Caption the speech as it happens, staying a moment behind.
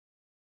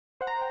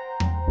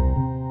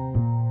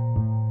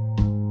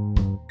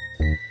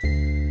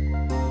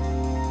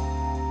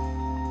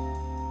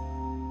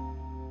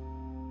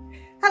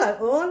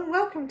Hello all and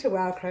welcome to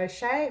Wild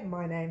Crochet.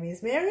 My name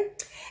is Mary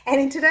and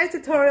in today's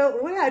tutorial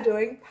we are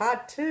doing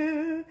part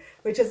 2,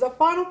 which is the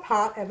final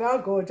part of our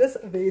gorgeous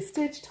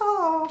V-stitch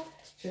top.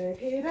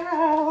 Check it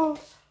out.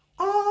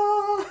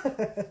 Oh,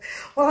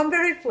 well, I'm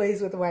very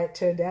pleased with the way it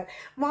turned out.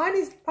 Mine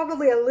is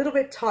probably a little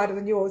bit tighter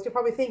than yours. You're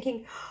probably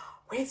thinking,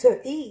 where's her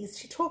ease?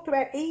 She talked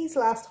about ease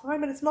last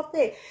time and it's not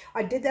there.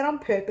 I did that on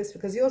purpose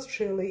because yours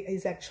truly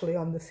is actually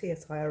on the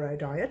CSIRO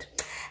diet.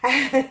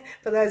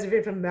 For those of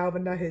you from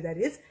Melbourne know who that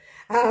is.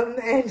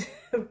 And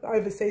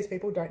overseas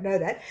people don't know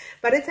that,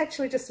 but it's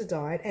actually just a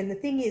diet. And the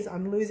thing is,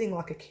 I'm losing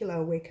like a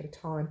kilo a week at a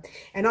time.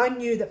 And I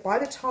knew that by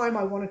the time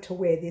I wanted to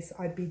wear this,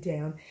 I'd be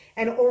down.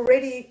 And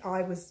already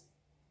I was,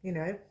 you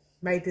know,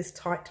 made this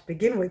tight to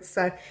begin with.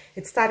 So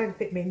it's starting to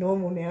fit me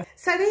normal now.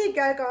 So there you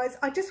go, guys.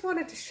 I just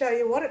wanted to show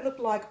you what it looked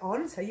like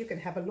on so you can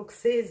have a look.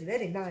 See, it's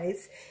very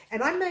nice.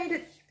 And I made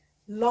it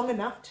long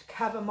enough to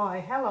cover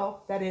my,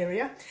 that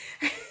area.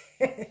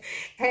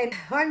 And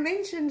I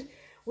mentioned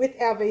with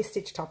our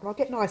V-stitch top, and I'll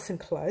get nice and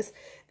close,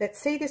 that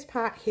see this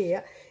part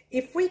here,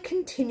 if we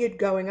continued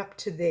going up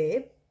to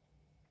there,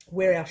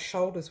 where our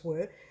shoulders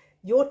were,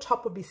 your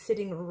top would be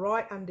sitting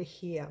right under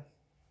here.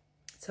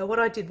 So what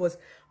I did was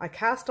I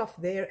cast off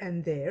there,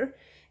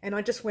 and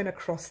I just went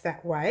across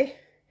that way,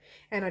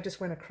 and I just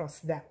went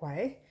across that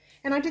way,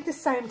 and I did the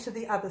same to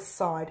the other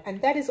side,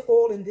 and that is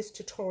all in this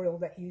tutorial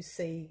that you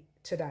see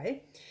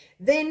today.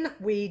 Then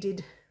we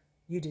did,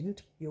 you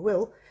didn't, you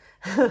will,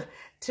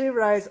 2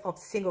 rows of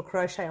single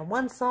crochet on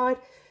one side,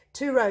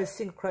 2 rows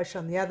single crochet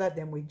on the other,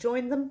 then we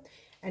joined them,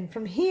 and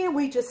from here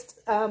we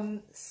just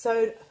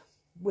sewed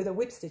with a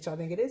whip stitch, I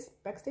think it is,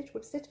 back stitch,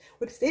 whip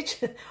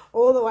stitch,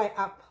 all the way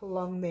up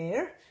along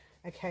there,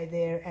 okay,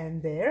 there,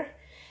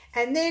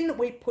 and then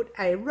we put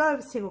a row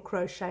of single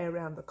crochet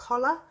around the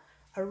collar,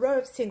 a row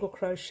of single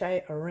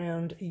crochet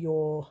around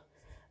your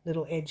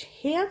little edge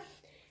here,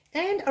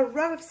 and a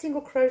row of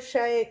single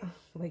crochet,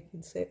 you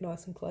can see it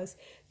nice and close,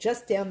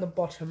 just down the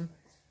bottom.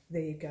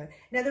 There you go.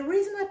 Now the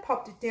reason I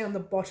popped it down the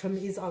bottom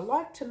is I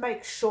like to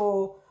make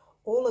sure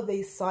all of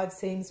these side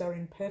seams are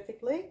in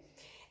perfectly,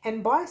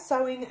 and by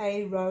sewing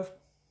a row of,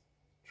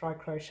 by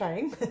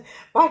crocheting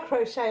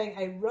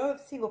a row of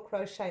single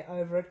crochet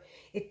over it,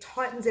 it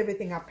tightens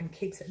everything up and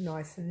keeps it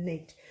nice and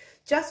neat.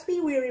 Just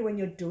be wary when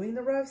you're doing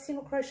the row of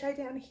single crochet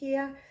down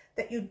here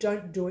that you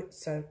don't do it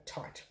so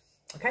tight.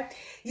 Okay,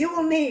 you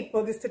will need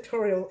for this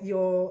tutorial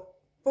your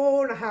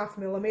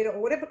 4.5mm or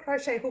whatever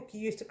crochet hook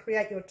you use to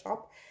create your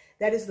top.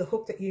 That is the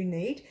hook that you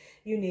need.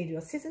 You need your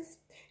scissors,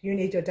 you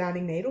need your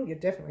darning needle, you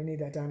definitely need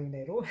that darning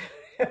needle,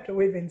 you have to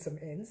weave in some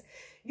ends.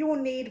 You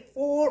will need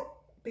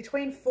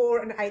between 4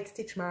 and 8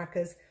 stitch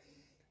markers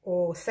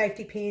or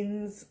safety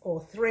pins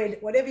or thread,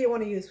 whatever you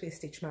want to use for your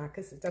stitch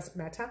markers, it doesn't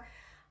matter.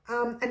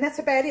 And that's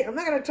about it. I'm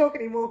not going to talk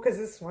anymore because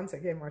this, once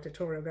again, my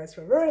tutorial goes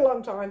for a very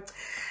long time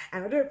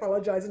and I do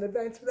apologize in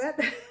advance for that.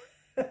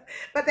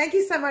 But thank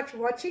you so much for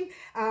watching.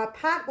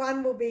 Part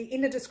 1 will be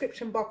in the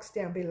description box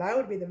down below.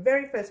 It'll be the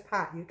very first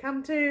part you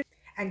come to,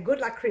 and good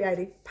luck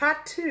creating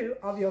part 2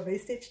 of your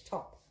V-stitch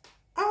top.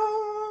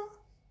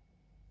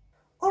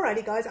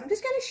 Alrighty guys, I'm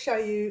just going to show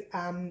you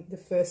the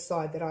first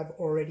side that I've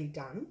already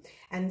done,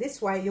 and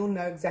this way you'll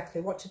know exactly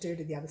what to do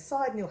to the other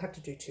side, and you'll have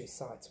to do 2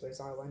 sides,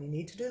 whereas I only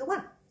need to do the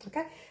one.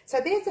 Okay,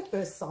 so there's the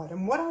first side,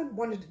 and what I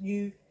wanted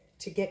you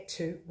to get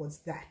to was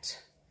that.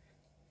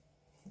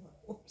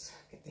 Oops,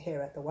 get the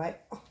hair out the way.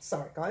 Oh,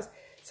 sorry guys.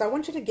 So I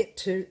want you to get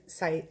to,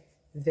 say,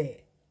 there.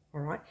 All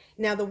right.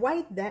 Now the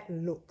way that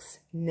looks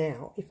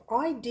now, if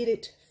I did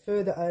it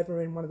further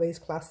over in one of these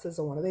clusters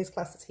or one of these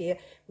clusters here,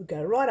 would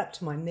go right up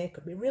to my neck.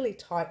 It'd be really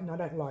tight, and I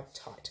don't like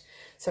tight.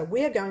 So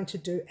we are going to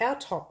do our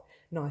top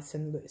nice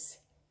and loose.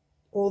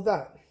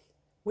 Although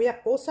we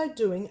are also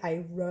doing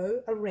a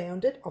row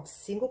around it of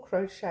single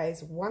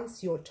crochets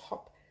once your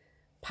top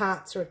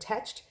parts are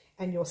attached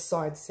and your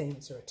side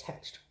seams are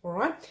attached. All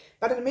right.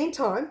 But in the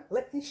meantime,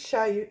 let me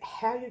show you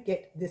how you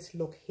get this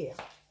look here.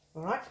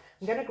 All right,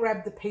 I'm going to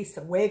grab the piece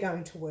that we're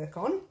going to work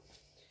on,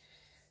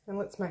 and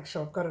let's make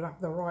sure I've got it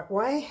up the right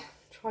way.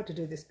 I tried to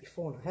do this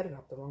before and I had it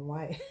up the wrong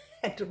way.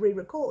 Had to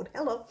re-record.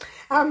 Hello,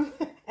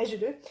 as you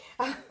do.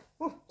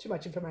 Oh, too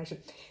much information.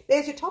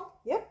 There's your top.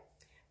 Yep.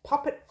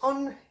 Pop it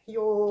on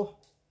your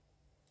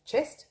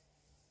chest,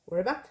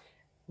 wherever.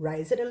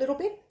 Raise it a little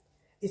bit.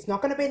 It's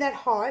not going to be that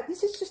high.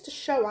 This is just to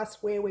show us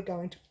where we're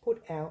going to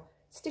put our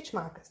stitch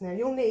markers. Now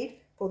you'll need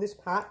for this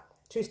part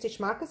 2 stitch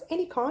markers,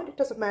 any kind. It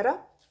doesn't matter.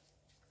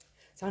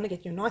 So I'm going to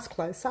get you a nice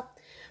close-up.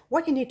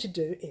 What you need to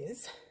do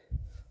is,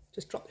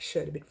 just drop the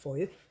shirt a bit for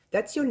you.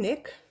 That's your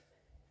neck,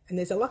 and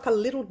there's like a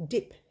little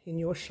dip in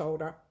your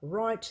shoulder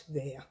right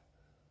there.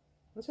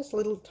 It's just a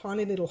little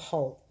tiny little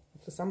hole.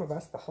 For some of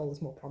us, the hole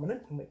is more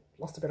prominent, and we've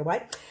lost a bit of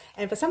weight.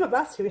 And for some of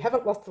us who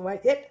haven't lost the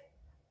weight yet,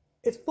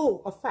 it's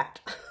full of fat.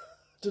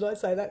 Did I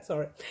say that?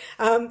 Sorry.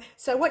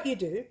 So what you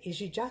do is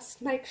you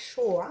just make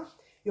sure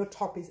your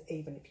top is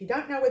even. If you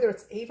don't know whether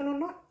it's even or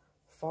not,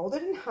 fold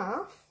it in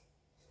half,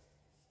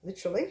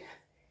 literally,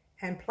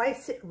 and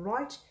place it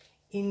right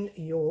in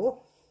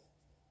your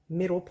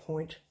middle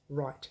point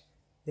right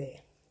there.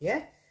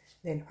 Yeah,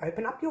 Then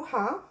open up your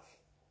half.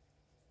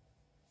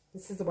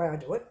 This is the way I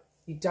do it.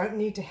 You don't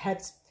need to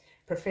have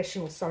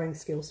professional sewing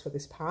skills for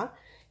this part.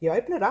 You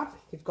open it up,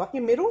 you've got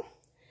your middle,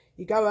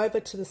 you go over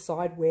to the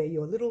side where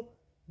your little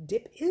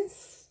dip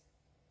is,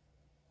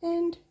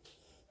 and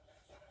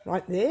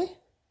right there,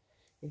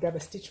 you grab a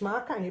stitch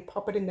marker and you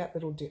pop it in that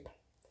little dip.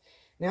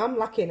 Now I'm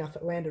lucky enough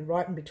it landed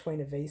right in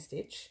between a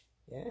V-stitch,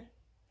 yeah,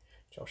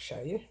 which I'll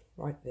show you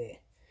right there.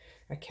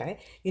 Okay,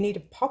 you need to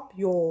pop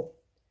your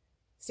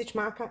stitch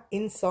marker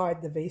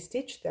inside the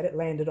V-stitch that it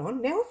landed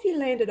on. Now if you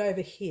landed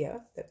over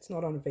here, that's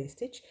not on a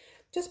V-stitch,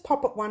 just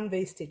pop it one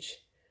V-stitch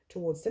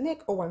towards the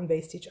neck or one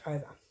V-stitch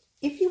over.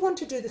 If you want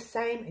to do the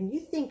same and you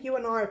think you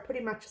and I are pretty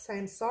much the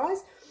same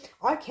size,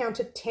 I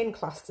counted 10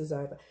 clusters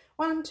over.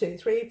 1, 2,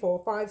 3,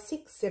 4, 5,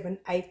 6, 7,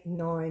 8,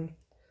 9,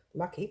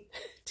 lucky,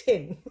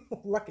 10,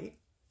 lucky.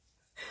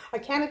 I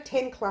counted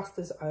 10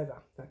 clusters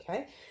over,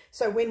 okay?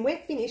 So when we're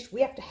finished,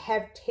 we have to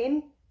have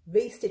 10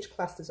 V-stitch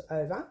clusters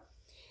over,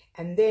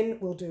 and then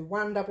we'll do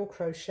 1 double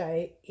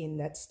crochet in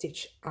that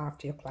stitch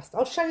after your cluster.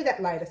 I'll show you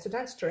that later, so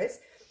don't stress.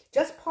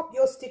 Just pop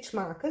your stitch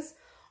markers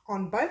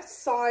on both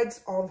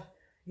sides of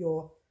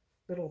your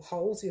little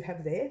holes you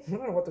have there. I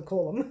don't know what to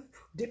call them.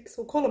 Dips,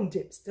 we'll call them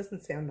dips.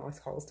 Doesn't sound nice,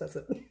 holes, does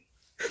it?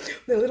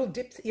 The little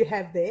dips that you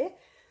have there.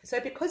 So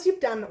because you've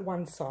done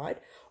one side,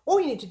 all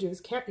you need to do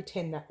is count your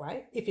 10 that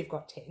way, if you've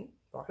got 10.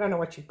 Right, I don't know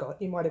what you've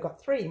got. You might have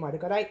got 3, you might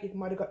have got 8, you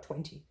might have got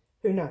 20.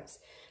 Who knows?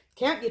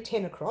 Count your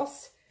 10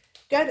 across.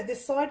 Go to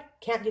this side,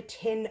 count your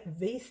 10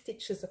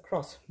 V-stitches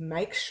across.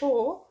 Make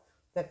sure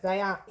that they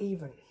are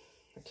even,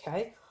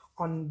 okay,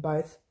 on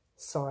both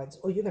sides,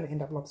 or you're going to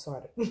end up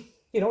lopsided.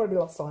 You don't want to be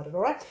lopsided,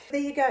 all right?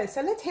 There you go.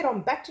 So let's head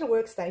on back to the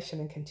workstation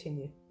and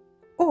continue.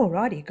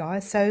 Alrighty,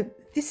 guys. So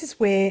this is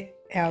where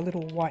our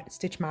little white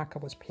stitch marker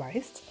was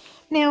placed.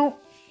 Now,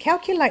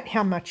 calculate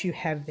how much you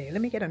have there.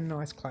 Let me get a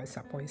nice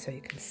close-up for you so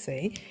you can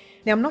see.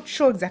 Now, I'm not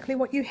sure exactly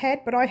what you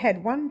had, but I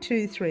had 1,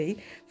 2, 3,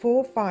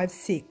 4, 5,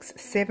 6,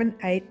 7,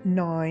 8,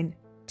 9,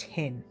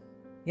 10.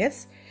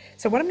 Yes?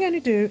 So what I'm going to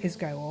do is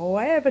go all the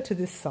way over to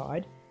this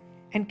side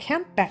and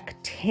count back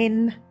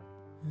 10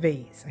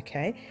 V's,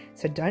 okay?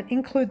 So don't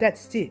include that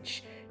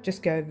stitch.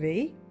 Just go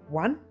V,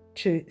 1,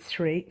 2,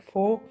 3,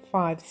 4,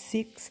 5,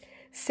 6,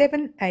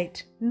 7,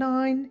 8,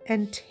 9,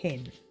 and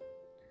 10.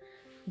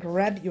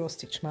 Grab your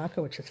stitch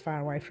marker, which is far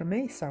away from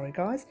me, sorry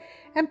guys,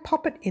 and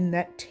pop it in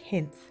that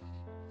 10th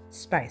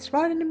space,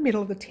 right in the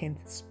middle of the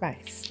 10th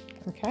space,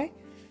 okay?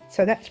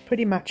 So that's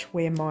pretty much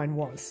where mine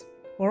was,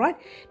 all right?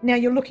 Now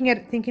you're looking at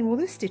it thinking, well,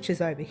 this stitch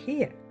is over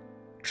here.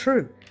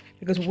 True,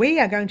 because we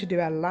are going to do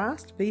our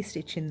last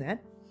V-stitch in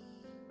that.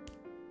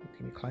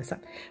 Give me close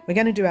up. We're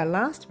going to do our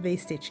last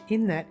V-stitch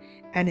in that,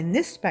 and in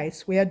this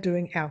space we are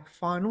doing our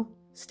final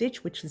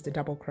stitch, which is the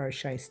double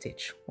crochet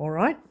stitch, all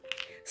right?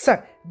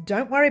 So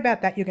don't worry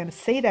about that. You're going to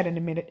see that in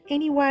a minute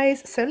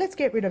anyways, so let's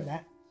get rid of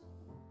that.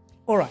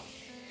 All right,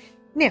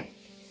 now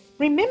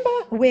remember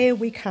where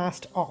we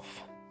cast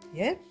off,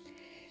 yeah?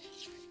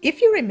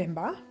 If you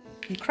remember,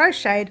 you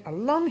crocheted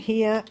along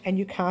here and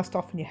you cast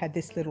off and you had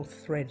this little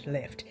thread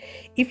left.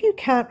 If you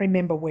can't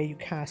remember where you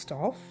cast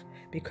off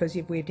because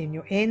you've weaved in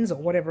your ends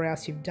or whatever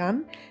else you've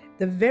done,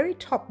 the very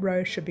top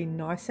row should be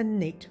nice and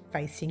neat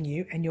facing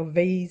you, and your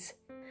V's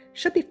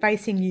should be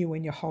facing you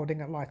when you're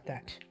holding it like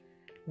that.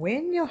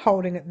 When you're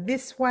holding it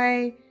this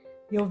way,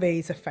 your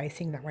V's are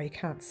facing that way. You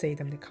can't see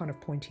them, they're kind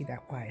of pointy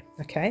that way,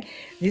 okay?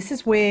 This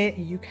is where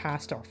you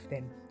cast off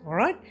then, all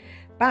right?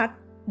 But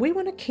we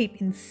want to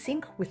keep in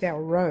sync with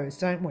our rows,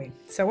 don't we?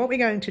 So what we're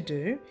going to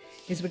do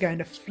is we're going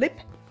to flip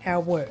our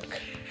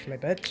work.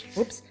 Flip it,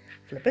 whoops,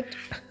 flip it.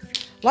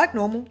 Like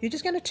normal, you're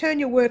just going to turn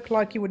your work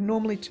like you would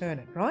normally turn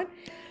it, right?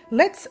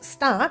 Let's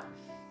start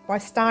by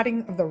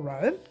starting the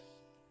row.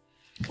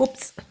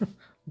 Oops,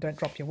 don't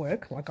drop your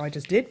work like I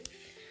just did.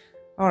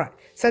 All right,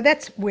 so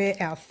that's where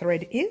our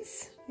thread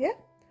is, yeah?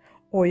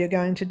 All you're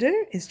going to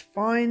do is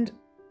find,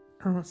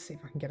 let's see if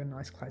I can get a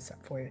nice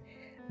close-up for you.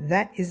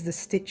 That is the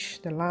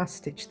stitch, the last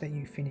stitch that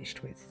you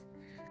finished with.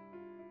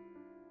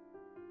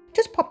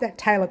 Just pop that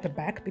tail at the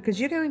back because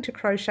you're going to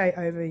crochet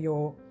over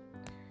your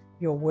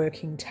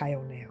working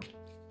tail now.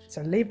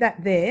 So leave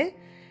that there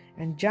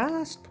and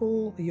just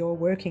pull your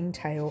working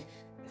tail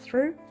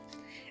through.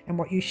 And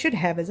what you should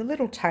have is a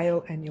little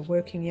tail and your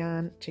working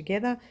yarn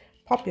together.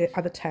 Pop your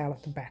other tail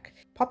at the back.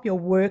 Pop your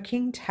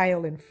working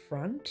tail in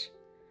front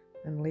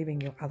and leaving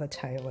your other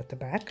tail at the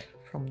back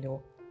from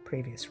your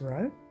previous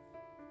row.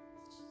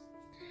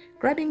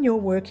 Grabbing your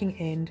working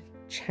end,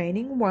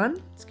 chaining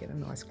one. Let's get a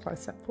nice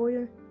close-up for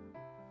you.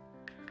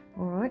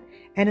 All right,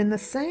 and in the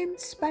same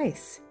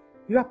space,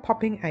 you are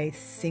popping a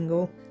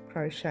single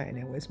crochet.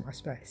 Now, where's my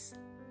space?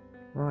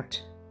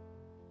 Right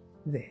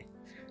there.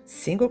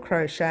 Single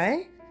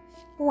crochet,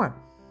 one.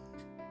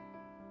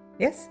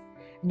 Yes?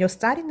 And you're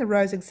starting the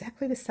rows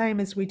exactly the same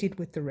as we did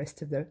with the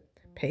rest of the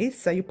piece.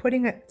 So you're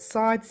putting a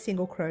side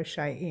single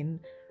crochet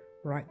in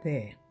right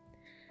there.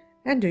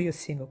 And do your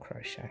single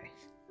crochet.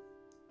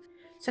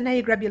 So now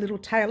you grab your little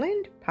tail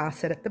end,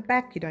 pass it at the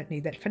back. You don't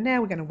need that for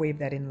now. We're going to weave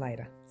that in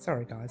later.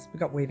 Sorry guys, we've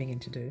got weaving in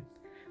to do.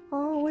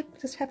 Oh, we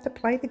just have to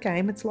play the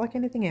game. It's like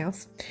anything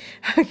else.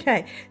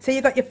 Okay, so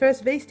you got your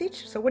first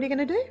V-stitch. So what are you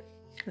going to do?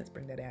 Let's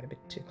bring that out a bit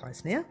too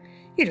close now.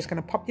 You're just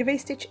going to pop your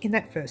V-stitch in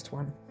that first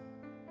one,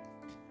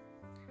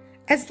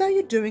 as though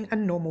you're doing a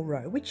normal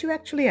row, which you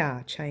actually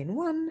are. Chain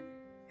 1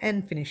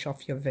 and finish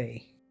off your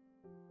V.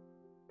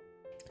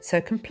 So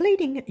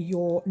completing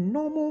your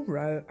normal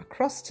row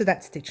across to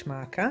that stitch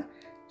marker,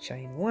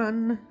 chain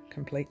 1,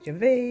 complete your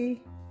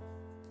V,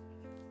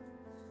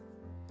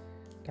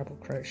 double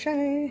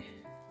crochet,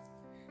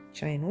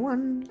 chain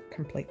 1,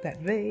 complete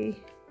that V,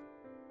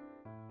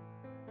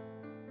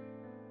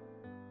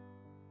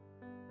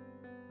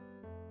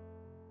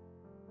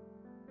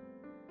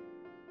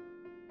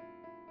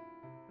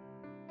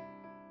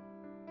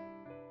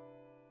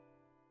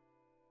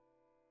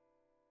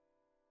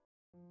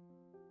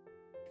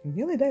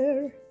 nearly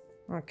there.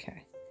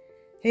 Okay,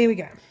 here we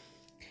go.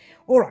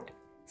 All right,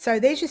 so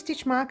there's your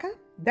stitch marker.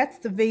 That's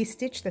the V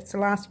stitch. That's the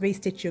last V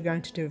stitch you're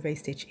going to do a V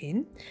stitch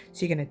in.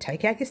 So you're going to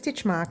take out your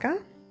stitch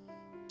marker,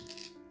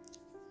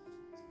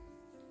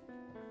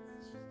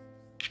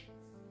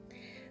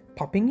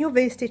 popping your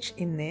V stitch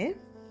in there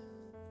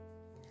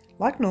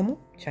like normal,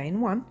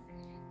 chain 1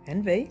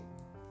 and V.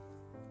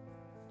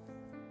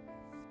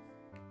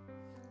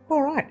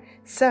 All right,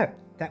 so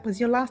that was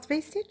your last V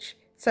stitch.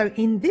 So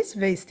in this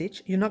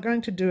V-stitch, you're not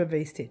going to do a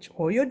V-stitch.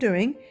 All you're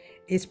doing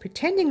is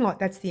pretending like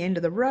that's the end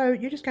of the row.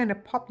 You're just going to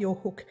pop your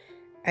hook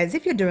as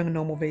if you're doing a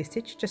normal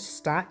V-stitch. Just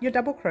start your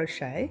double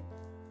crochet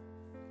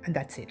and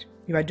that's it.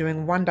 You are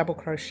doing 1 double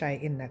crochet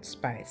in that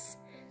space.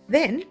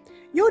 Then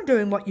you're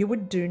doing what you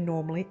would do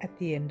normally at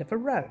the end of a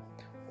row.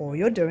 All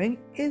you're doing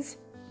is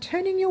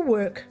turning your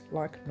work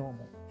like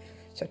normal.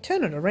 So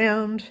turn it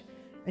around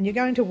and you're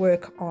going to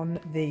work on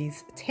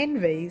these 10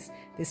 V's,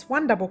 this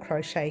 1 double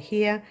crochet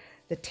here,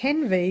 the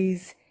 10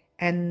 V's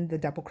and the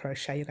double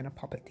crochet you're going to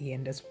pop at the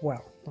end as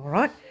well. All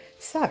right,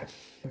 so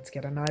let's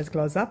get a nice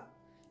close up.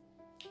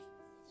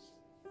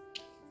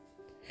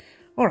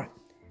 All right,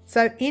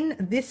 so in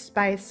this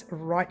space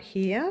right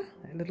here,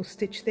 a little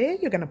stitch there,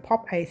 you're going to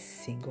pop a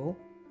single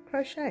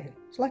crochet.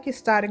 It's like you're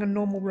starting a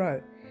normal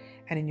row.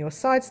 And in your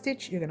side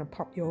stitch, you're going to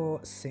pop your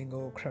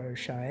single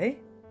crochet.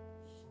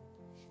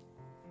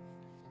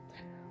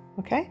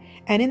 Okay,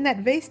 and in that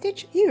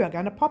V-stitch, you are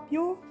going to pop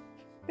your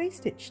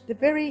V-stitch. The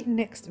very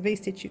next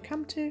V-stitch you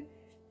come to,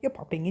 you're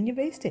popping in your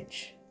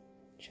V-stitch.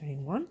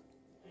 Chain 1,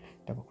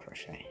 double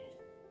crochet.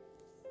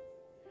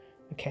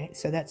 Okay,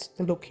 so that's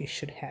the look you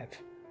should have.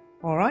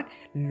 All right,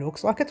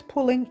 looks like it's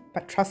pulling,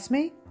 but trust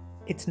me,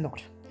 it's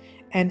not.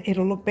 And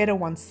it'll look better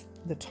once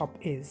the top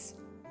is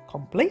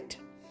complete.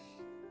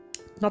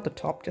 Not the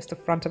top, just the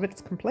front of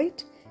it's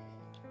complete.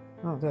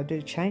 Oh, did I do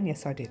a chain?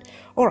 Yes, I did.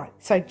 All right,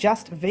 so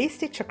just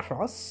V-stitch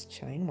across,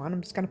 chain 1.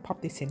 I'm just going to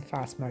pop this in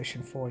fast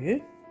motion for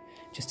you,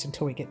 just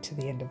until we get to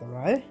the end of the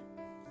row.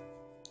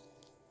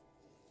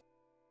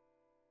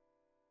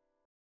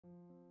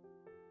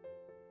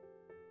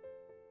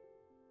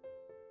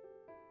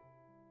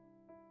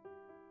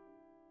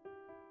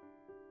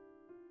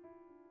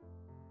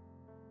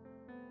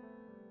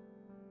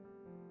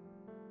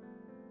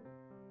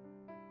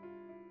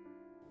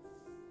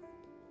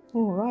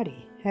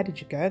 Alrighty, how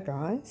did you go,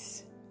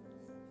 guys?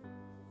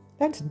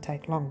 That doesn't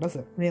take long, does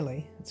it?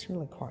 Really? It's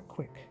really quite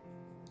quick.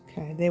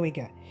 Okay, there we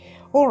go.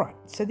 Alright,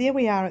 so there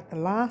we are at the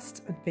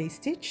last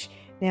V-stitch.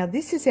 Now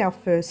this is our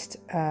first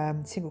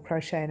single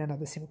crochet and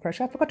another single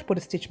crochet. I forgot to put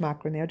a stitch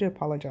marker in there, I do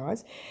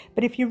apologise.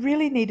 But if you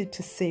really needed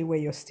to see where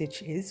your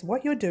stitch is,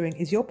 what you're doing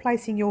is you're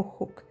placing your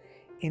hook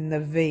in the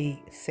V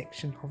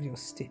section of your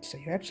stitch. So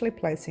you're actually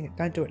placing it,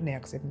 don't do it now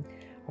because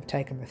I've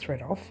taken the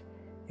thread off.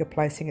 You're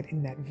placing it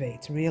in that V.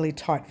 It's really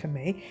tight for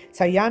me.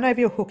 So yarn over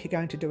your hook, you're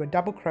going to do a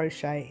double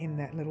crochet in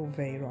that little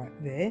V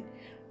right there.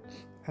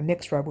 And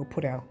next row we'll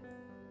put our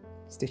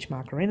stitch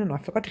marker in, and I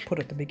forgot to put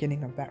it at the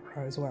beginning of that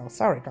row as well.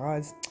 Sorry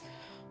guys,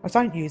 I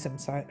don't use them,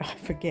 so I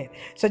forget.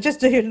 So just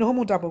do your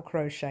normal double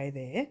crochet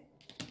there.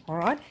 All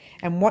right,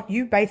 and what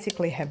you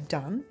basically have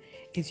done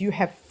is you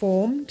have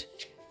formed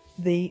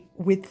the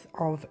width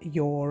of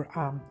your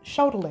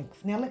shoulder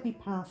length. Now let me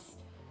pass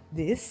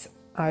this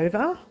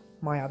over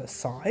my other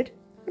side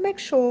to make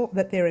sure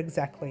that they're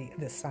exactly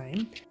the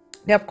same.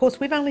 Now of course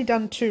we've only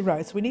done 2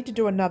 rows, so we need to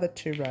do another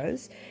 2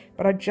 rows,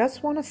 but I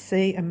just want to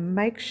see and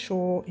make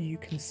sure you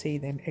can see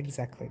them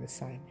exactly the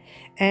same,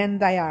 and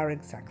they are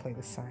exactly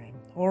the same.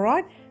 All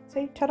right,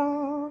 so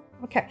ta-da.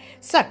 Okay,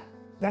 so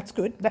that's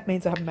good. That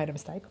means I haven't made a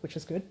mistake, which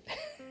is good.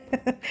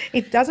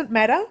 It doesn't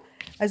matter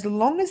as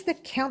long as the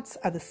counts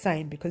are the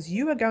same, because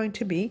you are going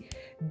to be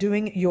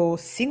doing your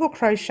single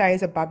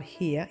crochets above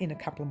here in a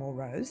couple more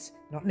rows.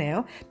 Not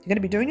now. You're going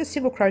to be doing your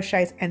single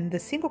crochets, and the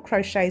single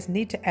crochets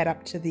need to add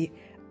up to the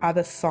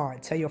other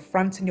side. So your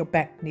fronts and your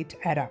back need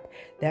to add up.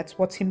 That's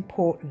what's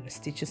important. The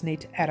stitches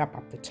need to add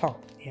up the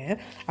top. Yeah.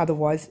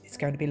 Otherwise, it's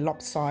going to be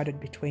lopsided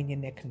between your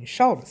neck and your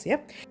shoulders. Yeah.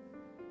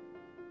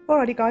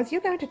 Alrighty, guys.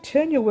 You're going to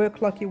turn your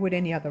work like you would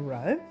any other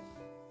row.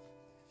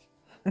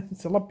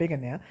 It's a lot bigger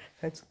now,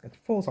 so it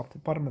falls off the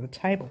bottom of the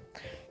table.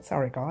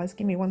 Sorry guys,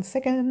 give me 1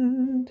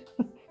 second.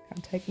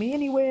 Can't take me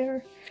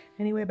anywhere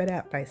but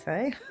out, they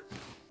say.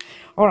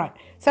 All right,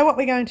 so what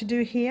we're going to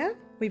do here,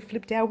 we've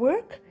flipped our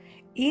work.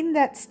 In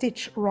that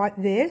stitch right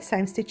there,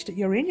 same stitch that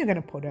you're in, you're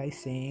going to put a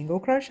single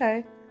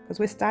crochet because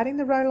we're starting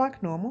the row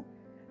like normal.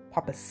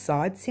 Pop a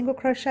side single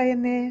crochet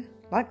in there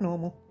like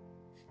normal.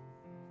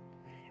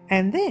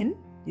 And then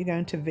you're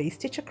going to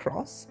V-stitch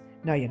across.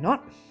 No, you're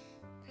not.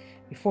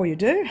 Before you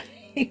do,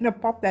 you're going to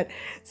pop that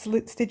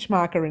slit stitch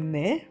marker in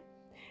there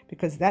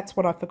because that's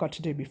what I forgot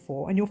to do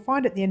before. And you'll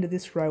find at the end of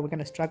this row, we're going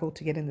to struggle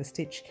to get in the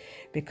stitch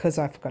because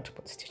I forgot to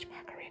put the stitch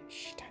marker in.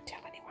 Shh, don't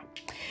tell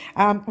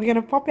anyone. We're going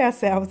to pop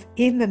ourselves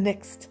in the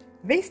next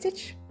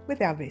V-stitch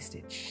with our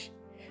V-stitch.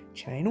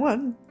 Chain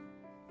 1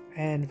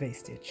 and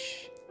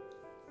V-stitch.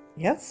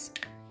 Yes.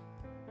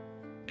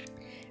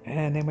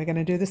 And then we're going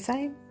to do the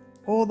same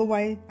all the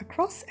way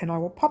across, and I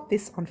will pop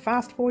this on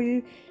fast for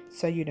you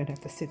so you don't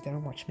have to sit there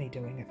and watch me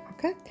doing it.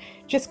 Okay,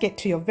 just get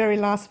to your very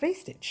last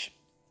V-stitch.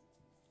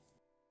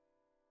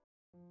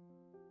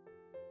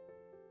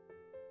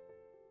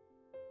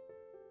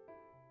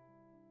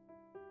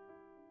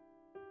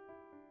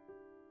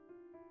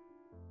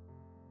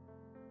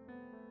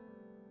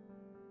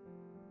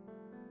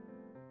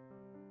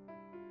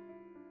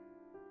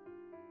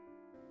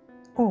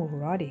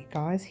 Alrighty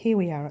guys, here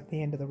we are at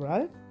the end of the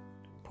row,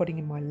 putting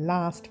in my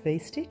last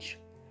V-stitch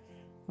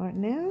right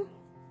now.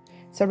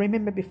 So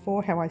remember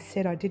before how I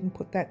said I didn't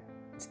put that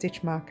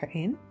stitch marker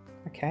in?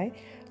 Okay,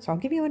 so I'll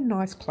give you a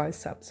nice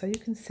close-up so you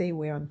can see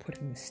where I'm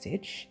putting the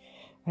stitch.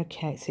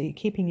 Okay, so you're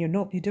keeping your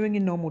you're doing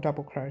your normal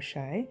double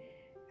crochet,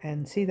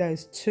 and see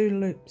those 2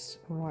 loops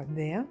right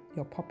there?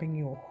 You're popping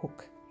your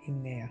hook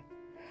in there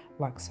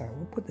like so.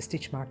 We'll put the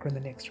stitch marker in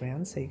the next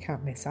round so you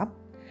can't mess up.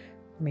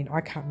 I mean,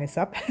 I can't mess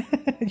up.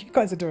 You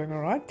guys are doing all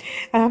right.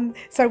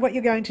 So what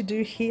you're going to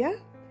do here,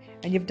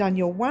 and you've done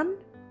your 1,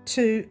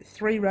 2,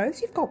 3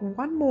 rows. You've got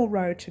 1 more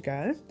row to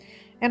go.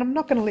 And I'm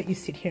not going to let you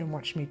sit here and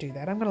watch me do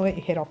that. I'm going to let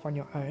you head off on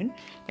your own.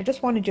 I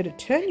just wanted you to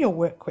turn your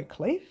work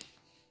quickly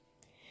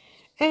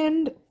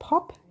and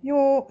pop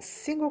your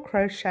single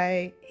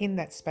crochet in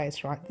that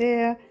space right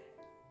there.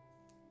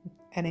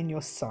 And in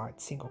your side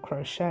single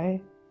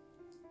crochet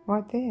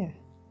right there.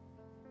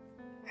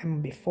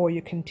 And before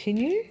you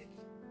continue,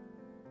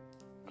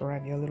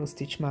 grab your little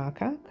stitch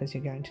marker because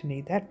you're going to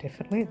need that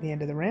definitely at the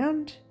end of the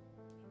round.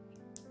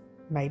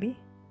 Maybe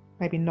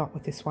not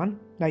with this one.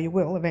 No, you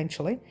will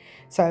eventually.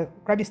 So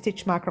grab your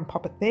stitch marker and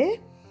pop it there,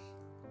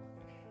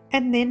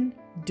 and then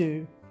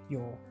do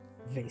your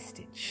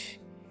V-stitch.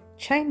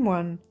 Chain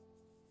 1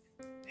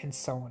 and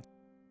so on.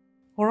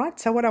 All right,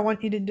 so what I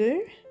want you to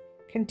do,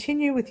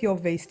 continue with your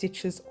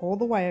V-stitches all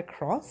the way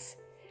across,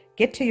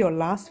 get to your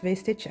last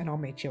V-stitch and I'll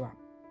meet you up.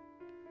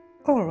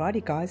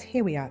 Alrighty guys,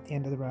 here we are at the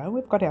end of the row.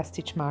 We've got our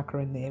stitch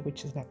marker in there,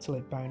 which is an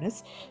absolute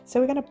bonus. So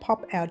we're going to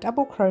pop our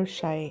double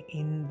crochet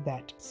in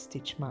that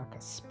stitch marker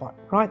spot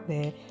right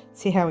there.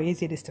 See how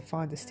easy it is to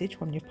find the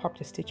stitch when you've popped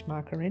your stitch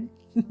marker in?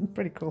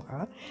 Pretty cool,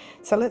 huh?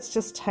 So let's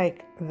just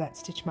take that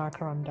stitch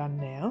marker undone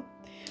now.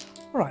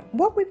 Alright,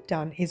 what we've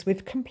done is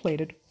we've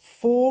completed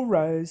 4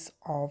 rows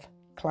of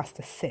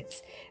cluster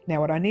sets.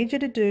 Now what I need you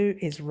to do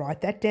is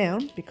write that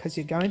down because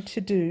you're going to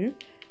do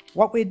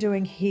what we're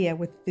doing here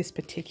with this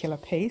particular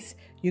piece.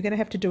 You're going to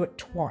have to do it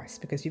twice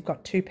because you've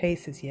got 2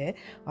 pieces here.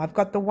 I've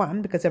got the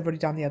 1 because I've already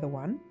done the other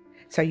one.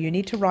 So you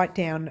need to write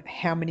down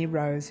how many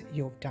rows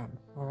you've done.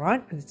 All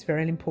right, it's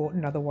very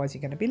important, otherwise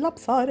you're going to be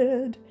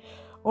lopsided.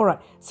 All right,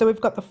 so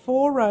we've got the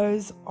 4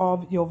 rows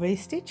of your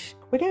V-stitch.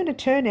 We're going to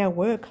turn our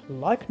work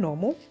like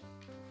normal.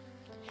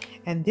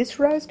 And this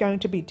row is going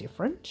to be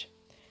different.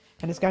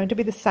 And it's going to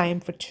be the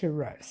same for 2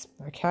 rows.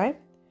 Okay,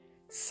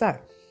 so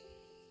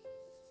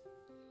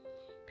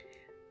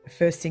the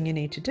first thing you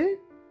need to do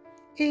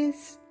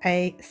is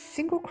a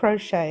single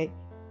crochet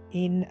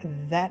in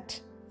that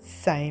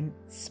same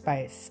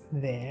space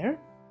there,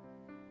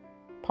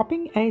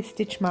 popping a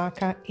stitch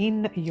marker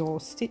in your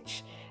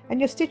stitch,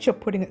 and your stitch you're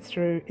putting it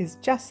through is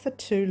just the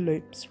 2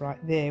 loops right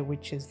there,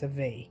 which is the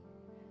V.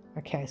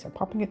 Okay, so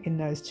popping it in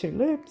those 2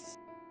 loops.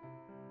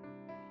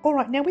 All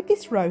right, now with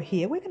this row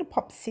here, we're going to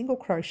pop single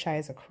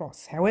crochets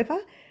across. However,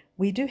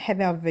 we do have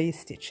our V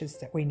stitches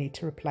that we need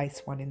to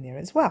replace one in there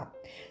as well.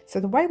 So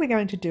the way we're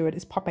going to do it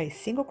is pop a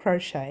single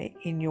crochet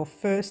in your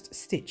first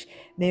stitch.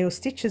 Now your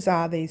stitches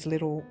are these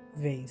little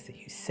V's that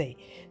you see.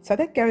 So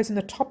that goes in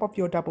the top of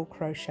your double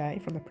crochet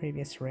from the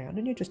previous round,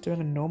 and you're just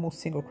doing a normal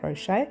single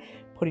crochet,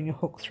 putting your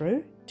hook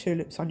through, 2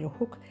 loops on your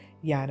hook,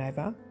 yarn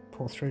over,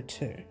 pull through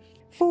 2.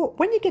 For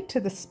when you get to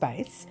the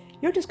space,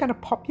 you're just going to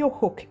pop your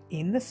hook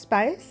in the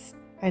space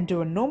and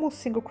do a normal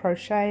single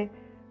crochet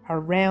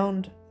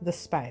around the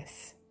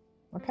space.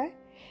 Okay,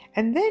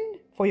 and then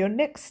for your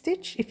next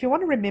stitch, if you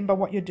want to remember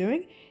what you're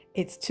doing,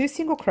 it's 2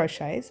 single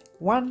crochets,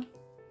 1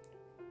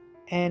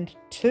 and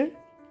 2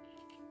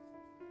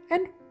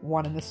 and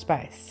 1 in the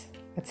space.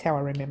 That's how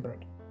I remember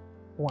it.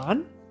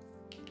 1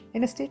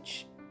 in a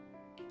stitch,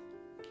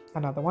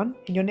 another one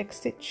in your next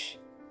stitch,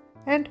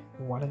 and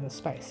 1 in the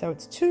space. So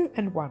it's 2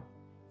 and 1.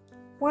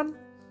 1,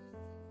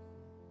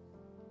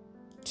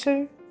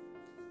 2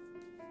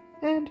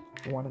 and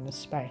 1 in the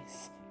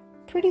space.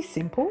 Pretty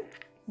simple.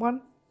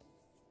 1,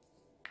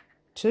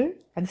 2,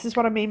 and this is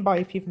what I mean by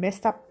if you've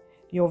messed up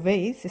your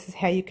V's, this is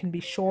how you can be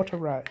short a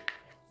row.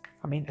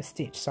 I mean a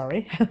stitch,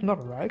 sorry, not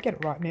a row. Get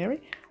it right,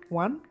 Mary.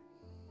 1,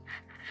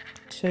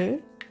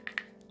 2,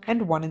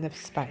 and 1 in the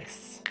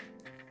space.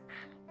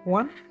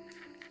 1,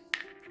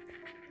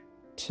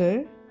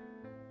 2,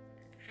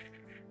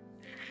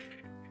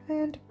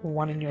 and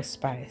 1 in your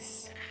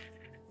space.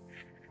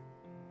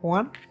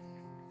 1,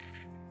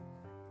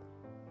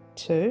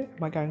 2.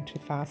 Am I going too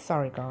fast?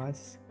 Sorry,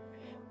 guys.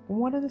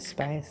 1 in the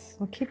space.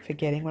 I keep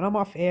forgetting. When I'm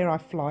off air, I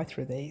fly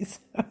through these.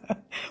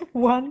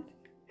 1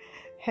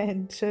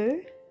 and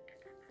 2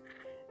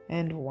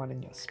 and 1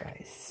 in your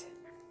space.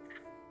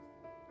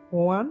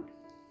 1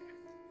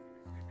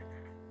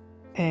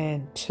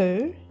 and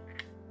 2.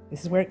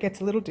 This is where it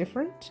gets a little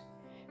different.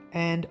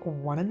 And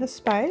 1 in the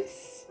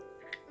space.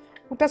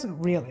 Well, it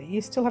doesn't really.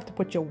 You still have to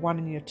put your 1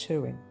 and your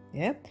 2 in.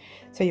 Yeah,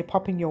 so you're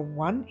popping your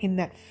 1 in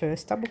that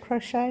first double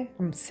crochet,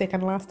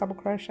 second last double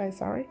crochet,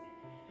 sorry,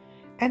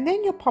 and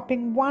then you're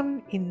popping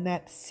 1 in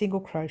that single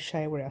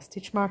crochet where our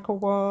stitch marker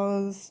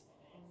was,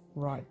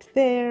 right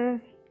there,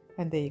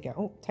 and there you go.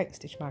 Oh, take the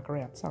stitch marker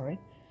out, sorry,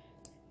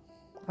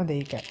 and there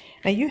you go.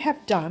 Now you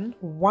have done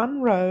 1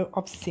 row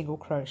of single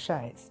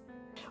crochets.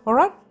 All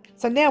right,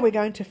 so now we're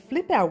going to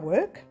flip our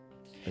work.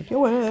 Flip your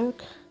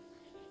work.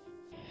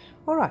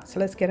 All right, so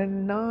let's get a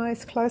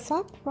nice close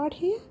up right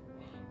here.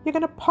 You're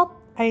going to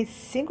pop a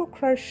single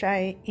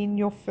crochet in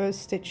your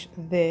first stitch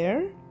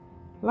there,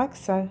 like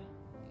so.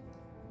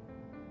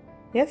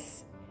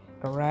 Yes,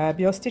 grab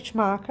your stitch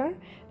marker.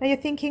 Now you're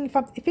thinking,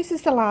 if this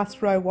is the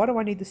last row, what do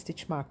I need the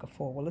stitch marker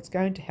for? Well, it's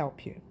going to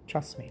help you,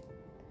 trust me.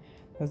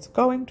 It's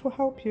going to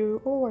help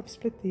you. Oh, I've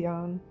split the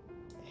yarn.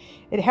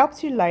 It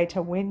helps you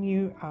later when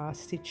you are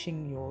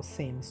stitching your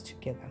seams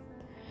together,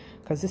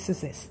 because this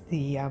is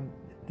the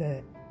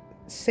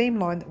seam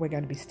line that we're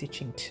going to be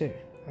stitching to.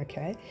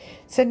 Okay,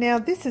 so now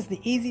this is the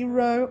easy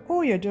row.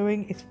 All you're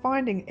doing is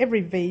finding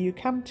every V you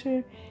come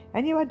to,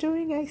 and you are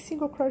doing a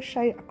single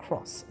crochet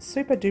across.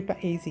 Super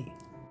duper easy.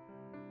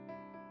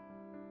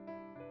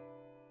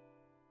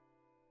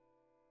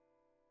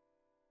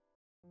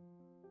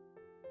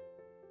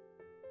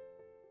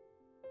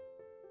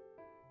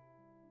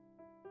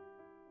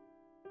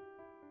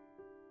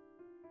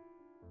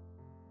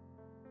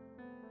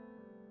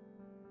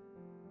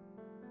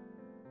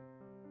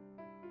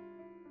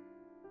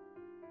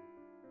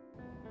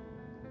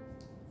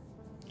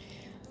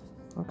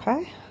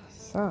 Okay,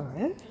 so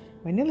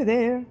we're nearly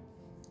there.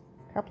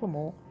 A couple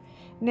more.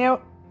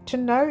 Now, to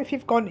know if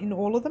you've gone in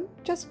all of them,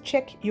 just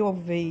check your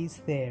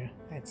V's there.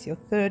 That's your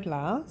third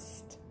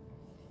last.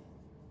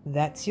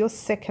 That's your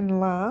second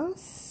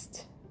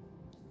last.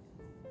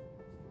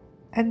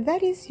 And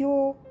that is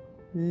your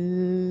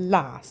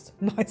last.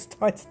 Nice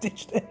tight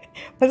stitch there.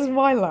 This is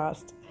my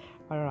last.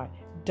 All right,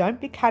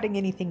 don't be cutting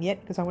anything yet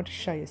because I want to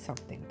show you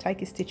something.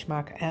 Take your stitch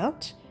marker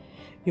out.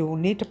 You will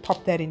need to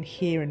pop that in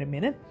here in a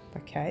minute,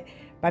 okay?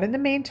 But in the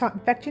meantime, in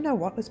fact, you know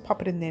what? Let's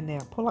pop it in there now.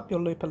 Pull up your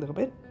loop a little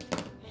bit.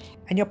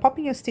 And you're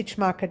popping your stitch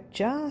marker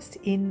just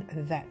in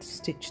that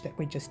stitch that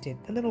we just did,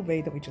 the little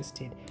V that we just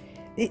did.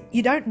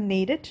 You don't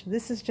need it.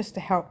 This is just to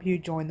help you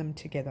join them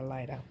together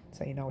later,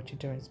 so you know what you're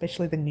doing,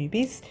 especially the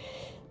newbies.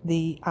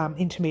 The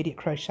intermediate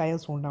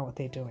crocheters will know what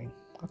they're doing.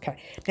 Okay,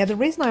 now the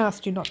reason I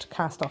asked you not to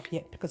cast off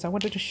yet, because I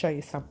wanted to show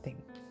you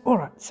something. All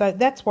right, so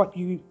that's what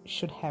you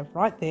should have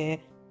right there,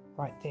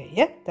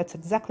 yeah? That's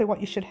exactly what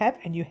you should have,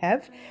 and you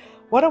have.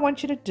 What I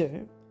want you to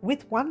do,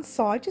 with one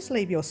side, just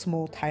leave your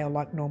small tail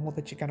like normal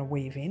that you're going to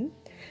weave in,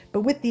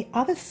 but with the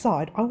other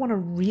side, I want a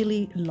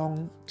really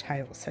long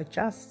tail, so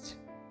just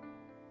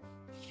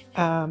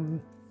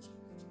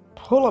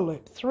pull a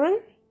loop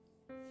through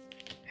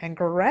and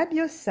grab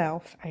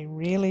yourself a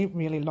really,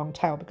 really long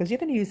tail, because you're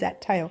going to use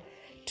that tail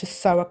to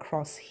sew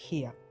across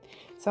here.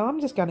 So I'm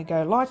just going to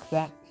go like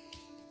that.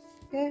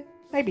 Yeah,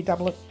 maybe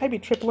double it, maybe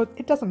triple it.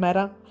 It doesn't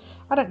matter.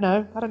 I don't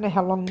know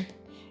how long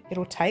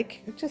it'll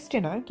take. Just,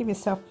 you know, give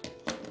yourself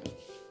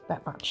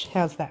that much.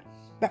 How's that?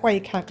 That way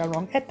you can't go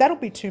wrong. That'll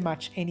be too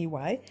much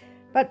anyway,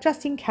 but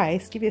just in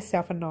case, give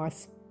yourself a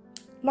nice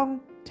long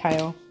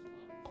tail.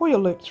 Pull your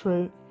loop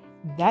through.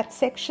 That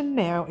section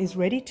now is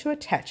ready to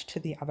attach to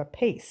the other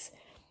piece.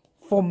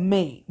 For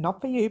me, not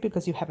for you,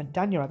 because you haven't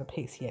done your other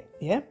piece yet,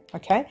 yeah?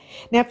 Okay.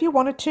 Now, if you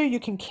wanted to, you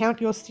can count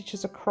your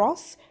stitches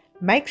across.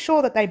 Make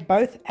sure that they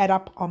both add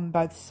up on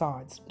both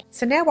sides.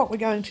 So now what we're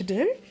going to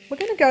do, we're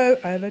going to go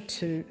over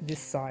to this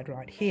side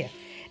right here.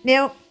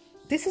 Now,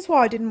 this is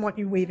why I didn't want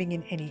you weaving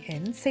in any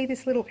ends. See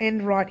this little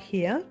end right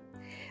here?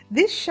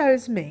 This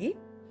shows me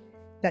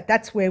that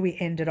that's where we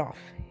ended off,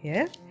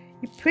 yeah?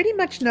 You pretty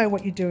much know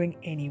what you're doing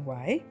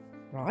anyway,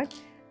 right?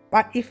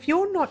 But if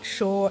you're not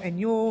sure and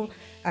you're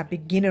a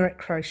beginner at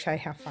crochet,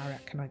 how far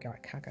out can I go? I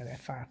can't go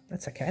that far.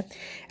 That's okay.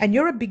 And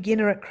you're a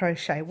beginner at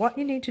crochet, what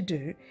you need to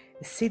do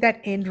is see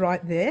that end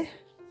right there.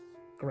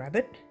 Grab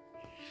it.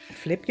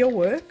 Flip your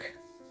work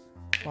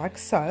like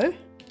so.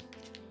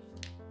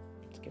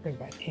 Let's get rid of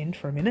that end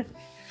for a minute.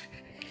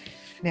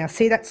 Now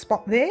see that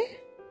spot there?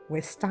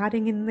 We're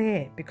starting in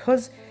there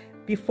because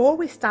before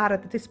we started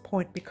at this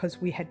point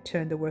because we had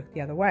turned the work the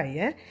other way,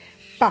 yeah?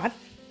 But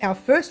our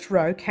first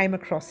row came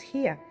across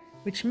here,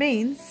 which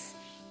means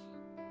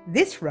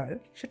this row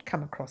should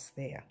come across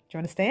there. Do you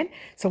understand?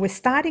 So we're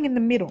starting in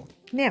the middle.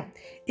 Now,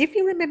 if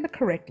you remember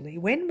correctly,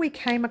 when we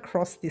came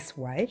across this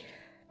way,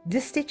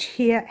 this stitch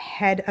here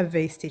had a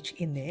V-stitch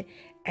in there,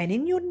 and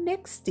in your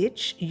next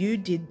stitch you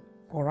did,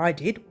 or I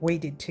did, we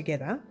did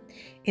together,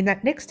 in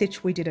that next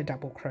stitch we did a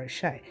double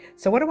crochet.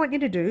 So what I want you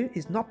to do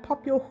is not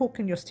pop your hook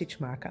in your stitch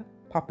marker,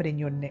 pop it in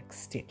your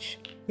next stitch.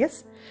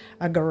 Yes?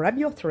 Grab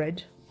your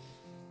thread,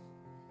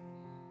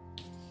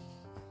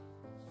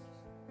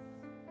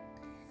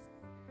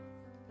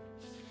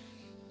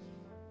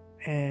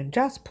 and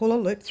just pull a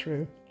loop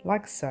through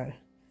like so,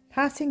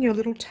 passing your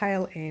little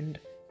tail end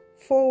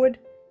forward.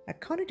 That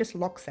kind of just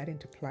locks that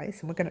into place,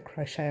 and we're going to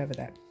crochet over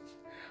that.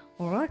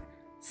 Alright,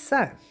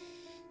 so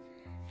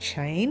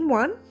chain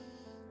one,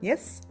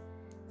 yes,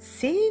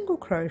 single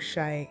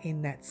crochet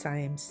in that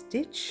same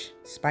stitch,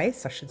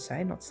 space I should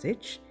say, not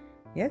stitch,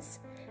 yes,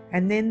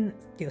 and then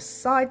your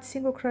side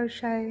single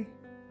crochet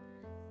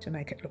to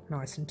make it look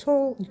nice and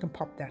tall. You can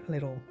pop that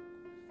little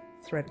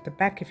thread at the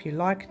back if you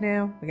like.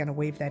 Now we're going to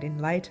weave that in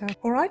later.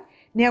 Alright,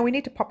 now we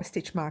need to pop a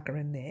stitch marker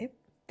in there.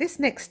 This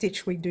next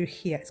stitch we do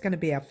here is going to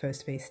be our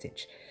first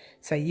V-stitch.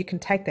 So you can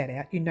take that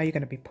out. You know you're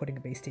going to be putting a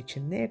V-stitch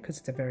in there because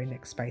it's the very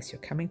next space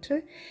you're coming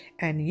to.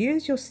 And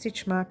use your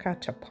stitch marker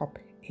to pop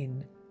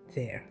in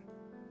there.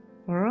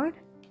 Alright?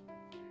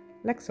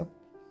 Like so.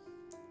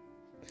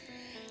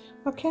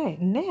 Okay,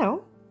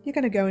 now you're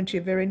going to go into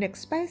your very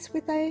next space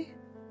with a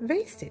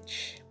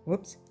V-stitch.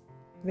 Whoops.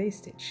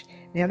 V-stitch.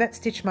 Now that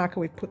stitch marker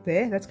we put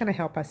there, that's going to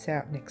help us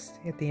out next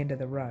at the end of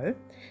the row.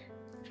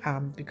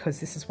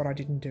 Because this is what I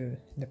didn't do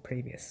in the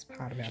previous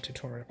part of our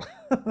tutorial.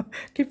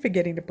 Keep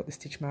forgetting to put the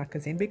stitch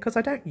markers in because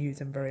I don't use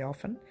them very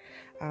often.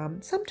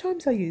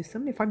 Sometimes I use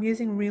them. If I'm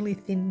using really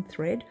thin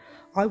thread,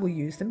 I will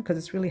use them because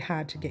it's really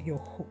hard to get your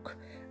hook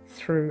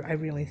through a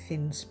really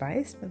thin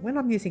space. But when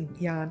I'm using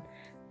yarn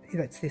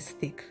that's this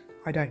thick,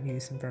 I don't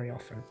use them very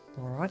often.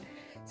 Alright,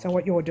 so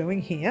what you're doing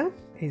here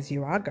is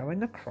you are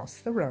going across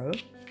the row.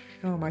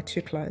 Oh, am I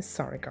too close?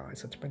 Sorry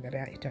guys, let's bring that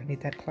out. You don't need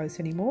that close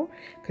anymore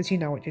because you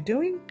know what you're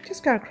doing.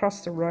 Just go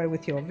across the row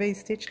with your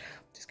V-stitch.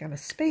 I'm just going to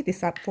speed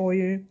this up for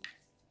you.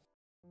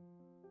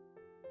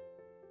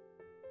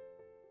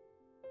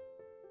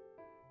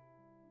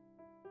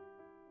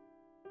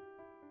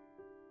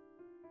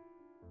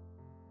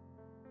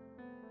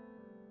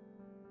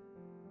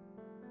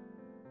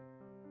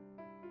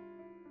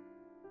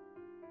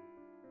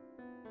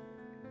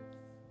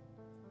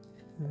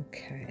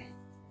 Okay,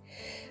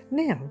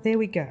 now there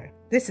we go.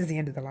 This is the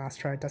end of the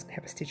last row. It doesn't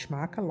have a stitch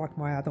marker like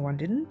my other one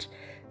didn't.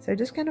 So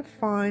just going to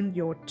find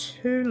your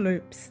 2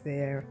 loops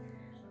there,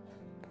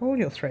 pull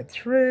your thread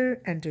through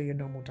and do your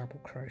normal double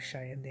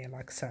crochet in there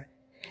like so.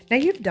 Now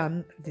you've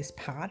done this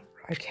part,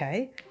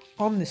 okay,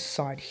 on this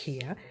side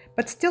here,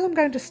 but still I'm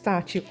going to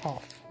start you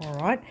off. All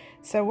right,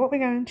 so what we're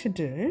going to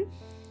do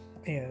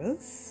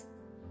is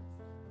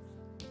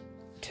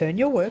turn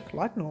your work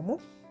like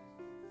normal.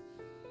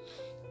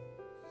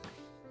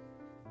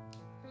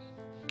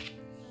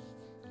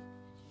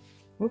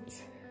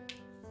 Whoops.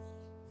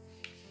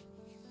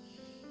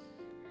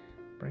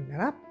 Bring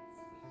that up.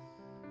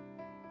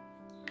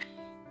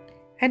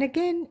 And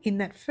again, in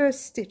that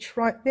first stitch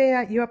right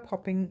there, you are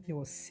popping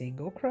your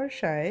single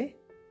crochet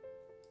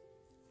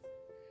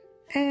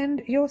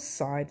and your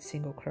side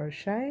single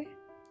crochet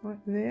right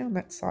there on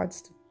that side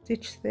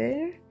stitch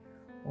there,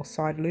 or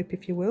side loop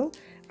if you will.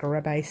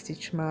 Grab a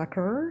stitch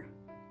marker,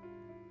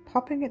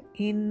 popping it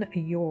in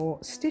your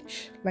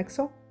stitch like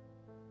so.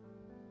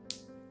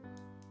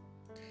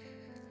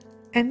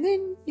 And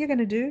then you're going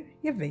to do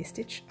your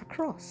V-stitch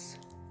across.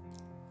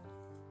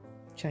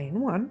 Chain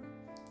 1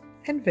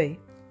 and V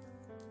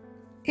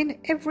in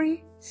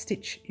every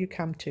stitch you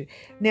come to.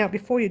 Now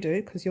before you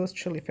do, because yours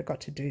truly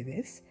forgot to do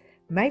this,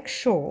 make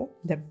sure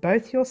that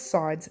both your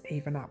sides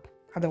even up.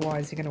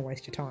 Otherwise you're going to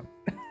waste your time.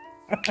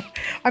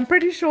 I'm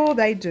pretty sure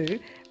they do,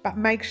 but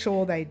make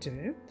sure they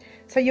do.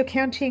 So you're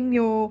counting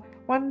your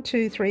 1,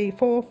 2, 3,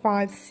 4,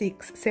 5,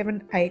 6,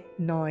 7, 8,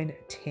 9,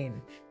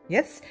 10.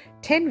 Yes,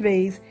 10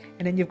 V's,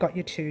 and then you've got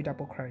your 2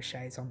 double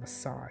crochets on the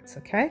sides,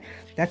 okay?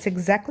 That's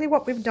exactly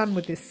what we've done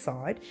with this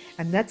side,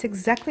 and that's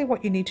exactly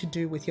what you need to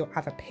do with your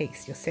other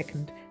piece, your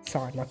second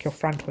side, like your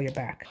front or your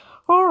back.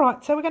 All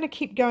right, so we're going to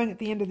keep going at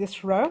the end of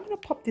this row. I'm going to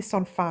pop this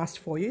on fast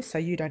for you so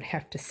you don't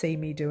have to see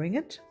me doing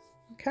it,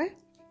 okay?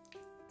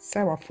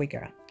 So off we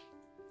go.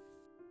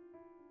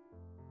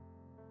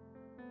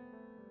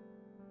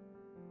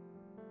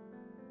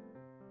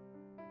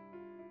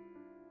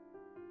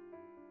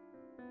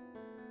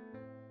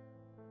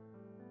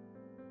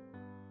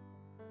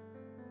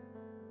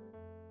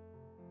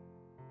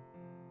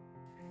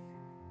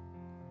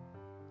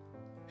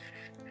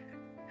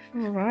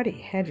 Alrighty,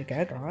 how'd you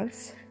go,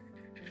 guys?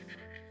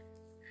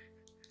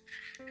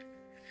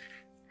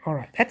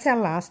 Alright, that's our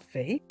last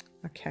V.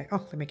 Okay, oh,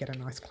 let me get a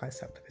nice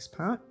close-up for this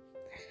part.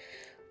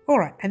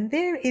 Alright, and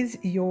there is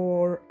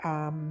your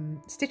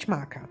stitch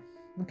marker.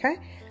 Okay,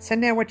 so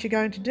now what you're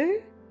going to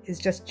do is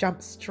just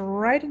jump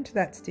straight into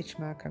that stitch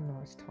marker,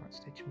 nice tight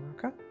stitch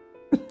marker,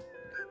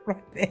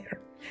 right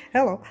there,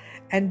 hello,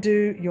 and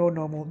do your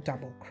normal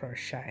double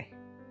crochet.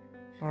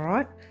 All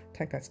right,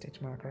 take that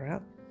stitch marker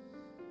out.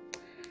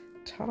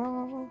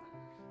 Ta-da!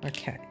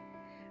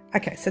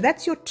 Okay, so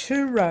that's your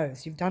 2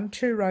 rows. You've done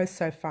 2 rows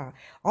so far.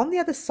 On the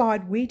other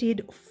side, we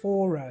did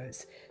 4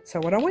 rows. So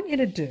what I want you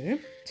to do,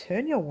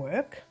 turn your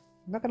work.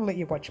 I'm not going to let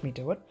you watch me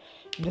do it.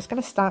 I'm just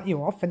going to start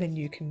you off, and then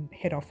you can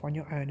head off on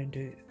your own and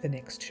do the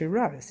next 2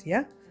 rows,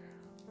 yeah?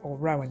 Or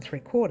row and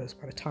 3/4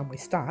 by the time we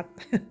start.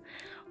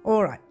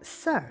 All right,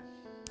 so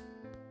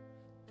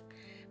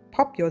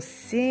pop your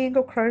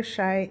single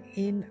crochet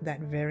in that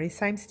very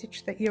same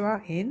stitch that you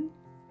are in.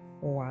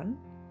 1,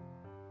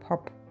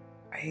 pop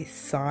a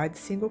side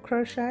single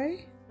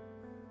crochet,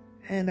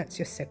 and that's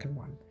your second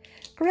one.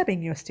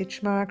 Grabbing your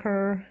stitch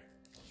marker,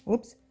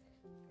 whoops,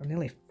 I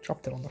nearly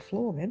dropped it on the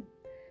floor then.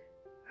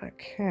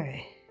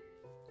 Okay,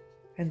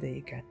 and there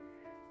you go.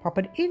 Pop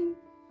it in,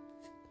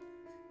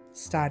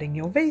 starting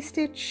your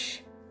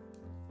V-stitch,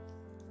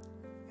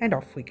 and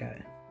off we go.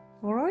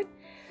 All right,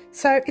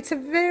 so it's a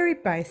very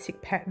basic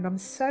pattern. I'm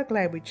so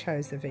glad we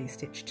chose the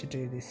V-stitch to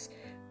do this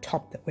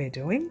top that we're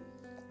doing.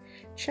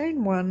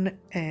 Chain 1,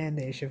 and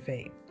there's your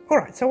V. All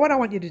right, so what I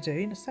want you to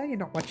do, so you're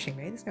not watching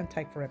me, this is going to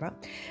take forever,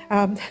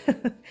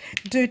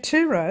 do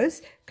 2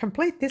 rows,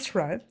 complete this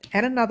row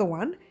and another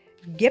one,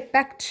 get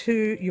back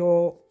to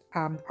your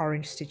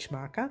orange stitch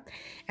marker,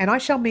 and I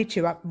shall meet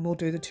you up and we'll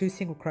do the 2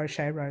 single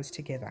crochet rows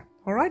together.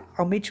 All right,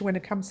 I'll meet you when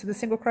it comes to the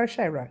single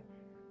crochet row.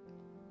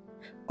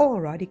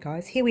 Alrighty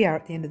guys, here we are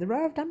at the end of the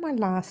row. I've done my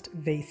last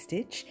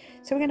V-stitch,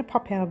 so we're going to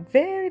pop our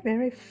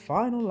very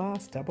final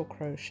last double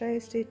crochet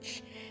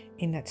stitch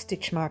in that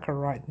stitch marker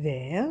right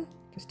there.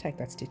 Just take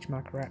that stitch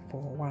marker out for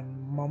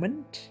one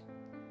moment.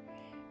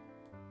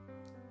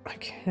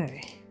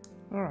 Okay,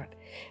 all right.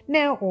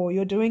 Now all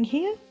you're doing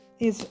here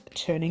is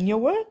turning your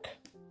work.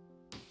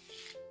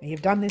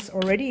 You've done this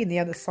already in the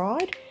other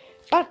side,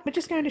 but we're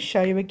just going to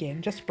show you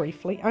again, just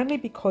briefly, only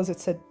because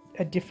it's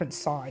a different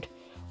side.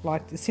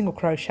 Like the single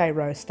crochet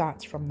row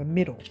starts from the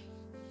middle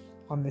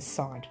on this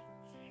side,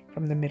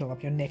 from the middle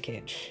of your neck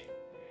edge.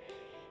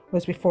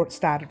 Whereas before it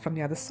started from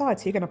the other side.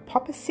 So you're going to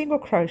pop a single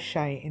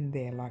crochet in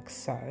there like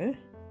so.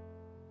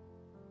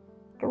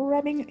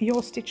 Grabbing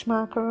your stitch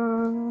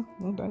marker.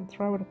 Well, don't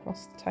throw it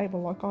across the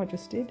table like I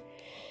just did.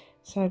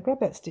 So grab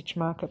that stitch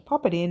marker,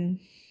 pop it in,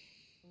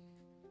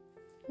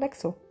 like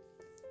so.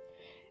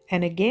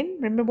 And again,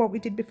 remember what we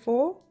did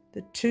before?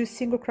 The 2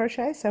 single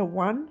crochets, so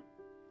 1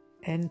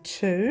 and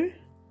 2.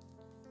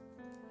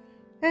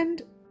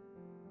 And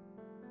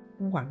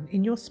 1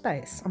 in your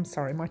space. I'm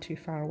sorry, am I too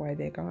far away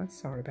there, guys?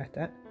 Sorry about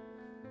that.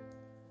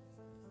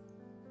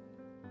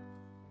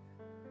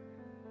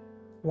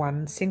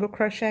 1 single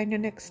crochet in your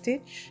next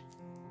stitch,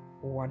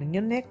 1 in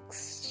your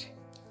next,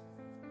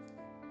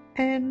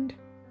 and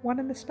 1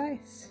 in the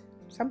space.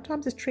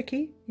 Sometimes it's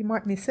tricky, you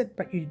might miss it,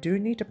 but you do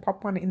need to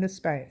pop 1 in the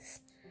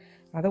space.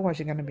 Otherwise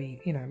you're going to be,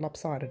 you know,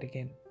 lopsided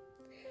again.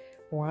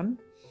 1,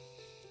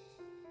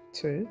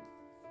 2,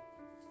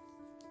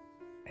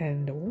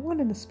 and 1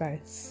 in the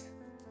space.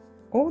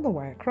 All the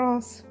way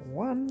across,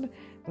 1,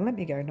 let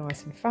me go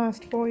nice and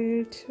fast for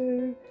you,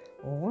 2,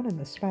 1 in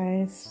the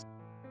space.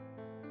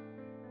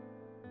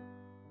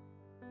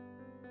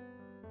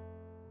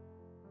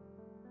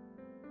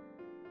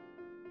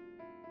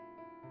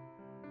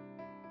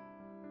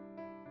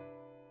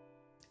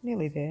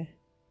 Nearly there.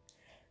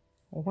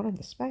 1 in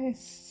the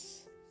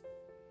space,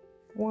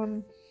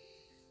 1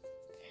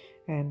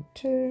 and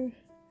 2,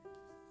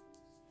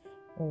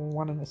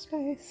 1 in the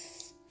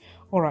space.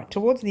 All right,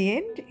 towards the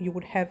end you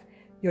would have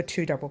your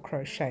 2 double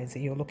crochets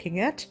that you're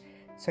looking at.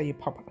 So you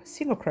pop a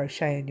single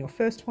crochet in your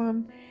first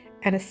one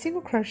and a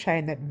single crochet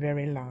in that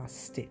very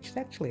last stitch. It's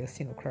actually a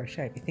single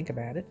crochet if you think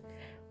about it.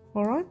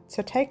 All right,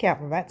 so take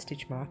out that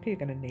stitch marker. You're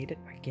going to need it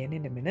again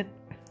in a minute.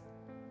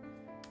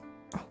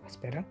 Oh, that's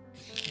better.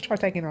 Try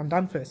taking it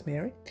undone first,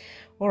 Mary.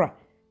 All right,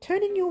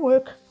 turning your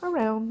work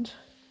around.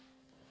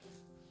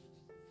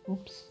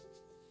 Oops,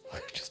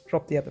 just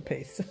dropped the other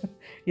piece.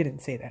 You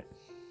didn't see that.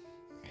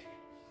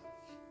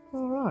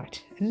 All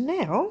right, and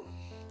now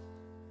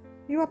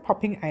you are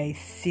popping a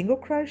single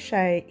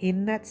crochet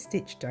in that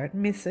stitch. Don't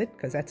miss it,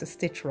 because that's a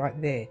stitch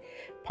right there.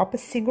 Pop a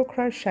single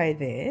crochet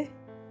there.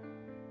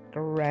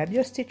 Grab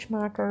your stitch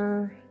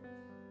marker.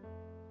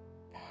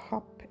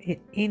 Pop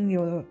it in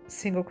your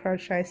single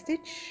crochet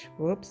stitch.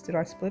 Whoops, did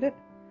I split it?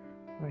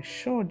 I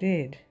sure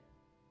did.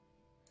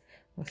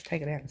 Let's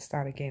take it out and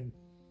start again.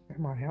 That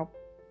might help.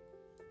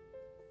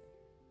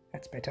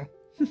 That's better.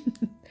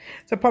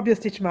 So pop your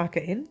stitch marker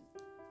in.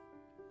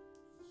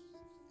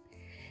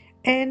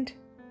 And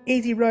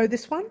easy row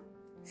this one.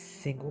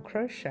 Single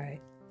crochet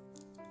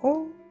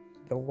all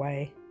the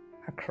way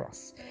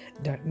across.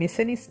 Don't miss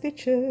any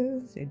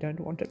stitches. You don't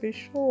want to be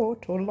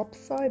short or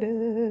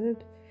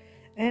lopsided.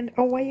 And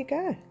away you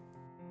go.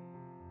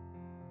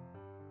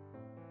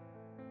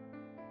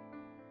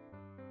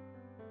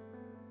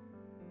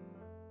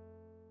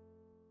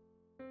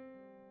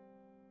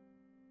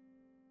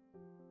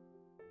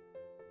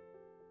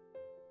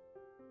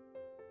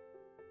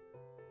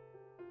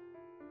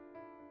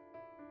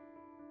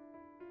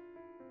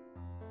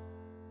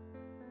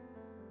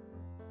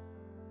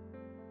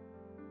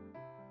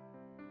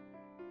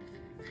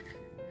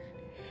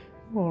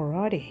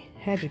 Alrighty,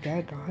 how'd you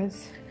go,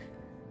 guys?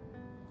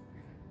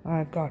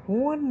 I've got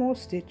one more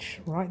stitch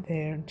right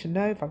there, and to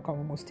know if I've got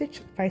one more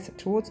stitch, face it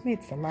towards me,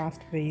 it's the last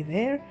V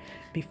there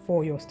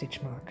before your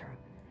stitch marker.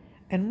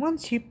 And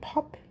once you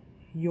pop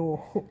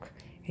your hook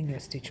in your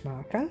stitch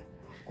marker,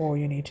 all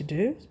you need to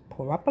do is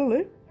pull up a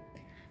loop,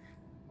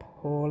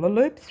 pull a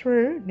loop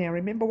through. Now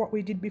remember what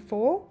we did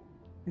before?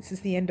 This is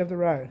the end of the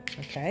row,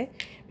 okay?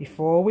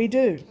 Before we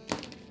do,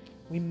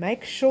 we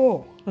make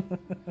sure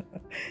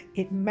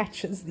it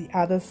matches the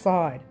other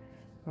side,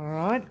 all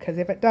right? Because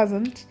if it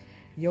doesn't,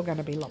 you're going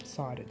to be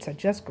lopsided. So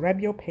just grab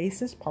your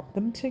pieces, pop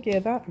them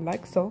together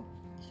like so.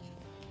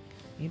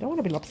 You don't want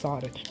to be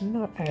lopsided,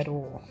 not at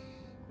all.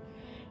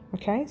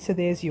 Okay, so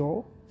there's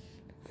your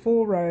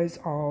 4 rows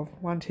of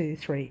 1, 2,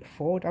 3,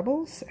 4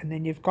 doubles, and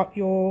then you've got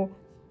your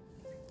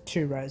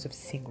 2 rows of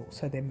singles,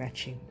 so they're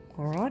matching.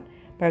 All right,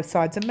 both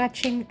sides are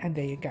matching, and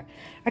there you go.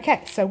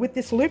 Okay, so with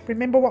this loop,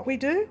 remember what we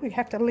do? We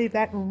have to leave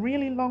that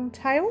really long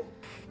tail.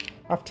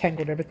 I've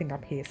tangled everything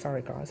up here,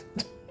 sorry guys.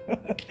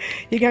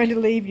 You're going to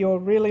leave your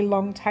really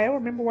long tail.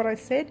 Remember what I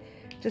said?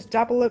 Just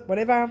double it,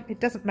 whatever,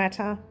 it doesn't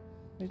matter.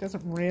 It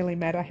doesn't really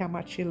matter how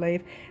much you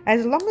leave,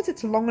 as long as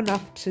it's long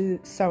enough to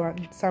sew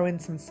in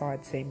some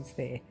side seams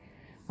there.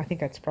 I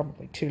think that's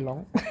probably too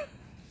long.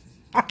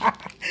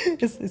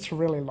 It's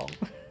really long.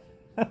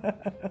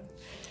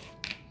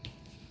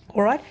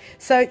 All right,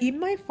 so you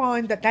may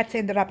find that that's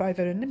ended up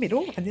over in the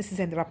middle and this has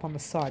ended up on the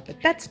side, but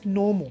that's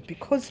normal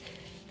because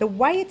the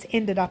way it's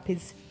ended up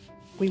is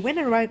we went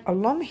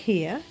along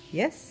here,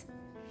 yes,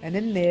 and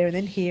then there, and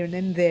then here, and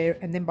then there,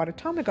 and then by the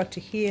time we got to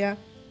here,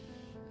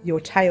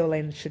 your tail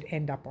end should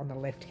end up on the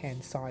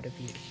left-hand side of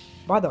you.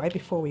 By the way,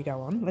 before we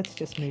go on, let's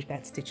just move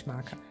that stitch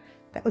marker.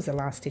 That was the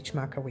last stitch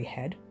marker we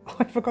had.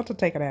 I forgot to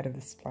take it out of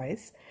this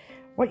place.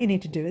 What you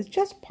need to do is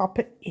just pop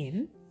it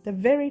in the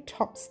very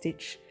top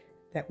stitch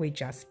that we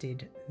just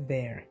did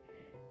there.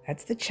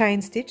 That's the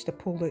chain stitch, the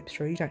pull loop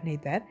through. You don't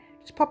need that.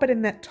 Just pop it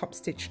in that top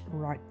stitch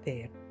right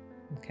there.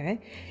 Okay,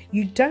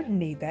 you don't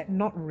need that,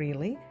 not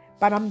really,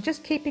 but I'm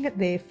just keeping it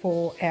there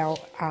for our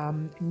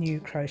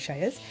new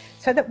crocheters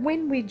so that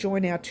when we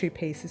join our 2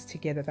 pieces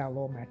together, they'll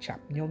all match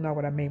up. And you'll know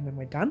what I mean when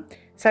we're done.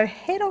 So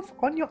head off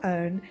on your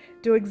own,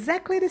 do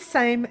exactly the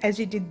same as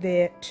you did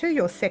there to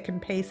your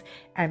second piece,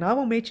 and I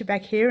will meet you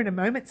back here in a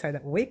moment so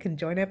that we can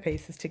join our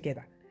pieces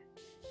together.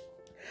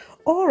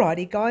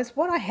 Alrighty guys,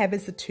 what I have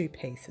is the 2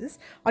 pieces.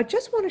 I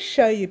just want to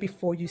show you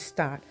before you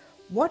start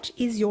what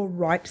is your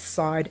right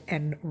side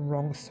and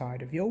wrong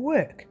side of your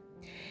work.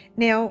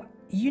 Now,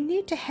 you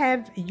need to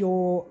have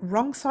your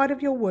wrong side of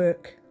your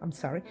work,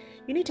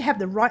 you need to have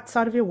the right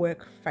side of your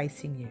work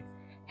facing you.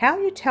 How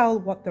you tell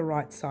what the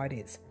right side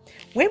is.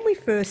 When we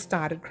first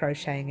started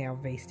crocheting our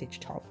V-stitch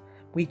top,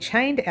 we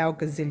chained our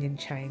gazillion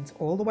chains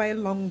all the way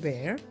along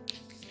there.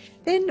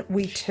 Then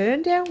we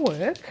turned our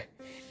work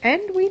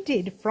and we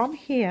did from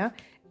here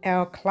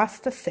our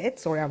cluster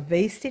sets or our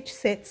V-stitch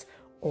sets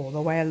all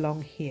the way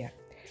along here.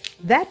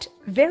 That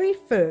very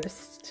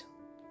first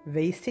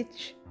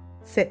V-stitch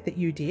set that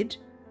you did,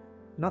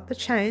 not the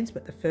chains,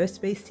 but the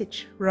first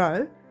V-stitch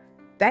row,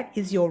 that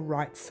is your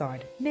right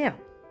side. Now,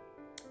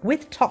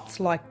 with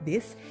tops like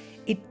this,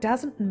 it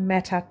doesn't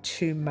matter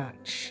too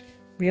much.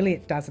 Really,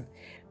 it doesn't.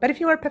 But if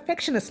you're a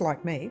perfectionist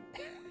like me,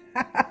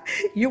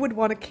 you would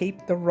want to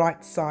keep the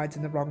right sides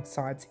and the wrong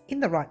sides in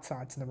the right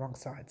sides and the wrong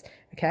sides.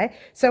 Okay,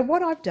 so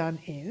what I've done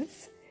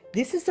is,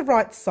 this is the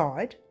right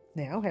side.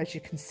 Now, as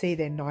you can see,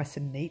 they're nice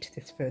and neat,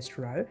 this first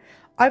row.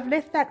 I've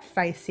left that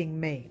facing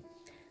me.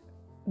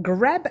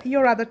 Grab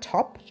your other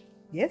top,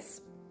 yes,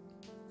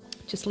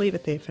 just leave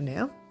it there for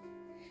now.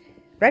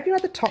 Grab your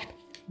other top,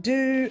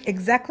 do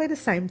exactly the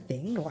same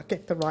thing, like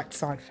get the right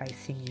side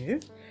facing you.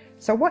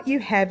 So what you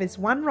have is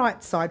one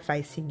right side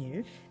facing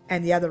you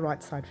and the other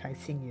right side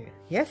facing you.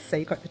 Yes, so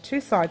you've got the 2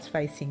 sides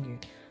facing you.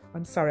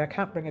 I'm sorry, I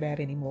can't bring it out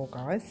anymore,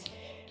 guys.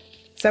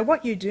 So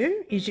what you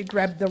do is you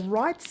grab the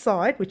right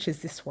side, which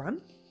is this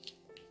one,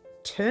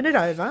 turn it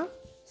over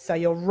so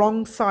your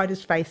wrong side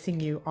is facing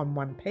you on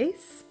one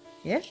piece.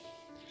 Yeah,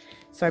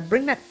 so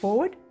bring that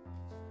forward.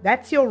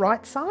 That's your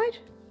right side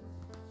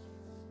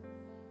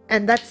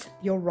and that's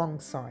your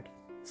wrong side.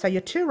 So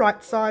your 2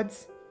 right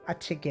sides are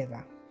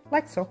together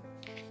like so.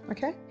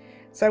 Okay,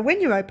 so when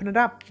you open it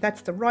up,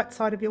 that's the right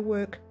side of your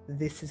work,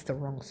 this is the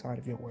wrong side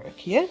of your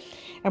work. Yeah,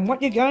 and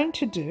what you're going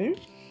to do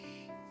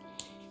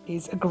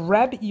is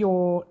grab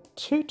your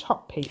 2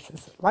 top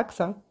pieces like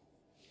so,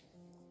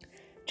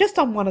 just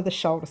on one of the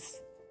shoulder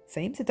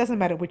seams. It doesn't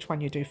matter which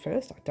one you do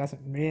first, it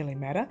doesn't really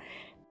matter.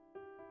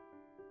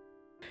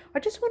 I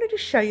just wanted to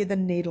show you the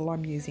needle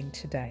I'm using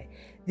today.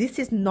 This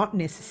is not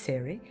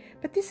necessary,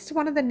 but this is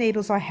one of the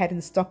needles I had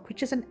in stock,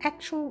 which is an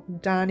actual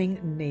darning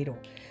needle.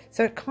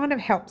 So it kind of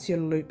helps you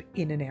loop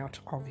in and out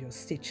of your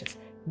stitches.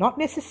 Not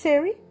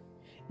necessary.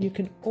 You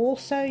can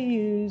also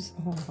use,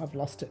 oh, I've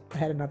lost it, I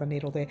had another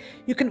needle there.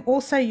 You can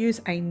also use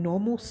a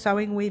normal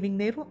sewing weaving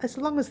needle as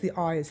long as the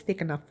eye is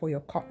thick enough for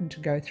your cotton to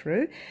go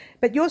through.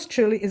 But yours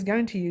truly is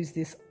going to use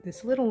this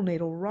little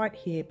needle right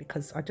here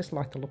because I just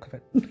like the look of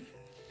it.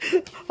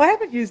 I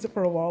haven't used it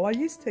for a while. I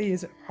used to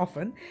use it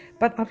often,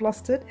 but I've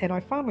lost it and I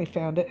finally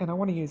found it and I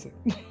want to use it.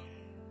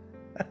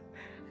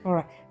 All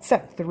right, so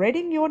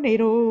threading your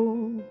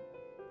needle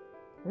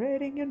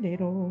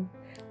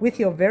with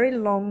your very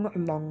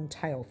long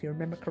tail. If you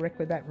remember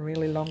correctly, that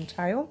really long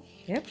tail.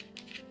 Yep.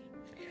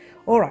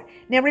 All right,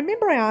 now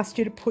remember I asked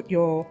you to put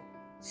your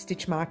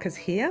stitch markers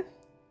here.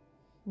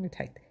 Let me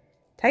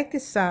take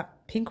this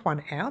pink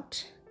one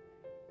out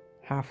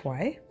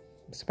halfway.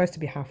 It's supposed to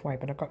be halfway,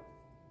 but I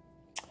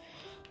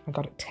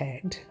got it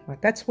tagged.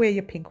 Right, that's where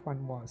your pink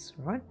one was,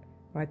 right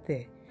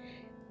there.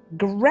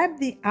 Grab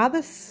the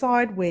other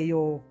side where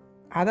your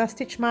other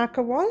stitch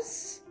marker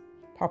was,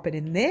 pop it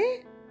in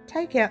there,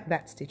 take out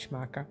that stitch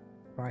marker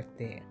right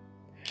there.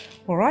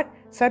 All right,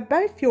 so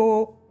both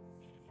your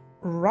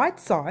right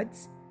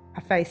sides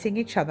are facing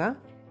each other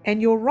and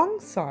your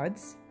wrong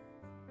sides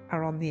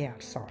are on the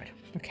outside,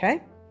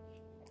 okay?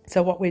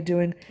 So what we're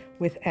doing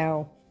with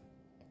our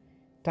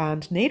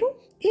darned needle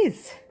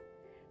is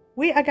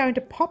we are going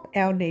to pop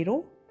our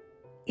needle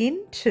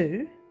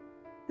into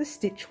the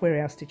stitch where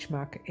our stitch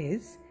marker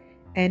is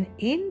and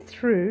in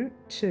through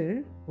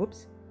to,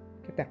 whoops,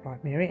 get that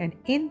right, Mary, and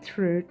in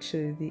through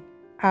to the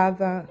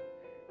other,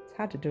 it's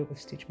hard to do it with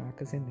stitch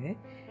markers in there,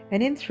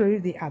 and in through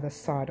the other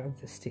side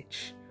of the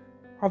stitch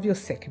of your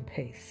second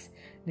piece.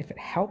 And if it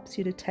helps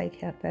you to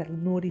take out that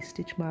naughty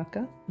stitch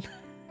marker,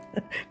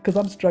 because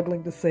I'm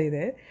struggling to see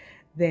there,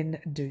 then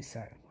do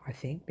so, I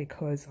think,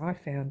 because I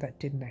found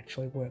that didn't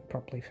actually work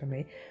properly for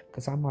me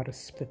because I might have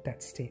split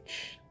that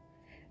stitch.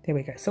 There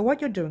we go. So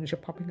what you're doing is you're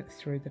popping it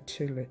through the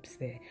two loops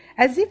there,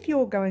 as if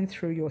you're going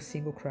through your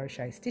single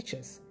crochet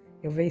stitches,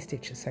 your V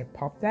stitches. So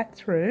pop that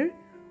through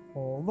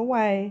all the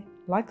way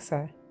like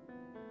so.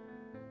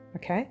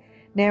 Okay.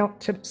 Now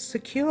to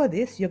secure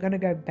this, you're going to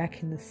go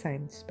back in the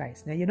same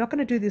space. Now you're not going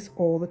to do this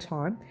all the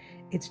time.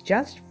 It's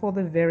just for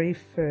the very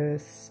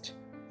first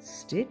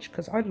stitch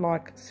because I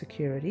like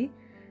security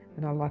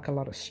and I like a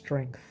lot of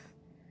strength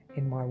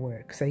in my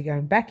work. So you're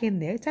going back in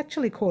there. It's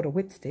actually called a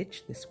whip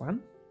stitch, this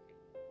one.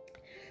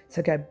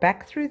 So go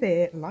back through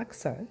there like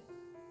so.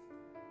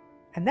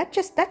 And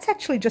that's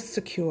actually just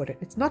secured it.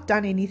 It's not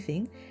done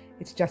anything.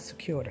 It's just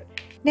secured it.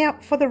 Now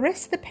for the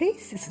rest of the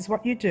piece, this is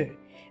what you do.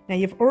 Now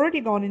you've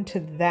already gone into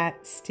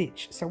that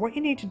stitch. So what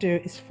you need to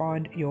do is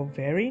find your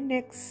very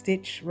next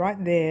stitch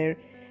right there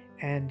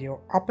and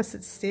your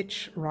opposite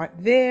stitch right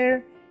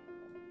there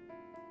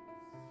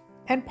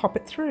and pop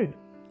it through.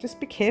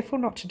 Just be careful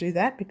not to do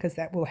that because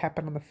that will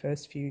happen on the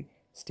first few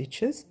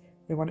stitches.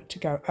 We want it to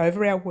go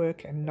over our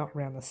work and not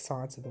around the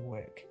sides of the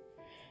work.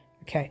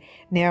 Okay,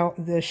 now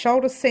the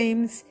shoulder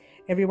seams,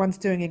 everyone's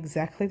doing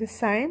exactly the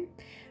same.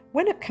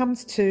 When it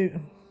comes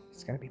to,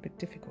 it's going to be a bit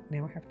difficult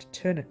now, I have to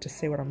turn it to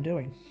see what I'm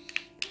doing.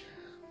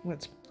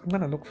 I'm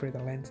going to look through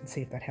the lens and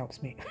see if that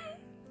helps me.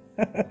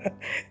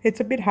 It's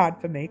a bit hard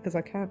for me because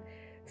I can't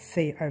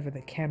see over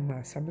the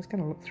camera, so I'm just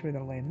going to look through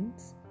the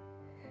lens.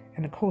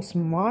 And of course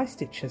my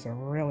stitches are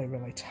really,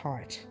 really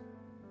tight.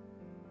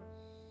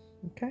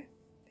 Okay,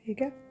 there you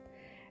go.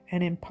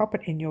 And then pop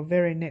it in your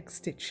very next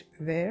stitch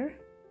there.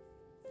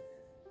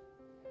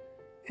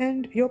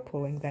 And you're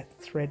pulling that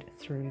thread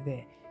through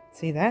there.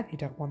 See that? You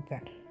don't want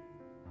that.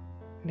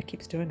 And it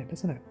keeps doing it,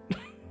 doesn't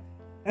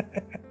it?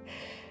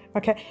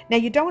 Okay, now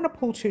you don't want to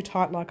pull too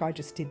tight like I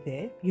just did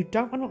there. You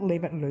don't want to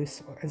leave it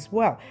loose as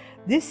well.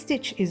 This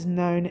stitch is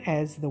known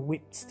as the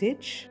whip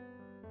stitch.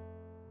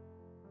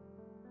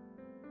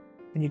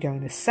 And you're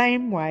going the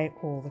same way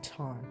all the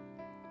time,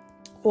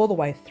 all the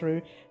way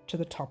through to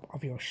the top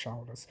of your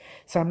shoulders.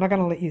 So I'm not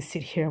going to let you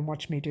sit here and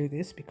watch me do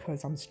this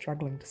because I'm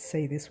struggling to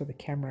see this with the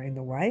camera in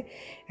the way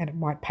and it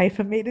might pay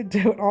for me to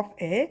do it off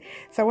air.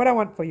 So what I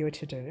want for you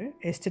to do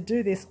is to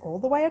do this all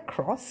the way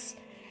across,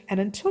 and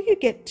until you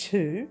get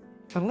to,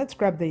 and let's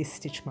grab these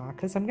stitch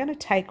markers. I'm going to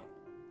take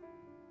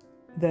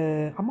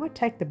I might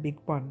take the big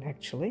one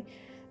actually.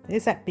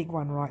 There's that big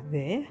one right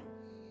there.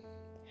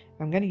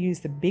 I'm going to use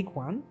the big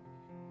one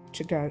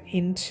to go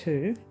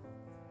into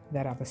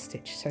that other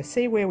stitch. So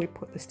see where we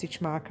put the stitch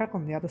marker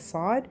on the other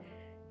side?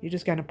 You're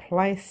just going to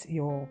place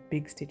your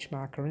big stitch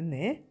marker in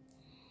there.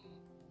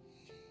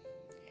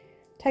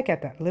 Take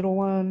out that little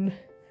one.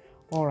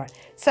 All right,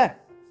 so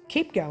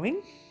keep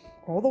going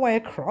all the way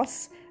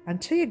across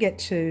until you get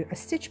to a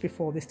stitch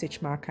before the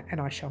stitch marker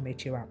and I shall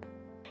meet you up.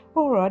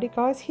 Alrighty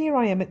guys, here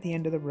I am at the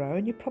end of the row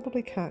and you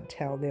probably can't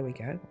tell. There we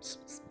go,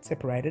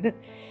 separated it.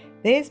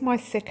 There's my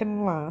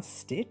second last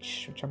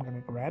stitch, which I'm going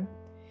to grab.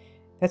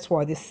 That's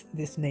why this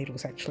needle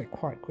is actually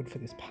quite good for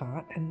this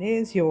part. And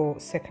there's your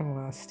second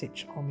last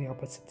stitch on the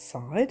opposite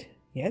side.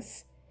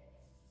 Yes.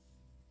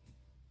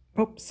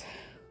 Oops.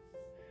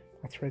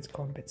 My thread's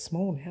gone a bit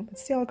small now, but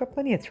still I've got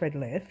plenty of thread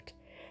left.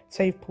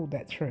 So you've pulled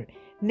that through.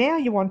 Now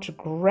you want to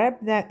grab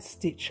that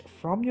stitch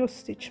from your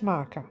stitch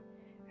marker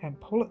and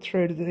pull it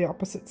through to the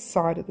opposite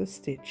side of the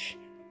stitch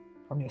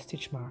from your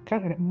stitch marker.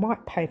 And it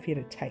might pay for you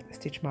to take the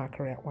stitch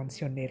marker out once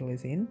your needle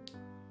is in.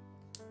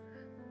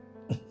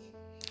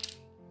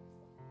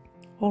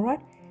 All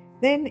right,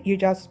 then you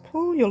just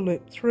pull your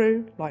loop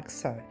through like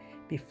so.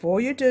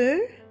 Before you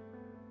do,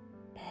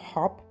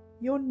 pop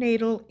your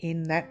needle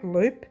in that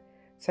loop.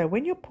 So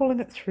when you're pulling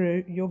it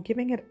through, you're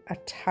giving it a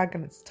tug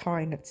and it's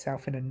tying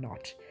itself in a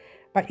knot.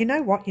 But you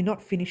know what? You're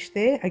not finished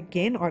there.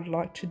 Again, I'd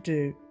like to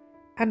do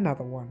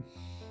another one.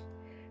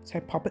 So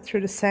pop it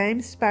through the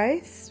same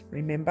space.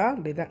 Remember,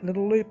 leave that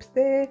little loop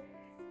there.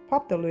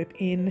 Pop the loop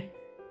in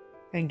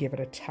and give it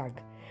a tug.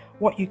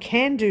 What you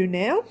can do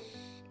now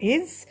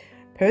is,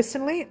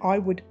 personally, I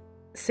would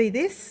see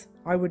this.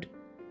 I would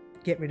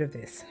get rid of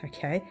this,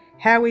 okay?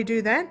 How we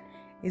do that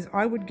is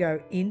I would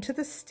go into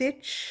the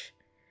stitch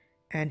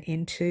and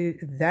into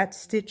that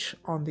stitch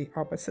on the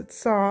opposite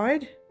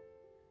side,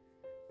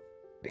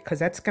 because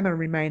that's going to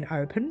remain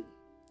open,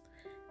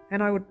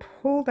 and I would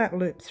pull that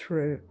loop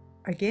through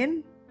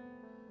again.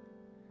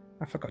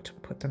 I forgot to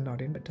put the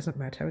knot in, but it doesn't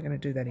matter, we're going to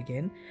do that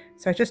again.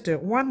 So just do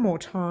it one more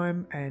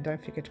time and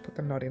don't forget to put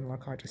the knot in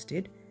like I just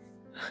did.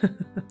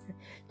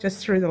 Just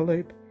through the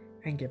loop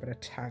and give it a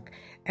tug.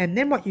 And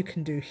then what you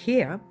can do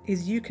here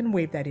is you can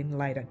weave that in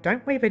later.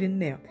 Don't weave it in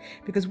now,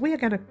 because we are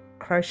going to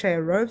crochet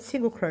a row of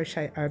single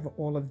crochet over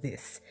all of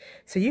this.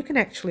 So you can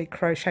actually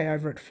crochet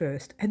over it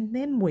first and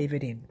then weave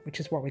it in, which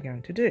is what we're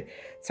going to do.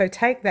 So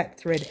take that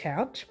thread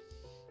out.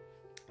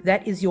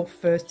 That is your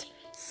first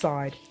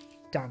side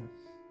done.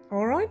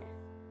 All right,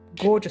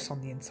 gorgeous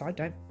on the inside.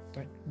 Don't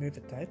move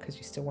it though, because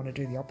you still want to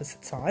do the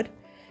opposite side.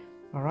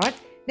 All right,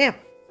 now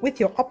with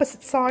your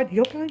opposite side,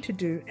 you're going to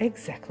do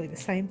exactly the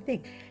same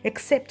thing,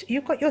 except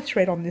you've got your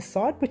thread on this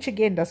side, which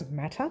again doesn't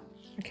matter.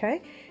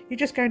 Okay, you're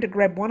just going to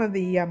grab one of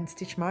the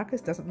stitch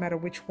markers, doesn't matter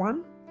which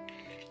one,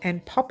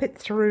 and pop it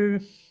through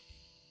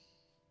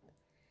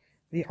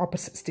the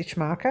opposite stitch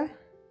marker.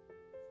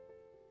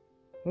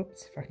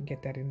 Oops, if I can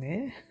get that in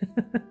there.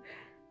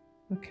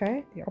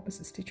 Okay, the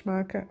opposite stitch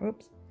marker.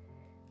 Oops.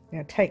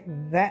 Now take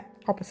that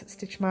opposite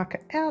stitch marker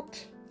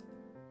out,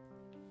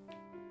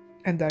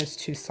 and those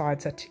two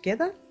sides are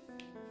together.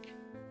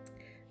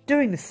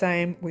 Doing the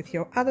same with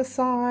your other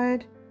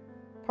side,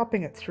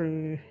 popping it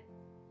through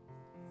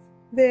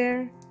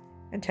there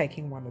and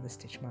taking one of the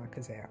stitch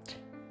markers out.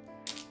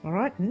 All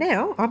right,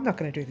 now I'm not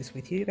going to do this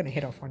with you. You're going to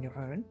head off on your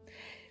own.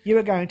 You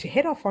are going to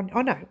head off on,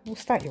 oh no, we'll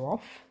start you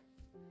off.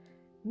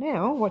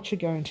 Now what you're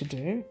going to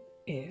do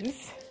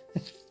is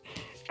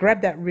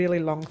grab that really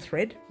long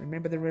thread.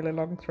 Remember the really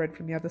long thread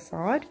from the other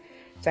side?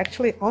 It's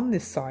actually on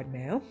this side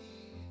now.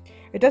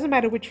 It doesn't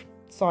matter which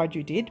side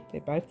you did.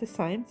 They're both the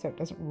same, so it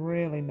doesn't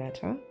really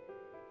matter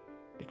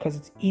because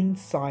it's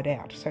inside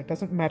out. So it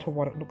doesn't matter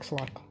what it looks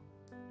like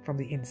from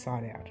the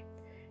inside out.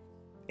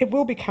 It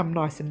will become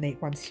nice and neat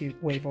once you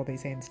weave all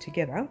these ends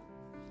together.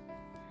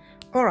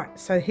 All right,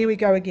 so here we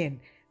go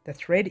again. The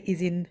thread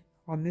is in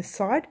on this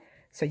side.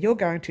 So you're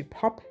going to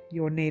pop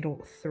your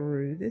needle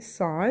through this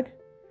side.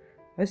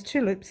 Those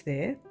two loops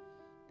there,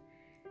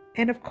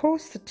 and of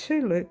course the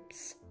two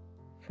loops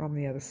from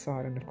the other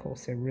side, and of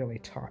course they're really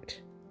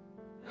tight.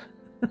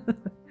 So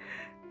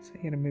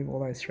you're going to move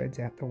all those threads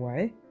out the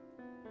way.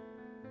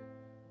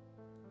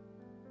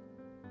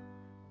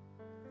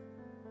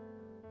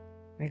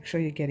 Make sure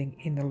you're getting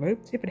in the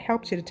loops. If it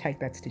helps you to take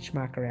that stitch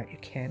marker out, you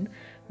can.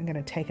 I'm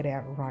going to take it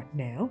out right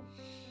now.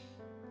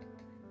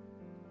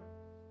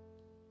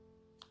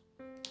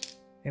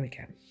 There we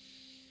go.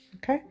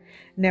 Okay,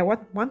 now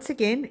once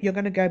again you're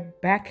going to go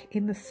back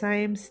in the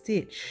same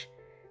stitch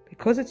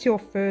because it's your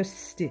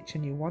first stitch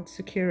and you want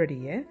security,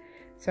 yeah?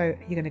 So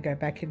you're going to go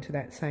back into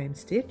that same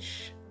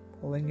stitch,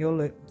 pulling your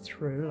loop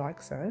through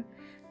like so,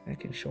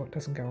 making sure it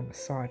doesn't go on the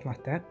side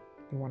like that.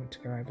 You want it to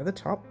go over the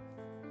top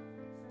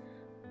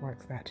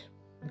like that,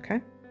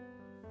 okay?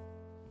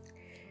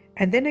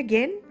 And then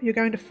again you're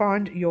going to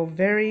find your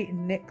very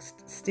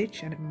next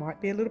stitch, and it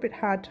might be a little bit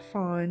hard to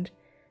find,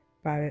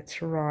 but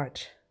it's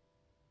right.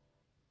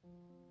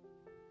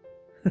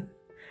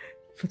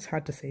 It's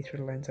hard to see through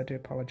the lens, I do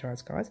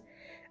apologise guys.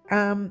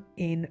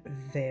 In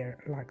there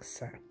like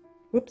so.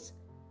 Whoops.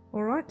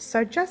 Alright,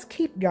 so just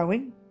keep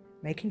going,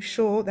 making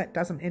sure that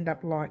doesn't end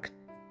up like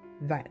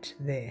that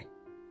there.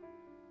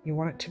 You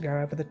want it to go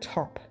over the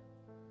top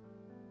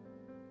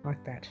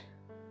like that.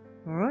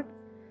 Alright,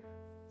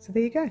 so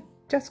there you go.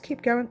 Just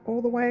keep going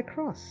all the way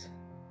across.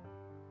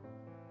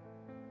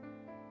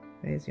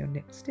 There's your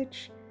next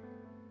stitch,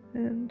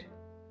 and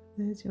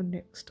there's your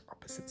next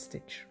opposite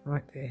stitch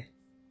right there.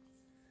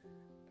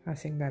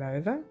 Passing that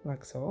over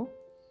like so,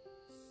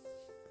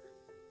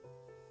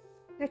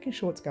 making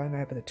sure it's going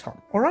over the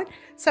top. All right,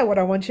 so what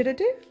I want you to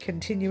do,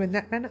 continue in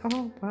that manner.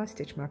 Oh, my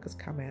stitch markers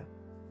come out.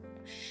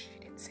 Shh,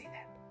 you didn't see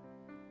that.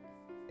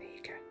 There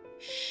you go.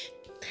 Shh.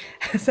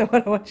 So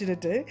what I want you to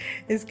do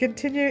is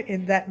continue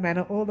in that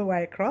manner all the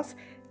way across,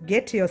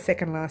 get to your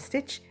second last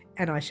stitch,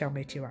 and I shall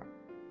meet you up.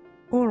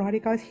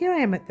 Alrighty guys, here I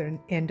am at the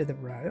end of the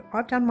row.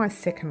 I've done my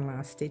second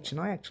last stitch, and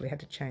I actually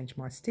had to change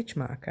my stitch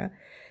marker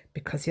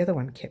because the other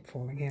one kept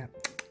falling out.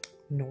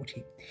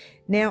 Naughty.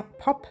 Now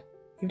pop,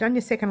 you've done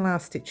your second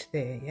last stitch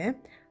there, yeah?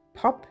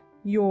 Pop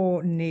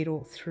your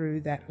needle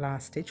through that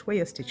last stitch where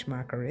your stitch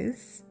marker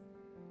is,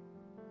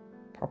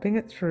 popping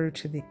it through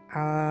to the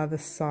other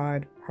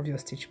side of your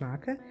stitch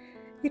marker.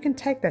 You can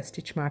take that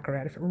stitch marker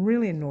out if it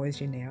really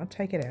annoys you now.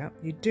 Take it out.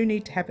 You do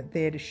need to have it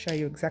there to show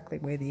you exactly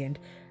where the end.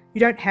 You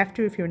don't have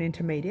to if you're an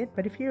intermediate,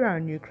 but if you are a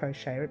new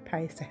crocheter, it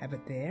pays to have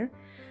it there.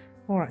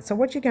 Alright, so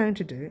what you're going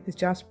to do is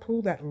just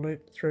pull that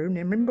loop through.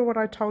 Now remember what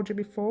I told you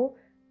before?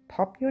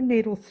 Pop your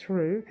needle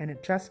through and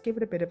just give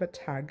it a bit of a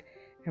tug.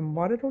 And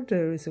what it'll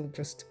do is it'll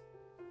just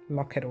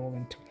lock it all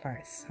into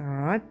place.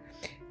 Alright,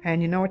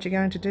 and you know what you're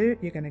going to do?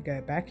 You're going to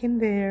go back in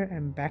there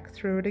and back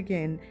through it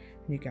again.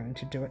 And you're going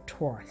to do it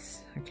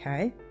twice,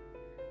 okay?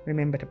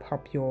 Remember to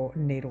pop your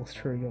needle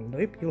through your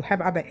loop. You'll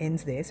have other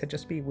ends there, so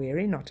just be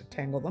wary not to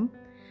tangle them.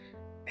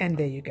 And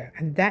there you go.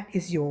 And that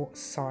is your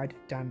side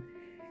done.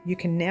 You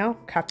can now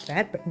cut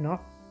that, but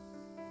not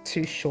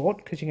too short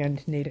because you're going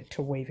to need it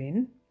to weave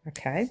in,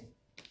 okay?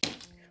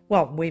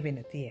 Well, weave in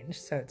at the end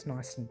so it's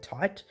nice and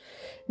tight.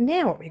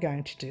 Now what we're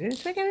going to do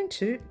is we're going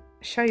to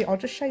show you, I'll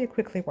just show you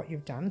quickly what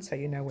you've done so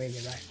you know where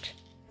you're at.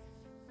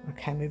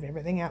 Okay, move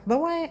everything out of the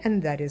way,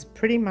 and that is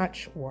pretty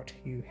much what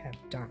you have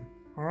done.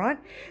 All right,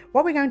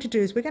 what we're going to do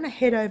is we're going to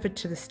head over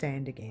to the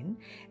stand again,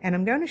 and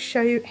I'm going to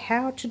show you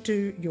how to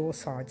do your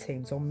side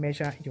seams or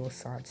measure your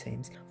side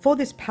seams. For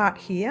this part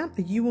here,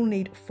 you will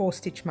need 4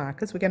 stitch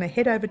markers. We're going to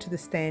head over to the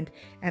stand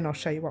and I'll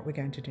show you what we're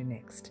going to do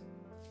next.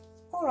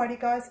 Alrighty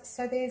guys,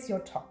 so there's your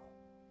top.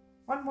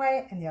 One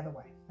way and the other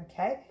way,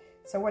 okay?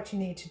 So what you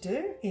need to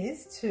do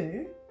is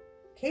to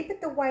keep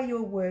it the way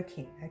you're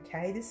working,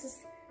 okay? This is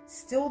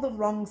still the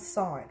wrong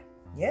side,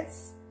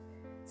 yes?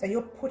 So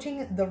you're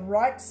putting the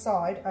right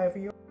side over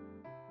your,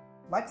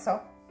 like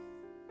so.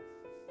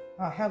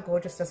 Oh, how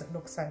gorgeous does it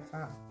look so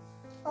far?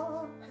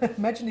 Oh,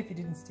 imagine if you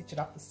didn't stitch it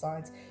up the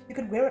sides. You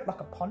could wear it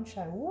like a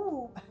poncho.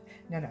 Ooh.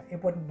 No,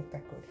 it wouldn't look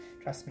that good,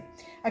 trust me.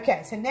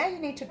 Okay, so now you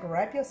need to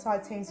grab your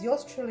side seams.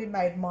 Yours truly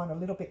made mine a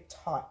little bit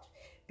tight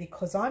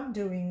because I'm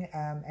doing,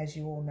 as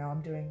you all know,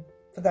 I'm doing,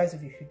 for those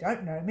of you who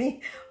don't know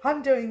me,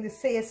 I'm doing the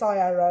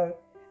CSIRO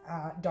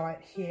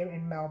diet here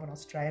in Melbourne,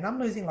 Australia, and I'm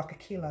losing like 1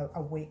 kilo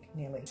a week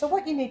nearly. So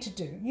what you need to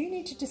do, you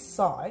need to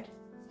decide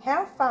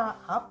how far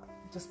up,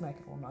 just make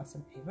it all nice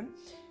and even.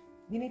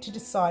 You need to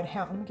decide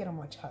how, let me get on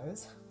my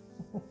toes,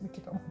 let me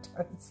get on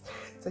my toes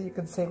so you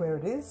can see where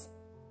it is,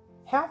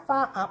 how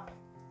far up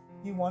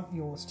you want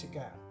yours to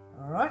go,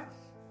 all right?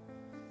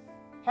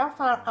 How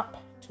far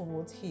up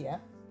towards here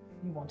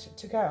you want it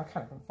to go. I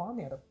can't even find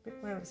the other bit,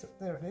 where is it?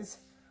 There it is.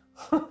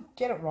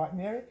 Get it right,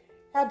 Mary.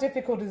 How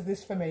difficult is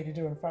this for me to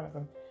do in front of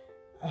them?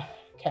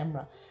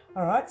 Camera.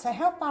 All right, so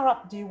how far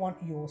up do you want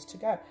yours to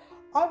go?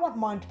 I want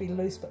mine to be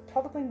loose, but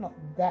probably not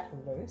that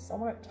loose. I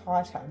want it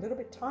tighter, a little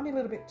bit, tiny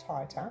little bit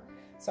tighter.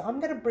 So I'm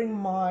going to bring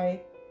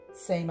my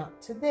seam up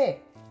to there.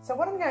 So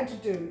what I'm going to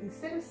do,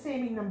 instead of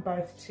seaming them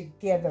both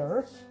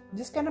together, I'm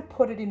just going to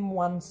put it in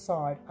one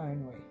side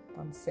only,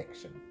 one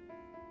section.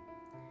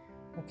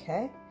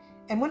 Okay,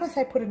 and when I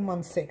say put it in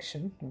one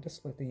section, I'll just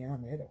split the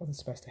yarn there, that wasn't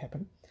supposed to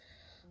happen.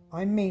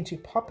 I mean to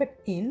pop it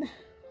in,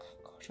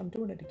 oh gosh, I'm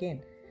doing it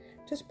again.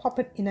 Just pop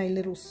it in a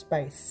little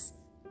space,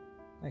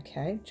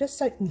 okay, just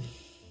so,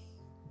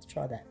 let's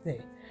try that,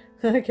 there,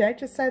 okay,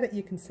 just so that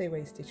you can see where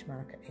your stitch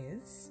marker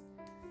is,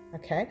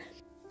 okay,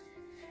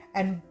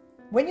 and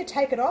when you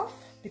take it off,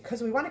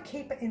 because we want to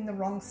keep it in the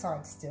wrong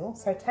side still,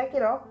 so take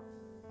it off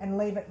and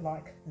leave it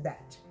like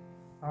that,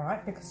 all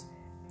right, because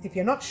if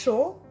you're not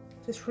sure,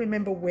 just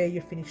remember where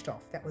you finished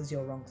off, that was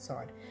your wrong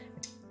side.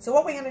 So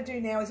what we're going to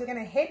do now is we're going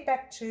to head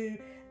back to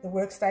the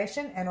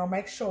workstation and I'll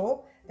make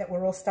sure that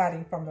we're all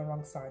starting from the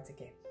wrong sides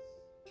again.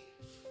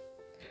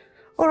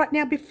 All right,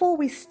 now before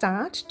we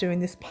start doing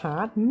this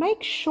part,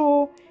 make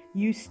sure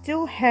you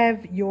still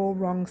have your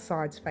wrong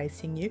sides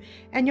facing you,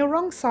 and your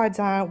wrong sides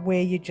are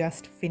where you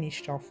just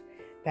finished off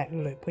that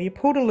loop, where you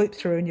pulled a loop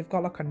through and you've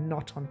got like a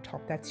knot on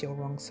top. That's your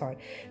wrong side.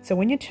 So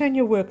when you turn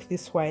your work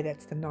this way,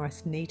 that's the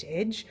nice neat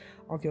edge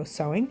of your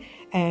sewing,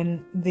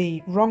 and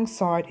the wrong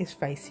side is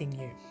facing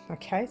you.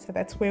 Okay, so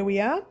that's where we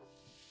are.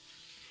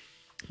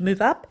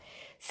 Move up,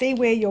 see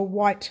where your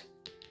white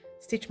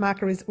stitch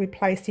marker is we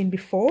placed in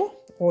before.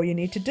 All you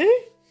need to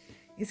do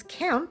is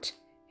count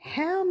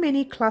how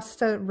many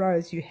cluster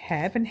rows you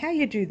have, and how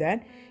you do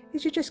that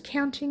is you're just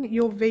counting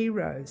your V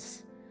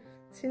rows.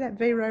 See that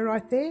V row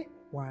right there?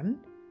 1,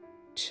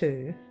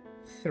 2,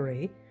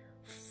 3,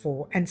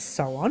 4, and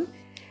so on.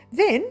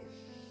 Then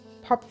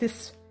pop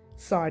this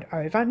side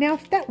over. Now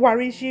if that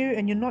worries you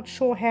and you're not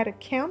sure how to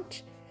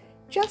count,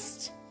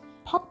 just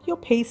pop your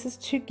pieces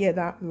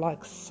together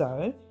like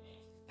so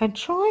and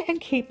try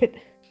and keep it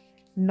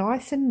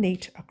nice and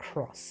neat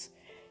across.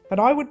 But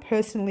I would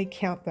personally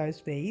count those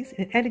V's.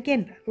 And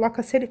again, like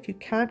I said, if you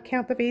can't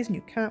count the V's and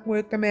you can't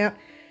work them out,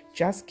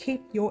 just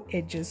keep your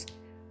edges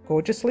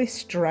gorgeously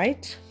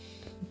straight.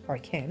 If I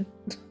can.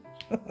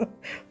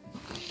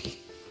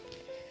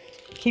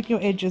 Keep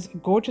your edges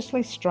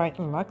gorgeously straight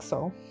like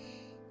so.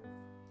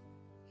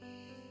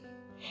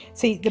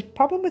 See, the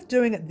problem with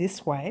doing it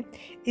this way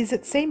is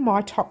that, see,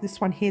 my top,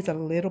 this one here is a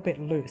little bit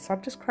loose.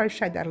 I've just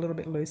crocheted that a little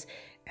bit loose,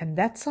 and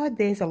that side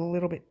there's a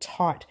little bit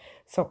tight.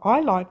 So I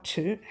like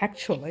to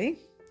actually,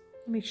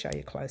 let me show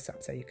you close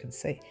up so you can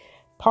see,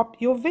 pop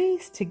your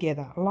V's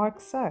together like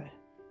so.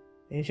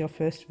 There's your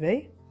first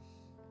V.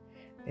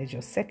 There's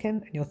your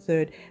second and your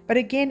third. But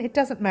again, it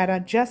doesn't matter.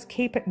 Just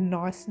keep it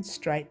nice and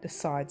straight, the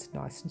sides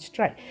nice and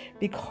straight.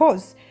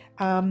 Because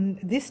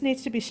this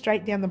needs to be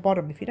straight down the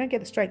bottom. If you don't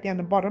get it straight down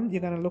the bottom,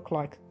 you're going to look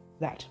like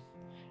that.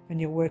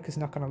 And your work is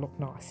not going to look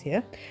nice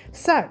here.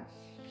 So,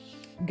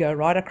 go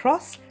right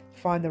across.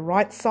 Find the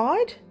right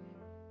side.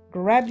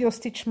 Grab your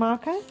stitch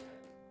marker.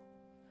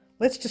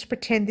 Let's just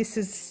pretend this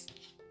is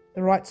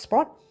the right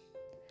spot.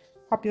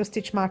 Pop your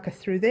stitch marker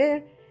through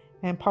there.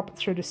 And pop it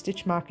through the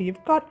stitch marker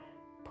you've got.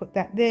 Put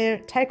that there,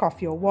 take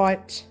off your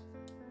white,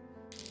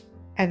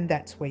 and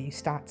that's where you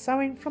start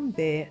sewing, from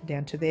there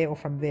down to there, or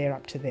from there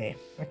up to there.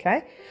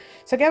 Okay,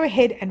 so go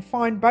ahead and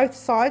find both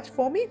sides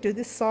for me. Do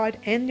this side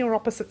and your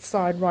opposite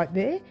side right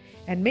there,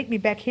 and meet me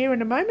back here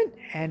in a moment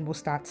and we'll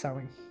start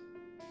sewing.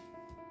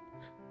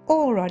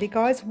 Alrighty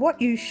guys,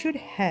 what you should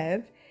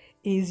have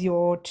is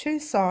your two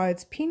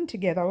sides pinned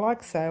together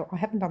like so. I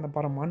haven't done the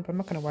bottom one, but I'm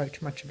not going to worry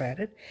too much about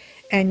it.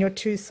 And your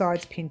two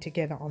sides pinned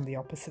together on the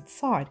opposite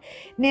side.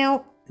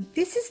 Now,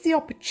 this is the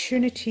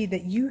opportunity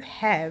that you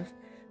have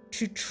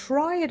to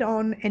try it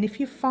on, and if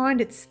you find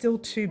it's still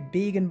too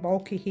big and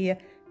bulky here,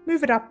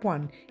 move it up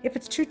one. If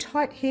it's too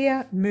tight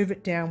here, move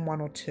it down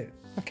one or two.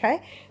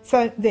 Okay,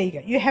 so there you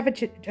go. You have a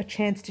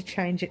chance to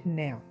change it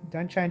now.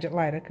 Don't change it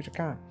later because you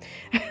can't.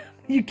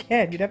 You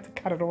can. You'd have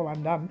to cut it all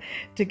undone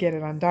to get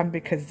it undone,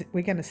 because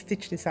we're going to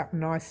stitch this up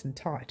nice and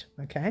tight.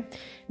 Okay,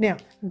 now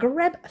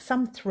grab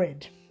some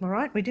thread. All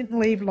right, we didn't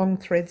leave long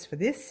threads for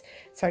this,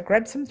 so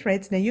grab some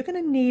threads. Now you're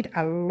going to need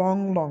a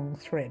long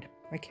thread.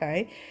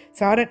 Okay,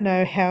 so I don't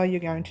know how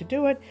you're going to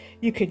do it.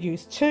 You could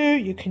use two,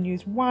 you can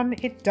use one,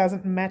 it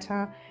doesn't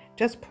matter.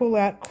 Just pull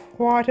out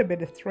quite a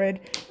bit of thread.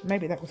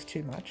 Maybe that was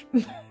too much.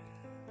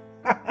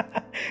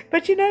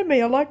 But you know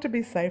me, I like to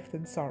be safe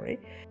than sorry.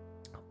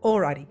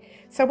 Alrighty,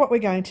 so what we're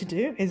going to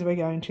do is we're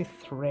going to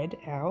thread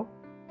our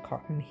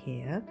cotton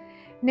here.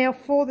 Now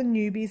for the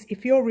newbies,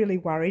 if you're really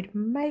worried,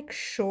 make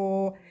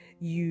sure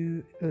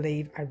you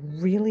leave a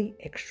really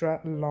extra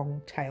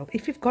long tail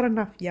if you've got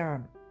enough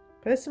yarn.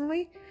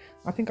 Personally,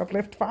 I think I've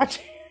left far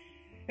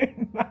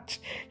too much.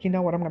 You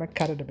know what, I'm going to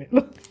cut it a bit.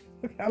 Look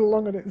how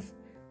long it is.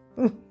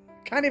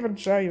 Can't even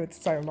show you,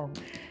 it's so long.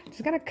 I'm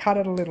just going to cut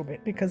it a little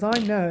bit because I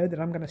know that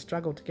I'm going to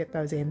struggle to get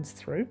those ends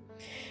through.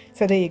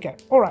 So there you go.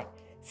 Alright,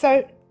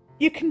 so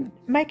you can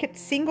make it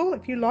single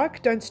if you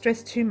like. Don't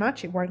stress too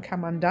much, it won't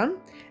come undone,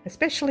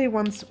 especially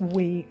once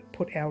we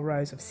put our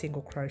rows of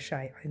single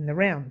crochet in the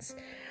rounds.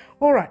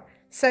 Alright,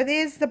 so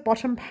there's the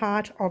bottom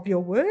part of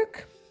your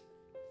work.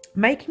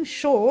 Making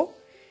sure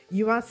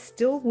you are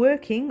still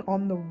working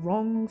on the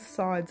wrong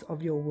sides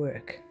of your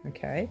work,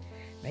 okay?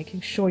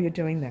 Making sure you're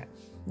doing that,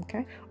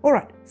 okay?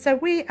 Alright, so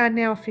we are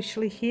now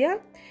officially here.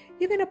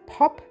 You're going to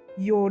pop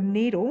your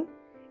needle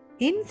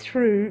in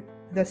through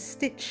the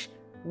stitch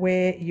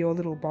where your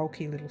little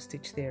bulky little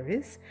stitch there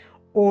is,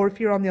 or if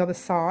you're on the other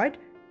side,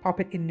 pop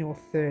it in your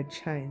third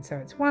chain. So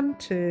it's 1,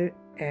 2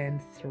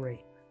 and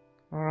 3.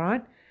 All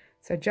right,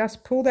 so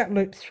just pull that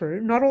loop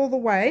through, not all the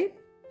way,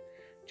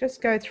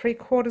 just go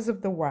 3/4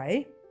 of the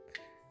way.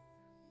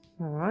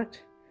 All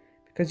right,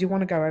 because you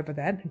want to go over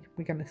that.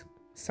 We're going to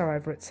sew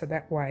over it so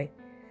that way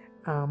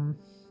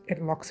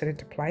it locks it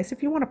into place.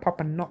 If you want to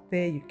pop a knot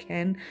there, you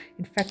can.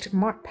 In fact, it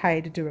might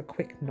pay to do a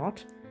quick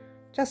knot.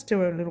 Just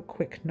do a little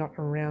quick knot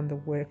around the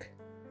work,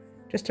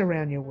 just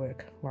around your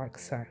work, like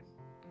so.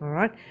 All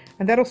right,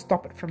 and that'll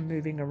stop it from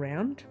moving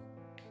around.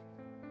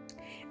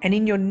 And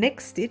in your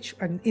next stitch,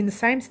 in the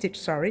same stitch,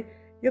 sorry,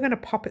 you're going to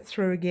pop it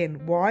through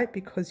again. Why?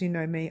 Because you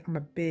know me, I'm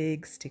a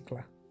big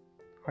stickler.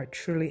 I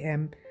truly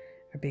am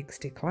a big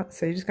stickler.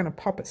 So you're just going to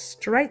pop it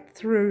straight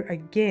through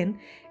again,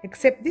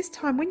 except this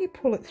time when you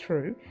pull it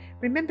through,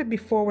 remember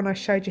before when I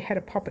showed you how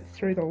to pop it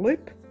through the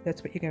loop?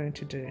 That's what you're going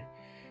to do.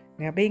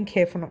 Now being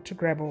careful not to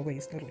grab all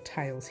these little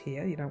tails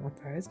here, you don't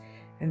want those,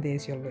 and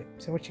there's your loop.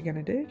 So what you're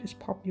going to do, just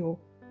pop your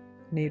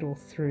needle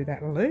through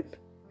that loop,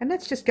 and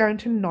that's just going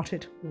to knot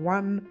it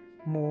one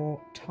more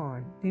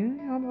time. You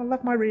know, I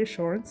love my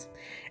reassurance.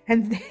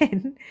 And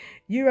then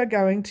you are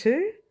going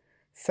to,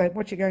 so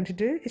what you're going to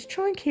do is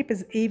try and keep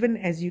as even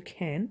as you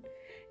can.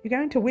 You're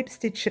going to whip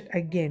stitch it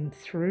again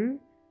through,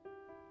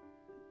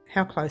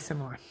 how close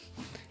am I?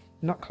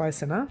 Not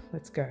close enough,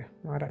 let's go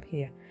right up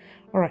here.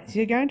 Alright, so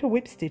you're going to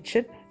whip stitch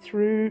it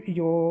through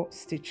your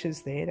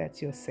stitches there,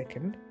 that's your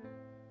second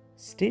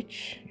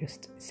stitch, your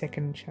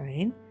second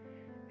chain,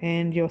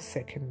 and your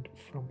second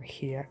from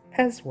here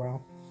as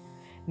well.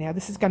 Now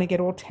this is going to get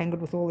all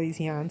tangled with all these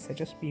yarns, so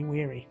just be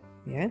wary,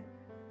 yeah?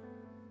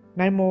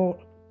 No more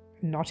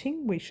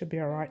knotting, we should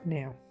be alright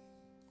now.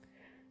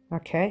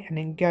 Okay, and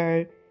then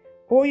go,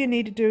 all you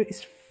need to do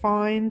is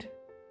find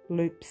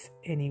loops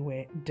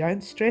anywhere.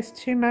 Don't stress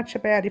too much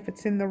about if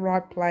it's in the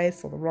right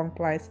place or the wrong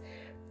place.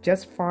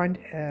 Just find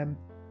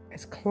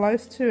as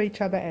close to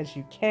each other as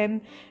you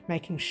can,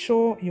 making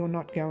sure you're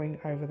not going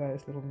over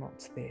those little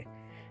knots there.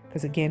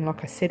 Because again,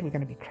 like I said, we're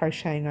going to be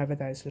crocheting over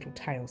those little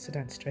tails, so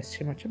don't stress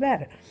too much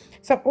about it.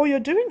 So all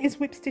you're doing is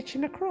whip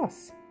stitching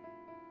across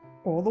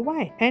all the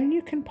way. And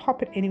you can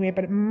pop it anywhere,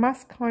 but it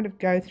must kind of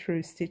go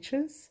through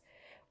stitches.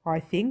 I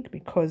think,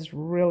 because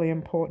really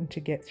important to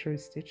get through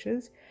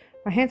stitches.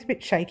 My hand's a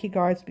bit shaky,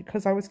 guys,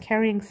 because I was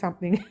carrying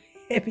something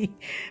heavy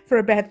for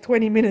about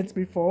 20 minutes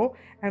before,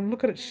 and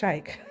look at it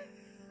shake.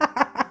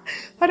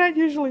 I don't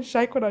usually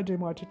shake when I do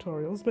my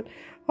tutorials, but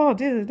oh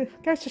dear,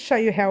 it goes to show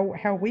you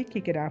how weak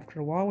you get after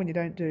a while when you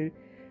don't do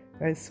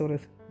those sort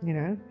of, you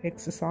know,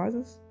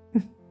 exercises.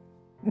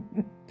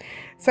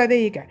 So there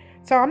you go.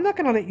 So I'm not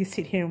going to let you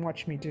sit here and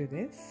watch me do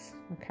this,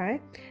 okay?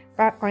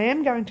 But I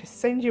am going to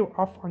send you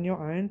off on your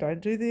own.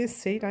 Don't do this.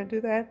 See, don't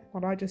do that,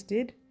 what I just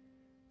did.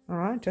 All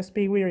right, just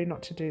be wary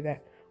not to do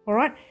that. All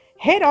right,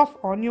 head off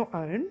on your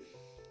own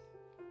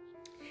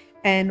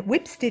and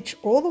whip stitch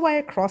all the way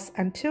across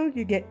until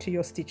you get to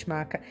your stitch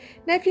marker.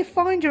 Now, if you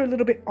find you're a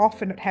little bit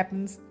off and it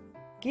happens,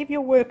 give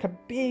your work a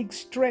big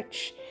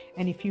stretch,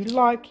 and if you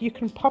like, you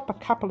can pop a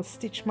couple of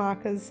stitch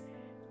markers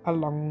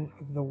along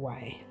the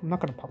way. I'm not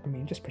going to pop them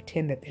in, just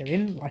pretend that they're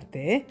in like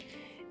there,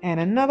 and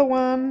another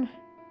one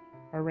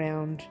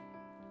around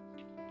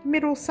the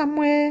middle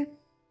somewhere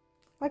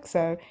like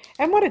so.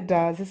 And what it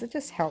does is it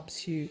just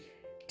helps you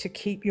to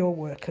keep your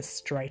work as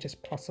straight as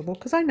possible,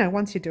 because I know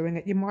once you're doing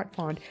it you might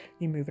find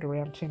you move it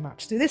around too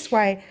much. So this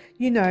way,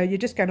 you know, you're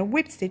just going to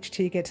whip stitch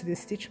till you get to this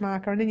stitch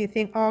marker, and then you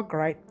think, oh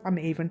great, I'm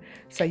even.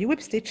 So you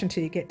whip stitch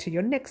until you get to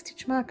your next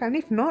stitch marker, and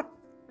if not,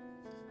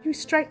 you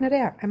straighten it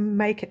out and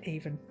make it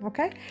even.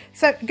 Okay,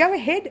 so go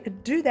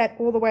ahead, do that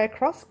all the way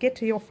across, get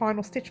to your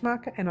final stitch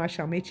marker, and I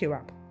shall meet you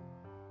up.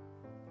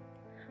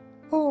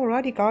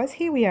 Alrighty guys,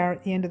 here we are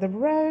at the end of the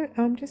row.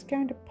 I'm just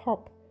going to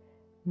pop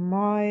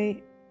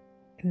my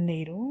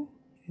needle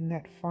in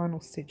that final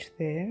stitch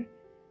there,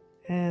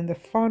 and the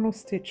final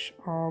stitch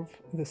of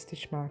the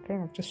stitch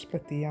marker. I've just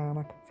split the yarn,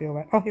 I can feel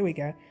that. Oh, here we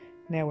go,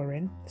 now we're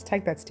in. Let's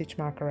take that stitch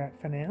marker out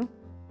for now.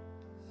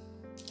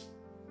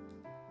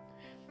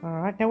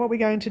 Alright, now what we're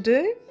going to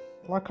do,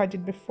 like I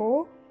did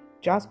before,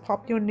 just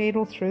pop your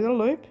needle through the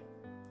loop,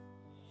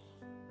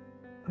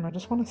 and I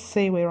just want to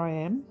see where I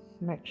am,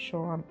 make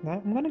sure I'm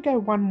going to go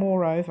one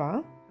more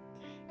over,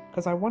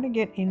 because I want to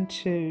get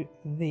into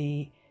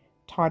the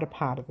tighter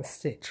part of the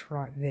stitch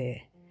right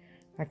there.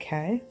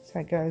 Okay,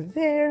 so go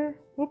there,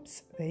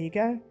 whoops, there you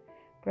go,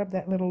 grab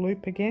that little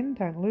loop again,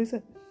 don't lose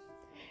it,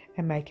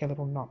 and make a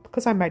little knot.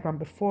 Because I made one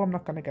before, I'm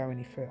not going to go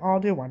any further.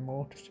 I'll do one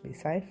more just to be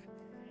safe.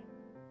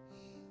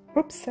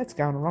 Oops, that's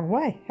going the wrong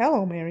way.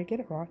 Hello Mary, get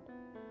it right.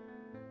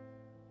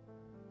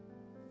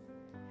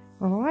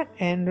 Alright,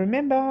 and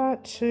remember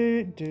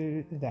to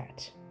do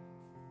that.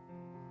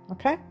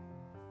 Okay,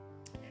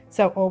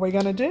 so all we're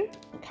going to do,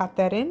 cut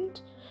that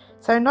end.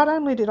 So not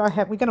only did I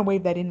have, we're going to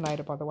weave that in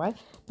later by the way,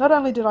 not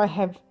only did I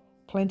have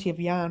plenty of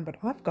yarn, but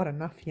I've got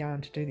enough yarn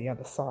to do the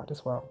other side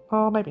as well.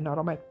 Oh, maybe not,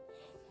 I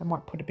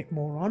might put a bit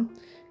more on,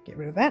 get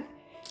rid of that.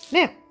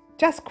 Now,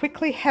 just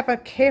quickly have a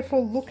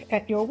careful look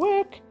at your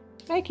work,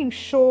 making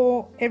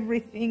sure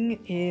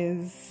everything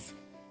is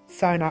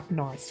sewn up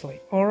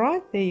nicely.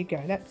 Alright, there you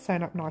go, that's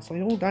sewn up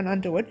nicely. Oh, don't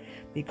undo it,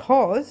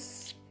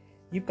 because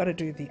you've got to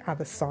do the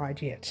other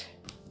side yet,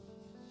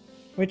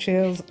 which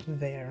is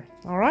there.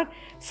 Alright,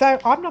 so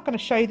I'm not going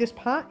to show you this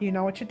part, you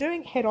know what you're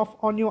doing, head off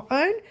on your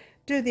own,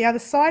 do the other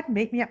side,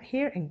 meet me up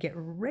here and get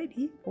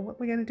ready for what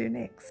we're going to do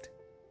next.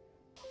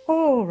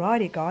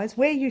 Alrighty guys,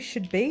 where you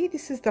should be,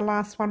 this is the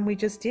last one we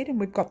just did, and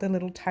we've got the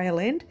little tail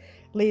end.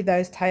 Leave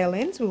those tail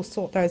ends, we'll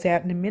sort those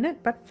out in a minute,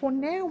 but for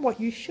now what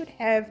you should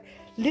have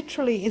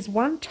literally is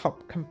one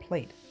top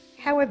complete.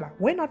 However,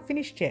 we're not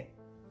finished yet.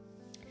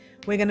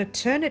 We're going to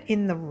turn it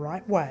in the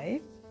right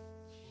way.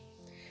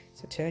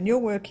 So turn your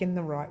work in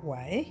the right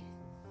way,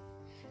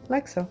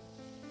 like so.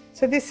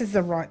 So this is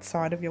the right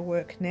side of your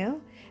work now,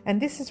 and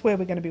this is where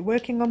we're going to be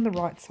working on the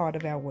right side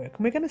of our work.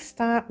 And we're going to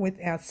start with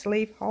our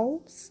sleeve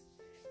holes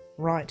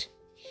right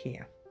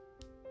here.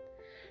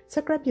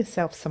 So grab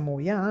yourself some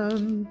more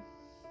yarn.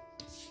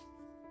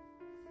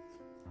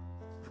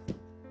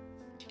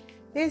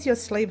 There's your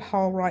sleeve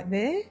hole right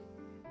there.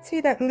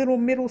 See that little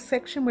middle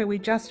section where we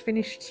just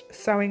finished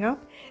sewing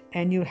up,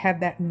 and you have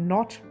that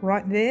knot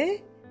right there?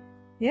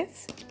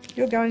 Yes,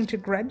 you're going to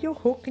grab your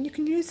hook, and you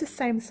can use the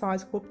same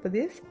size hook for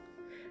this.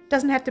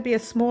 Doesn't have to be a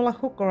smaller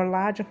hook or a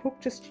larger hook,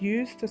 just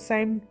use the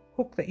same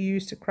hook that you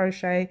use to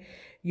crochet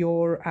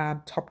your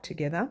top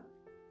together.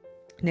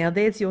 Now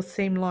there's your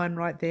seam line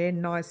right there,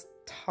 nice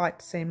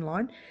tight seam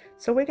line.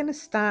 So we're going to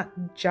start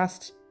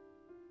just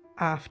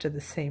after the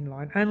seam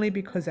line, only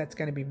because that's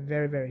going to be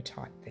very, very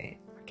tight there.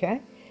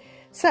 Okay,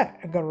 so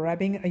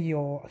grabbing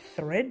your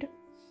thread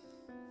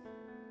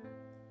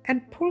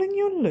and pulling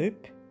your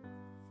loop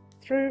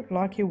through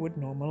like you would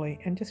normally,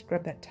 and just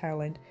grab that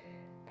tail end,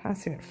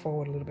 passing it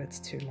forward a little bit. It's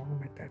too long,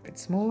 make that a bit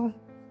smaller.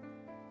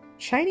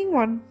 Chaining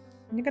one,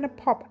 and you're going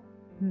to pop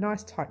a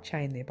nice tight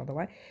chain there, by the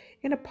way.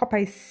 You're going to pop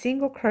a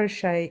single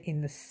crochet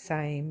in the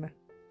same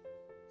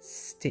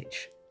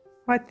stitch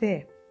right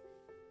there.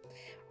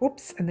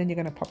 Oops, and then you're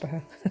going to pop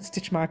a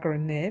stitch marker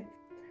in there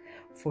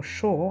for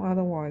sure,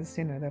 otherwise,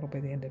 you know, that'll be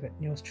the end of it.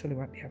 Yours truly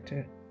won't be able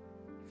to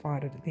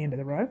find it at the end of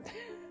the row.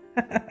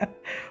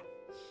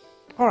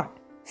 Alright,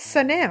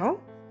 so now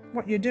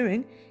what you're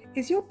doing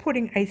is you're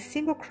putting a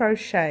single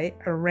crochet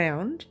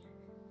around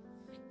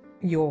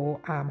your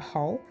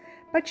armhole,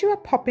 but you are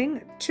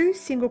popping 2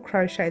 single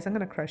crochets. I'm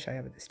going to crochet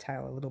over this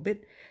tail a little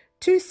bit.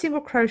 2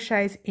 single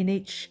crochets in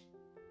each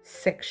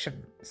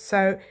section.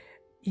 So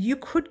you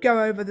could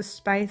go over the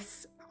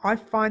space. I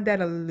find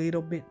that a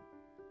little bit,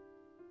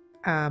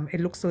 it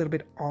looks a little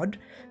bit odd.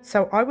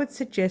 So I would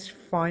suggest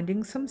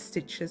finding some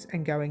stitches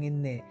and going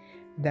in there.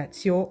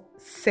 That's your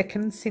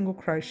second single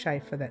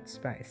crochet for that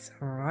space,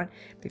 all right?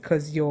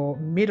 Because your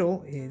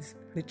middle is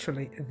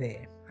literally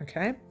there,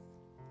 okay?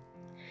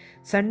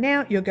 So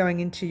now you're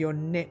going into your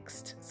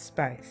next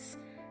space.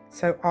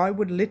 So I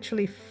would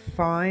literally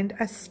find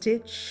a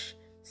stitch,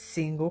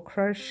 single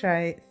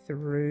crochet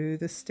through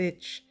the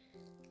stitch,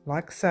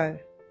 like so,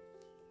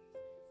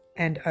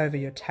 and over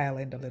your tail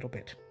end a little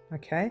bit,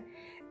 okay?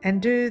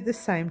 And do the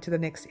same to the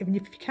next. Even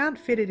if you can't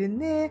fit it in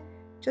there,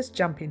 just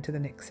jump into the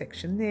next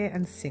section there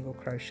and single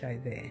crochet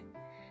there.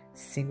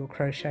 Single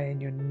crochet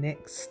in your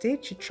next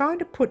stitch. You're trying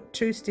to put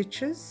 2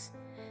 stitches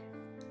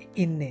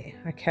in there,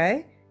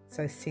 okay?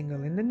 So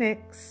single in the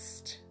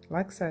next,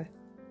 like so.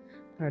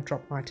 I'm going to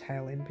drop my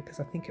tail in because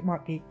I think it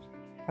might be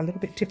a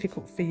little bit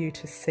difficult for you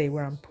to see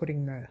where I'm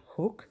putting the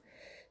hook.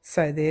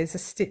 So there's a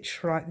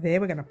stitch right there.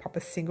 We're going to pop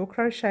a single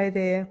crochet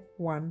there,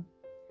 1,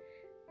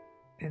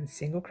 and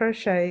single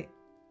crochet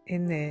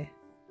in there,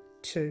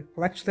 2.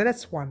 Well, actually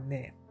that's 1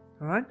 there,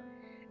 all right?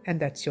 And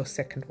that's your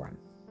second one.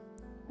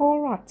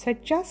 All right, so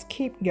just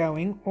keep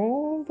going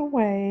all the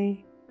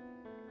way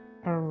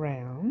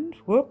around.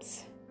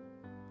 Whoops.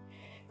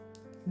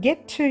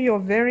 Get to your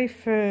very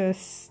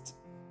first,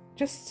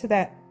 just to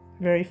that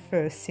very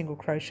first single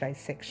crochet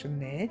section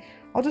there.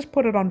 I'll just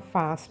put it on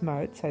fast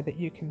mode so that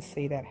you can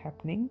see that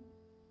happening.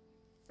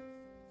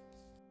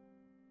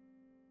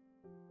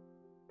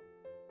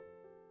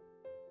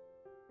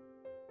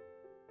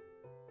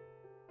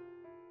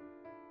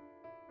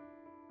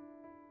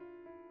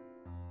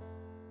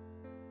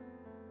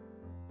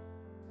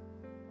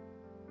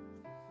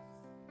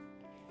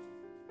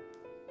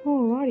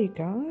 Alrighty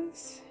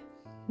guys,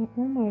 we're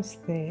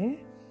almost there.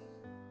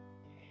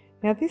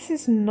 Now this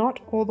is not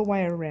all the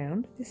way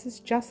around, this is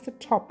just the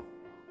top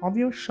of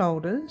your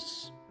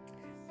shoulders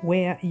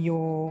where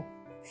your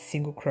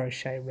single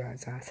crochet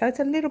rows are. So it's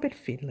a little bit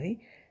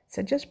fiddly,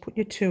 so just put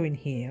your 2 in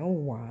here,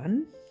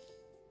 1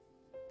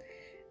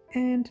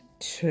 and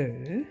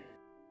 2.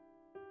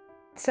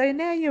 So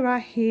now you are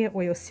here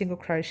where your single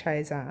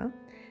crochets are.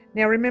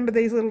 Now remember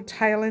these little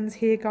tail ends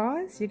here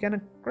guys, you're going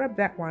to grab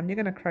that one, you're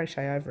going to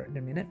crochet over it in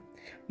a minute.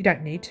 You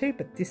don't need to,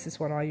 but this is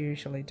what I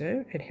usually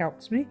do, it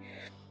helps me.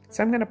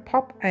 So I'm going to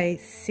pop a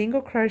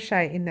single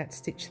crochet in that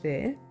stitch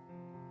there.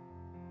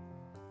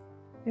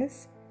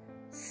 Yes,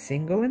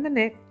 single in the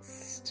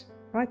next,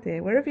 right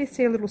there, wherever you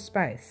see a little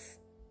space,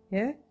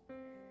 yeah,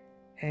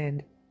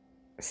 and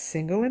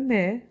single in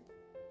there.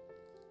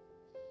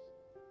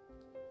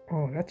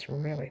 Oh, that's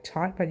really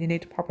tight, but you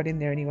need to pop it in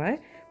there anyway.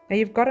 Now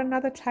you've got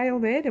another tail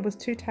there. There was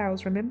 2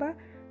 tails, remember?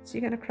 So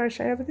you're going to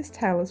crochet over this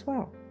tail as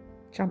well.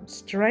 Jump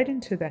straight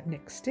into that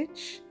next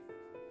stitch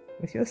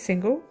with your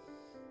single.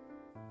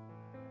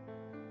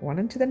 1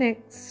 into the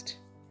next.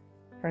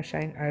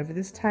 Crocheting over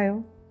this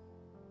tail.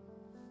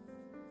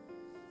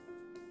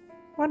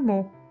 1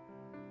 more.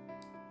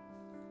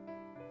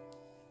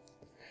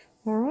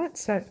 Alright,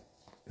 so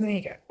there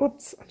you go.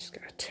 Oops, I'm just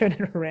going to turn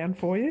it around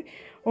for you.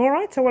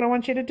 Alright, so what I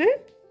want you to do,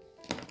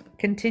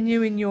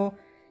 continue in your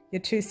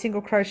 2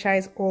 single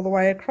crochets all the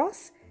way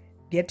across,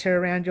 get to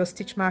around your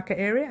stitch marker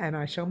area and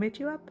I shall meet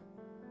you up.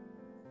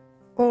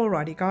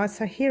 Alrighty guys,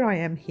 so here I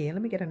am here.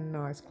 Let me get a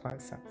nice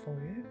close up for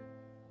you.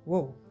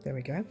 Whoa, there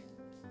we go.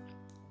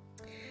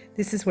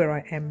 This is where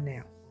I am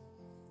now.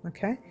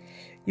 Okay,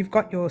 you've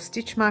got your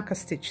stitch marker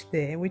stitch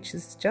there, which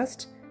is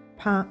just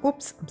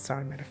oops, I'm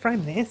sorry, I made a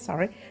frame there,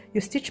 sorry.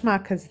 Your stitch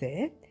marker's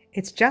there.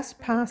 It's just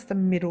past the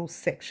middle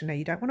section. Now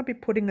you don't want to be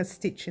putting a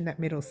stitch in that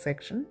middle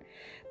section,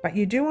 but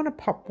you do want to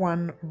pop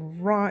one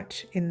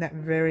right in that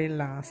very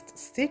last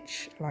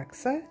stitch, like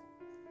so.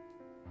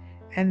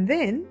 And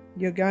then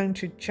you're going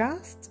to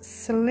just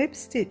slip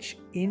stitch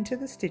into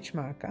the stitch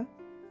marker,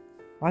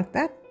 like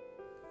that.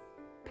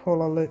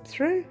 Pull a loop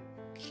through,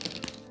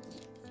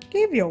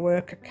 give your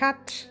work a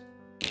cut,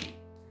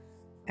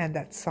 and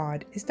that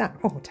side is done.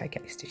 Oh, take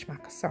out your stitch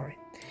marker, sorry.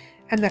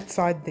 And that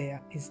side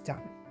there is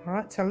done. All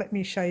right, so let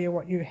me show you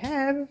what you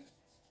have.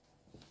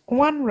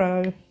 1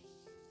 row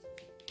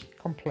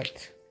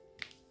complete.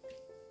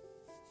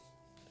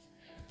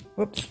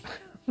 Whoops,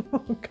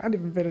 can't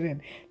even fit it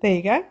in. There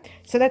you go.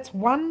 So that's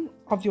 1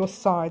 of your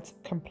sides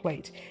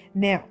complete.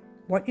 Now,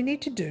 what you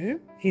need to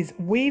do is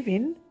weave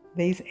in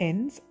these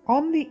ends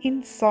on the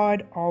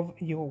inside of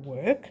your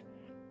work.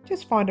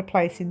 Just find a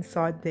place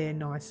inside there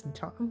nice and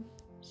tight.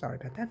 Sorry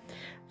about that.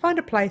 Find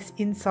a place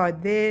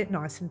inside there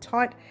nice and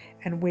tight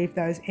and weave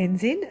those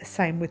ends in.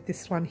 Same with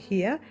this one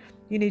here.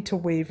 You need to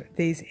weave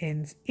these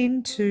ends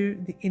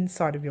into the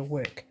inside of your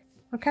work.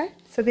 Okay,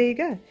 so there you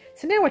go.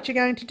 So now what you're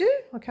going to do,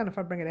 I can't, if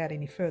I bring it out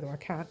any further, I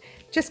can't.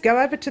 Just go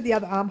over to the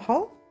other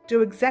armhole,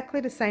 do exactly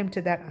the same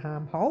to that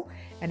armhole,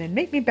 and then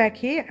meet me back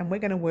here and we're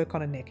going to work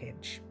on a neck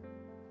edge.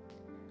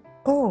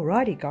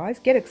 Alrighty guys,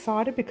 get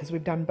excited because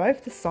we've done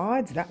both the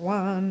sides, that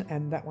one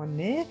and that one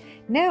there.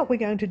 Now we're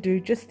going to do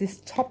just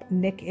this top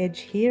neck edge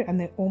here, and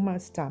they're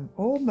almost done.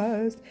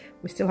 Almost.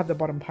 We still have the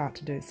bottom part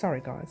to do.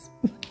 Sorry guys.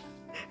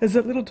 There's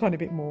a little tiny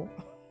bit more.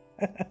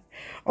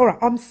 Alright,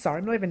 I'm sorry,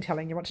 I'm not even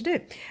telling you what to do.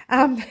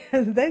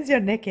 There's your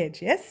neck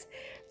edge, yes?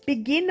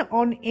 Begin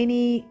on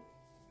any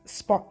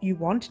spot you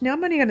want. Now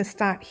I'm only going to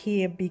start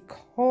here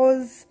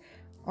because,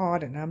 I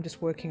don't know, I'm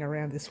just working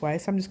around this way,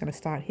 so I'm just going to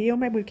start here, or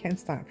maybe we can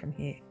start from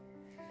here.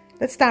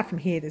 Let's start from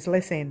here. There's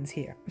less ends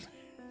here.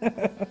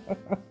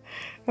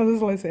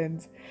 There's less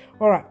ends.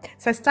 All right.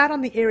 So start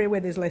on the area where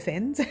there's less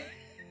ends.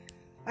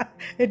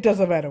 It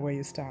doesn't matter where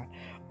you start.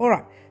 All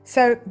right.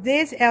 So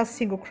there's our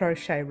single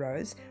crochet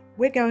rows.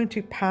 We're going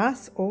to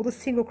pass all the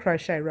single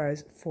crochet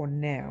rows for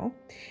now.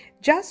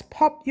 Just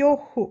pop your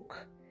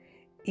hook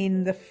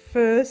in the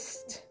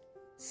first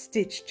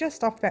stitch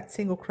just off that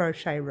single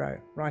crochet row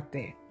right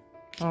there.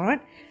 All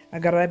right.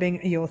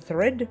 Grabbing your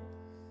thread,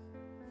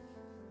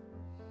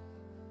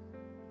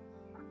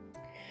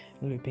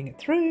 looping it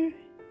through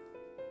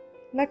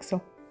like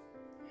so.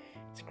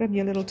 Just grab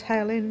your little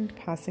tail end,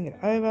 passing it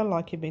over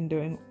like you've been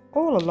doing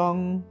all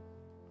along,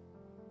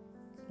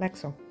 like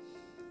so.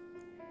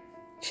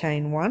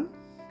 Chain one,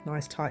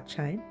 nice tight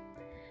chain,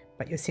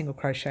 but your single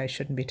crochet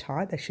shouldn't be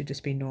tight, they should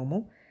just be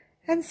normal,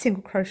 and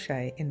single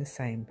crochet in the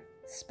same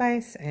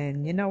space.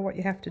 And you know what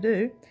you have to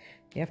do?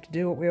 You have to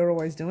do what we're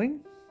always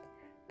doing,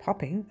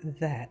 popping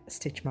that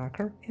stitch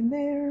marker in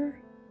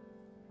there,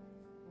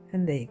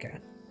 and there you go.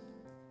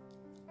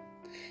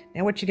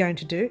 Now what you're going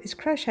to do is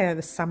crochet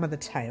over some of the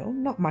tail,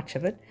 not much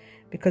of it,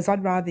 because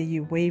I'd rather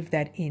you weave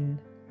that in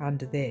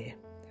under there,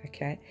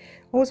 okay?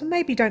 Or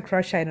maybe don't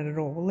crochet in it at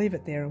all, we'll leave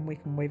it there and we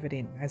can weave it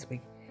in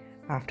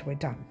after we're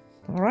done.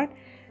 All right,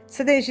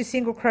 so there's your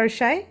single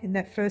crochet in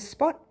that first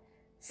spot,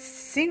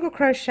 single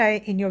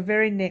crochet in your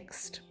very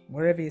next,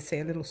 wherever you see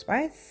a little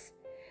space,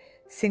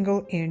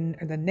 single in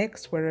the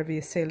next, wherever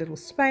you see a little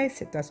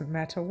space, it doesn't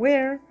matter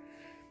where.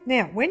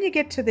 Now when you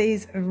get to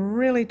these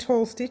really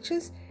tall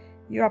stitches,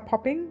 you are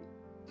popping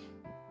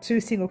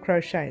 2 single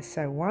crochets,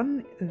 so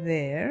one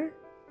there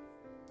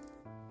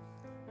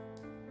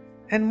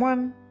and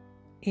one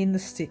in the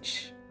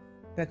stitch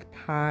that's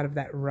part of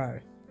that row,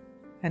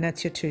 and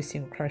that's your 2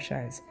 single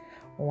crochets,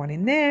 one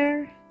in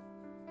there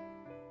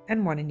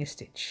and one in your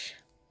stitch.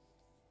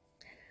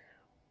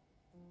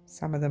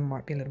 Some of them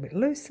might be a little bit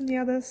loose than the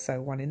others, so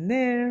one in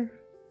there.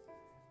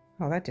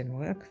 Oh, that didn't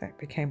work, that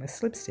became a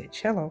slip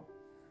stitch. Hello,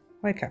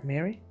 wake up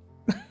Mary.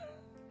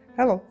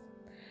 Hello.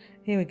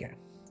 Here we go.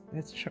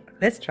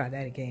 Let's try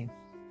that again.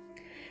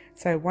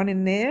 So one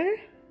in there,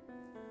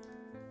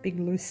 big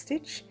loose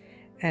stitch,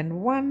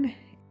 and one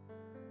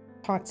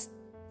tight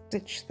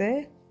stitch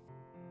there.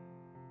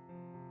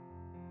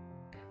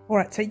 All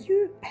right, so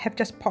you have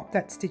just popped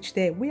that stitch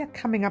there. We are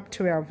coming up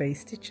to our V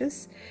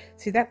stitches.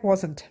 See, that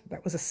was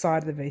a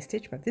side of the V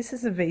stitch, but this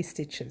is the V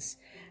stitches.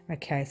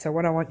 Okay, so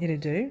what I want you to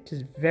do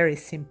is very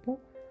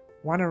simple.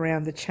 One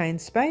around the chain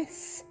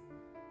space,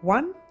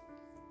 one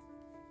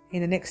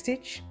in the next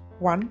stitch,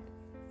 one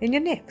in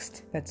your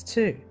next, that's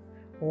 2.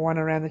 One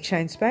around the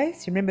chain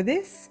space, you remember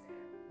this?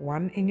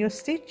 One in your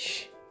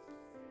stitch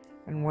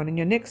and one in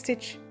your next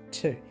stitch,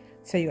 2.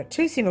 So you got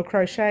 2 single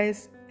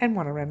crochets and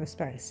one around the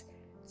space.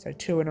 So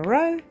 2 in a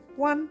row,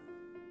 1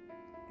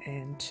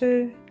 and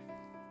 2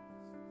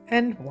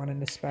 and 1 in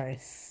the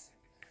space.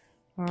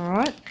 All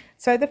right,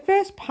 so the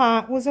first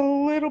part was a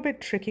little bit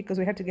tricky because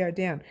we had to go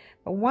down,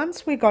 but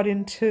once we got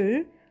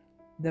into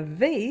the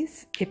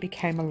V's, it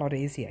became a lot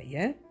easier,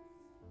 yeah?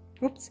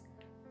 Oops.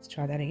 Let's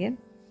try that again.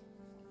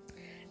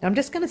 Now I'm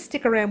just going to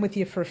stick around with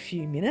you for a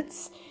few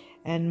minutes,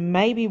 and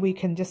maybe we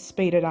can just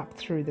speed it up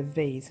through the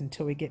V's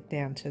until we get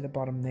down to the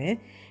bottom there,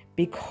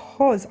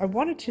 because I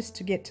wanted just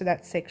to get to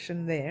that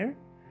section there,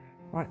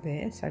 right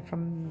there. So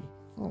from,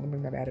 oh, let me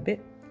bring that out a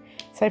bit.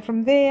 So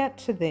from there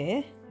to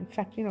there, in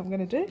fact, you know what I'm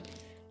going to do?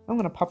 I'm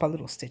going to pop a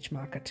little stitch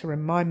marker to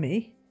remind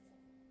me,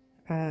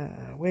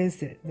 where's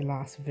the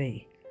last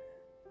V?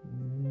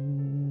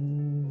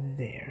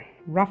 There,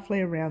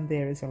 roughly around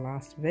there is the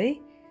last V.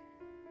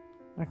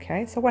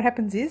 Okay, so what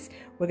happens is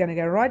we're going to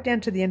go right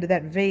down to the end of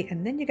that V,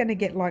 and then you're going to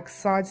get like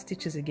side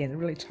stitches again,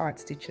 really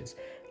tight stitches,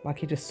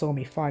 like you just saw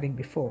me fighting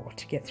before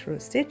to get through a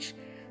stitch.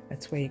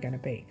 That's where you're going to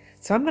be.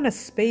 So I'm going to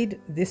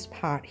speed this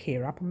part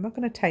here up. I'm not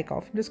going to take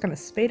off, I'm just going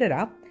to speed it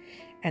up,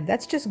 and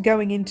that's just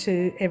going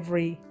into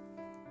every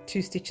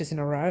 2 stitches in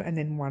a row and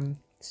then 1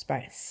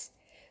 space.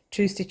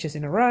 2 stitches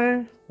in a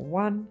row,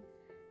 1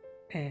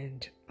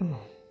 and, oh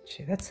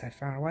gee, that's so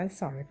far away,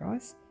 sorry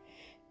guys,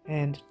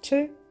 and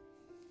 2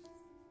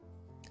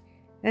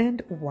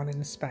 and 1 in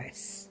the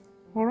space.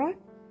 All right,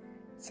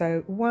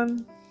 so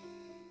 1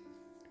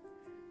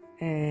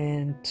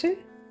 and 2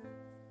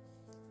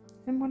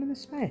 and 1 in the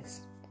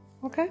space.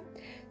 Okay,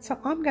 so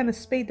I'm going to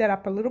speed that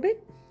up a little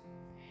bit,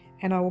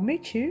 and I will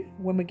meet you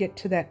when we get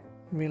to that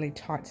really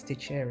tight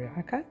stitch area.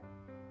 Okay,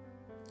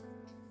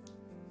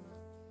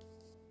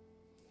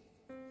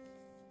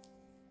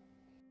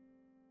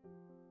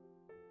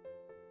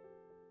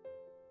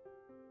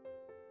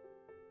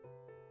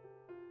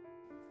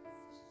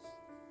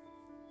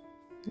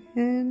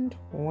 and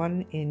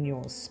one in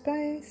your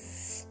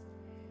space.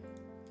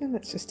 And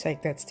let's just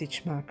take that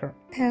stitch marker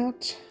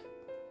out.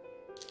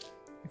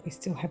 If we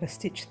still have a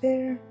stitch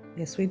there,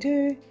 yes we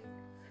do.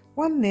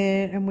 One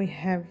there, and we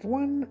have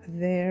one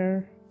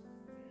there.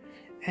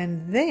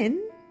 And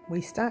then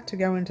we start to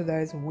go into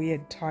those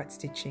weird tight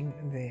stitching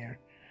there.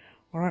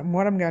 All right, and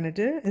what I'm going to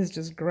do is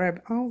just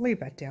grab, I'll leave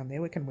that down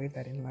there, we can weave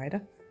that in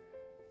later.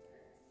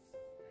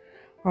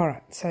 All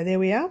right, so there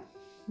we are,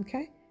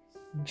 okay.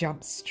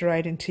 Jump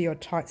straight into your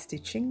tight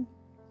stitching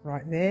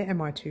right there.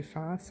 Am I too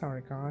far?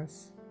 Sorry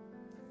guys.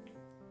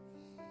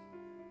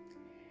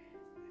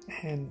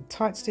 And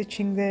tight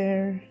stitching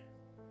there,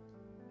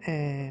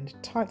 and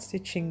tight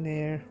stitching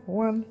there,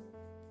 1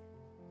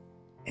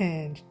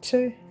 and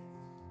 2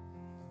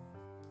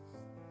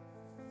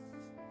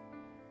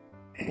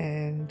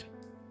 and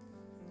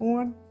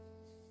 1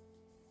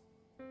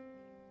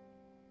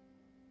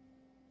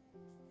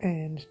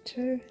 and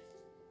 2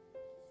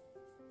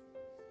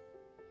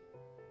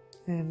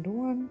 and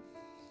 1.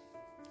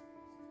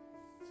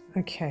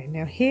 Okay,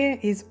 now here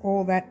is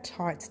all that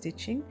tight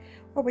stitching.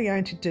 What we're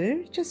going to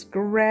do, just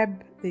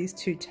grab these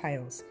two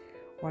tails.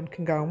 One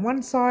can go on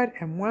one side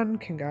and one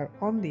can go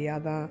on the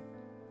other,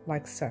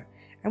 like so.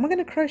 And we're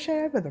going to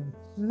crochet over them.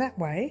 And that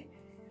way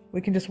we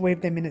can just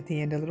weave them in at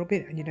the end a little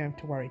bit and you don't have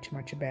to worry too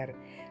much about it.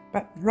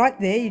 But right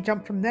there, you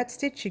jump from that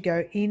stitch, you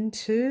go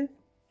into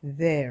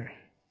there.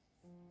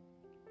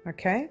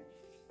 Okay,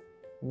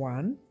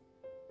 1.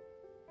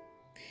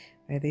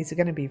 Now these are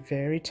going to be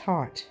very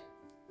tight.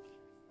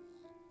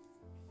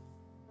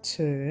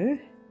 2,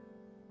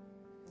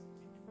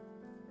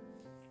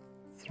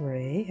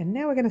 3, and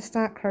now we're going to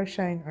start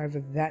crocheting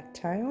over that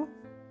tail.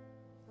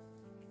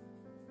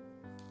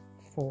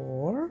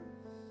 4,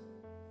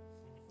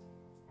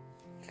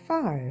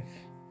 5. You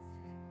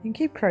can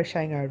keep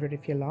crocheting over it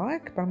if you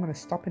like, but I'm going to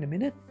stop in a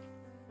minute.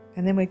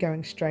 And then we're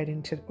going straight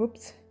into,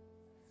 oops,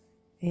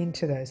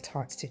 into those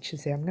tight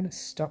stitches there. I'm going to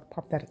stop,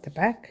 pop that at the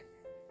back.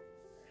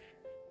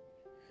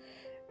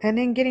 And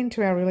then get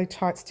into our really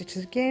tight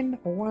stitches again.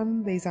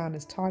 1, these aren't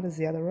as tight as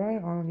the other row.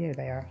 Oh, yeah,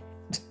 they are.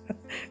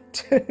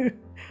 2,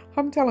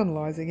 I'm telling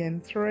lies again.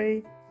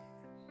 3,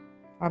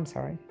 I'm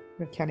sorry,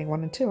 we're counting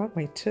 1 and 2, aren't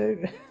we?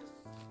 2,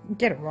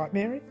 get it right,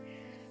 Mary.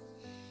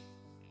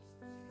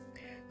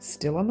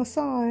 Still on the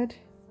side.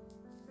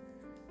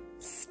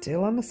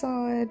 Still on the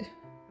side.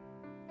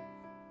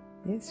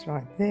 Yes,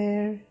 right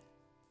there.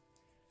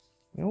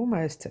 We're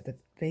almost at the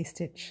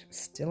V-stitch.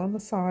 Still on the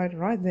side,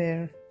 right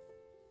there.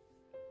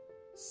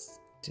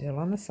 Still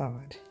on the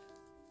side.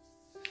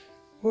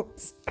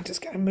 Whoops, I'm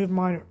just going to move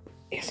my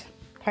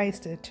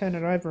paste to turn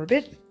it over a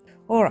bit.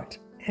 All right,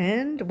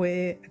 and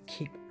we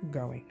keep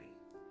going.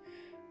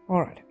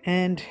 All right,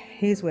 and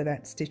here's where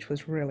that stitch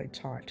was really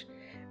tight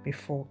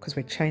before, because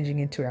we're changing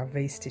into our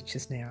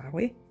V-stitches now, are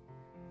we?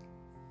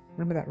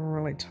 Remember that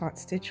really tight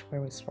stitch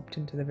where we swapped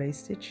into the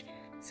V-stitch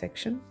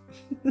section?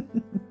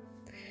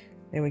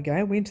 There we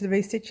go. We into the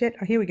V-stitch yet?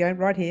 Oh, here we go,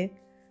 right here.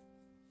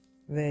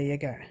 There you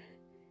go.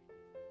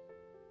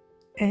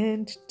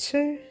 And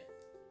 2,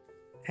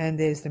 and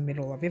there's the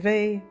middle of your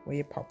V where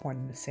you pop 1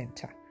 in the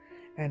center,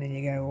 and then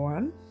you go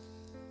 1,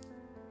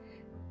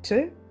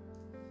 2,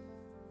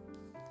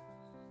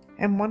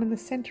 and 1 in the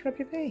center of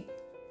your V.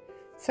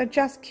 So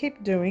just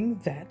keep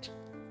doing that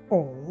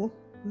all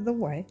the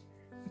way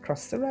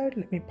across the road.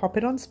 Let me pop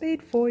it on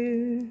speed for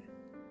you.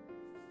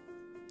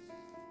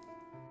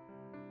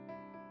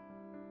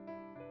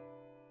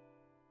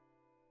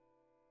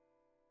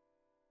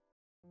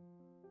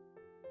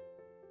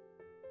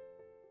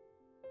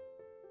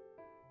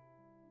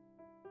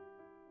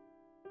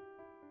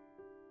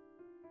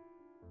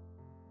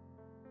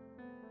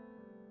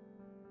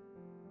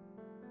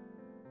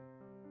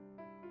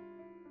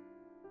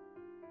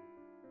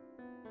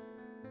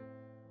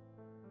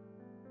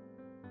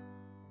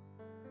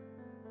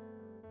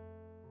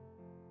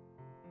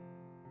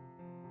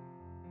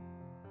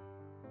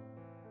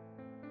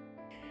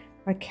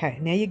 Okay,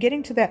 now you're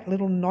getting to that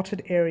little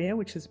knotted area,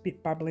 which is a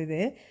bit bubbly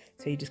there.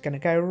 So you're just going to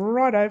go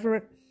right over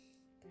it,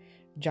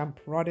 jump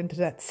right into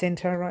that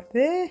center right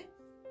there.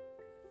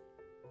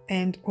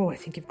 And, oh, I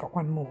think you've got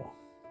one more.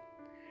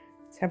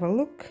 Let's have a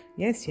look.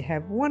 Yes, you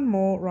have one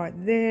more right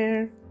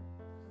there.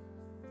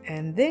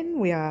 And then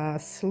we are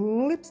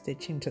slip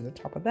stitching to the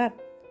top of that.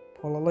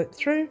 Pull a loop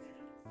through,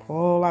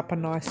 pull up a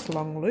nice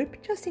long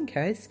loop, just in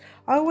case.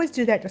 I always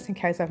do that just in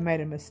case I've made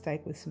a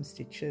mistake with some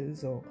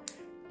stitches, or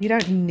you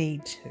don't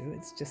need to,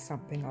 it's just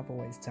something I've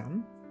always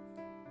done.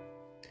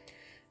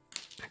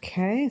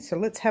 Okay, so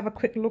let's have a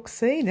quick look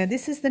see. Now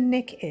this is the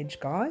neck edge,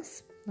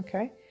 guys.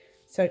 Okay,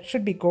 so it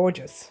should be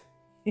gorgeous.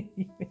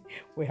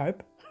 We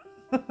hope.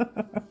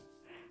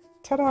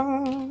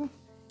 Ta-da!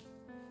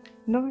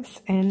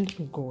 Nice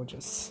and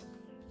gorgeous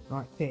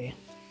right there.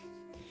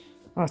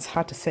 Oh, it's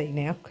hard to see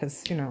now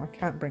because, you know, I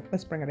can't bring,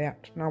 let's bring it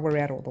out. No, we're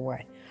out all the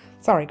way.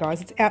 Sorry guys,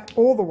 it's out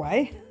all the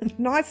way.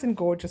 Nice and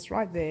gorgeous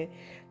right there.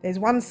 There's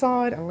one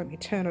side, and let me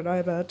turn it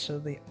over to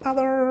the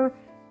other.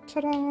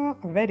 Ta-da!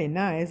 Very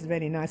nice,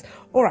 very nice.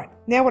 All right,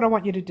 now what I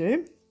want you to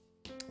do,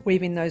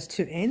 weave in those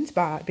two ends,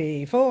 but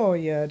before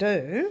you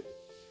do,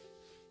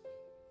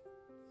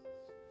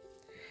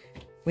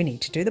 we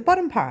need to do the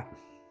bottom part.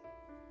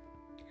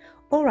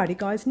 Alrighty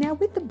guys, now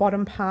with the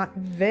bottom part,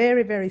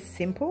 very, very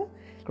simple.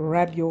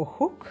 Grab your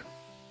hook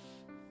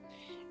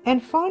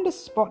and find a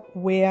spot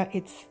where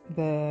it's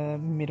the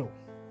middle.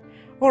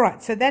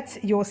 Alright, so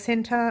that's your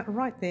center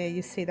right there.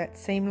 You see that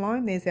seam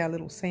line? There's our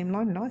little seam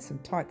line. Nice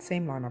and tight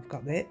seam line I've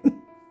got there.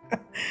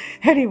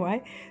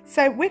 Anyway,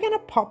 so we're going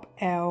to pop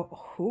our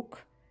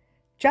hook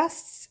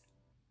just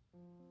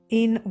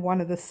in one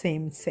of the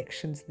seam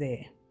sections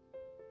there.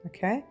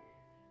 Okay?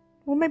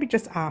 Or maybe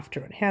just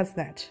after it. How's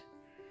that?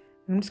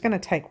 I'm just going to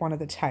take one of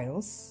the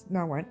tails.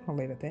 No, I won't. I'll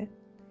leave it there.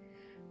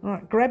 All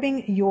right,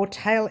 grabbing your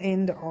tail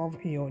end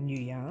of your new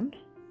yarn,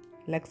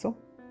 Lexel,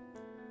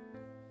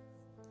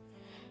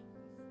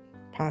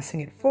 passing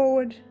it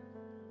forward,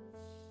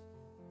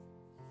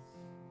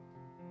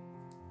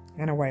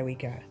 and away we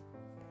go.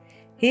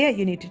 Here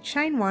you need to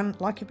chain one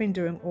like you've been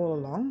doing all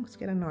along. Let's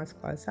get a nice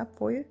close up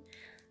for you.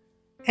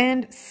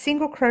 And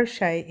single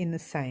crochet in the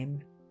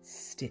same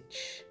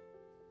stitch.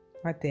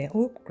 Right there.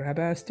 Oh, grab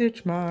our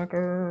stitch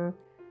marker.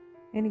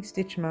 Any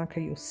stitch marker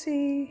you'll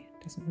see,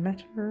 doesn't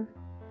matter.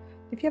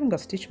 If you haven't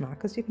got stitch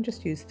markers, you can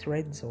just use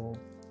threads or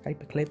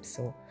paper clips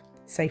or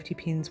safety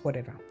pins,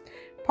 whatever.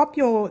 Pop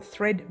your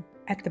thread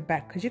at the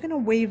back because you're going to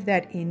weave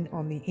that in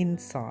on the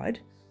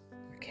inside.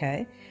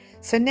 Okay,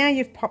 so now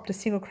you've popped a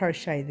single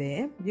crochet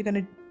there. You're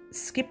going to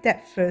skip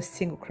that first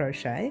single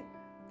crochet,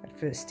 that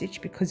first stitch,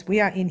 because we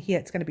are in here,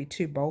 it's going to be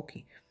too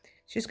bulky.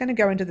 So just going to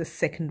go into the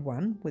second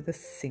one with a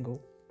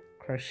single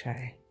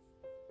crochet.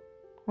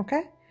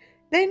 Okay.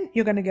 Then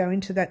you're going to go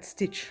into that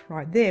stitch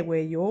right there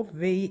where your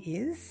V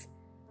is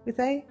with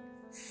a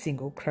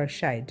single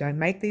crochet. Don't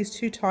make these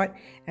too tight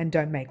and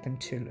don't make them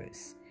too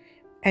loose.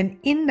 And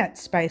in that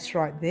space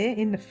right there,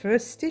 in the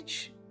first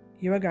stitch,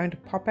 you are going to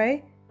pop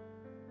a,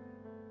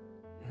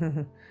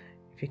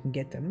 if you can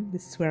get them,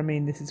 this is where I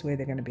mean, this is where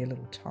they're going to be a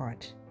little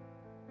tight.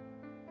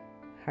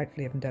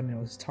 Hopefully you haven't done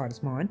it as tight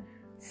as mine.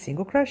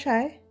 Single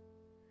crochet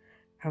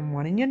and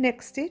one in your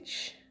next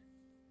stitch.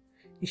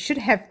 You should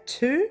have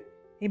two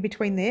in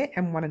between there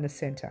and one in the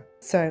center.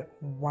 So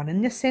one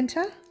in the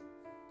center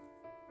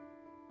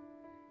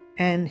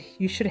and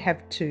you should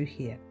have two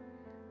here.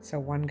 So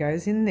one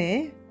goes in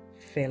there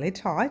fairly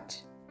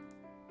tight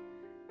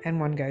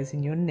and one goes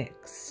in your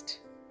next.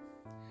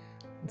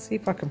 Let's see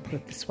if I can put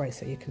it this way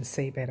so you can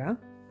see better.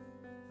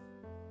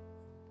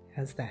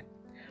 How's that?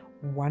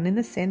 One in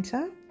the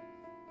center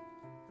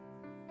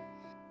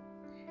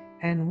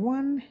and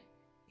one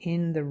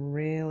in the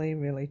really,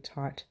 really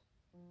tight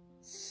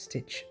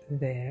stitch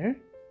there,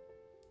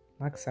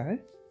 like so,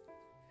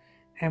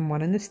 and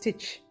one in the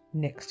stitch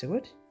next to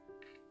it,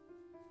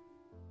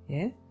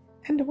 yeah,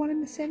 and one in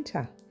the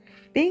center.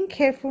 Being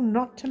careful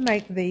not to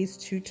make these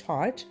too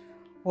tight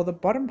or the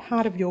bottom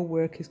part of your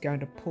work is going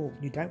to pull.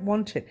 You don't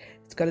want it.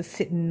 It's got to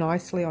sit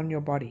nicely on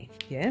your body,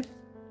 yeah.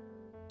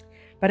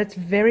 But it's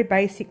very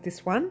basic,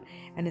 this one,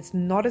 and it's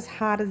not as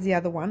hard as the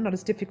other one, not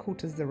as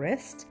difficult as the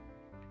rest.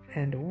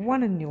 And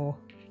one in your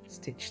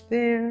stitch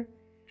there,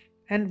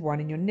 and one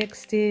in your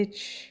next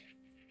stitch,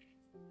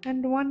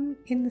 and one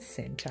in the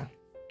center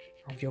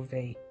of your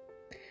V.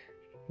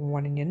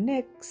 One in your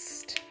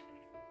next,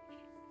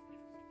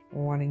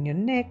 one in your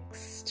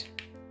next,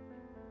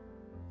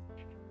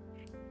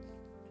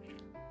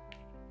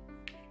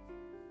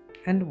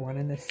 and one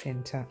in the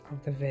center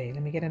of the V.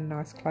 Let me get a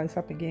nice close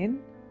up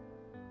again.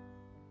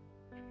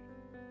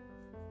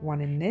 One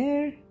in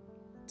there,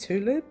 two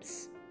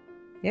loops,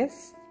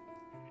 yes.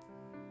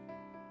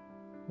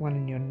 One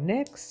in your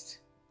next,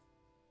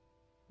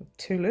 with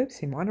two loops.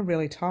 See, mine are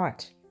really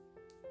tight.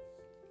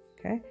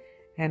 Okay,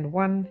 and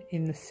one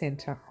in the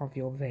center of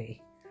your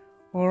V.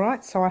 All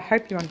right, so I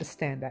hope you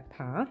understand that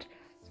part.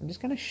 So I'm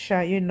just going to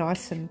show you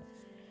nice and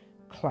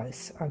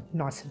close,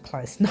 nice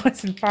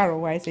and far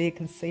away, so you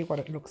can see what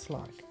it looks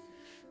like.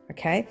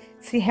 Okay,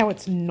 see how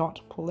it's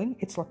not pulling?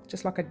 It's like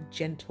just like a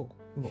gentle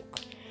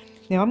look.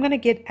 Now I'm going to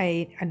get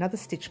another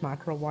stitch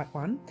marker, a white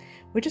one.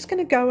 We're just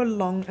going to go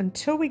along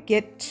until we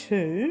get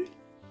to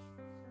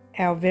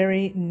our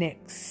very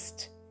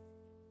next.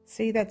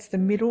 See, that's the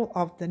middle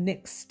of the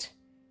next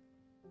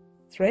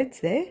threads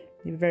there,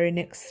 the very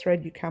next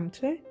thread you come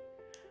to.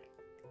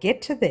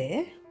 Get to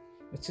there,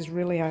 which is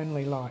really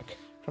only like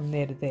from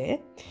there to there,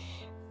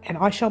 and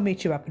I shall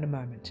meet you up in a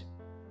moment.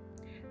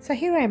 So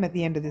here I am at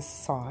the end of this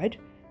side,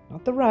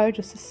 not the row,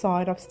 just the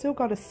side. I've still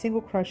got a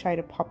single crochet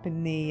to pop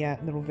in the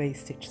little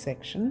V-stitch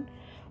section.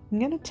 I'm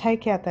going to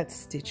take out that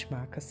stitch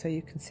marker so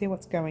you can see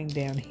what's going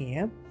down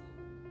here.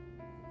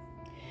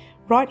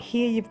 Right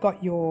here you've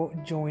got your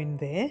join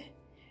there,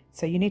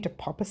 so you need to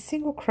pop a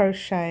single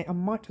crochet. I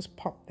might just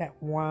pop that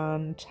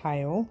one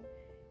tail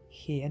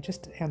here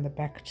just on the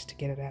back just to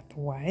get it out the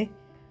way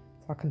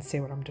so I can see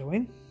what I'm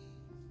doing,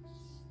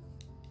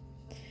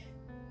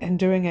 and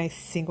doing a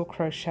single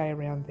crochet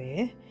around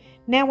there.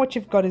 Now what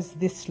you've got is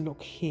this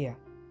look here.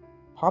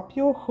 Pop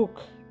your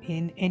hook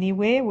in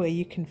anywhere where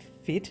you can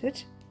fit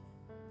it,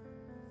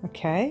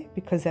 okay,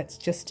 because that's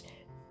just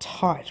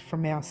tight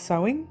from our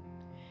sewing,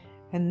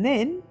 and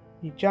then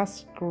you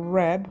just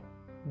grab,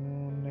 I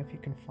don't know if you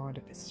can find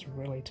it, this is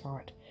really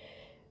tight,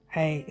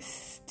 a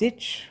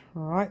stitch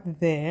right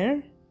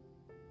there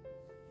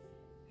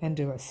and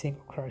do a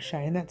single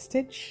crochet in that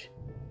stitch.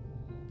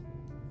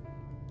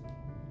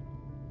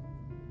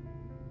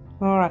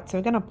 Alright, so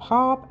we're going to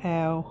pop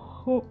our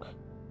hook,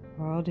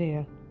 oh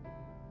dear,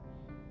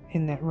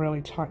 in that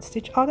really tight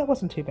stitch. Oh, that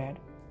wasn't too bad.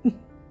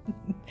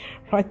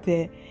 Right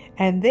there,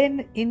 and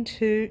then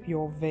into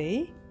your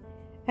V,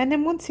 and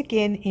then once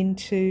again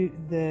into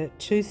the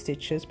 2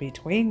 stitches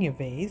between your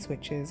V's,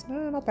 which is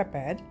not that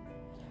bad.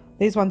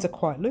 These ones are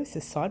quite loose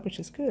this side, which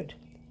is good.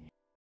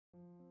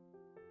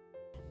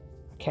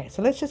 Okay,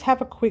 so let's just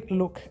have a quick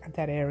look at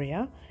that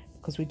area,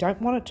 because we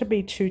don't want it to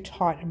be too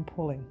tight and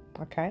pulling.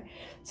 Okay,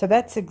 so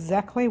that's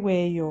exactly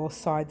where your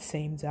side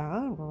seams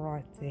are,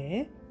 right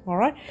there. All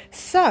right,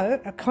 so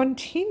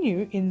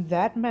continue in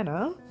that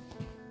manner.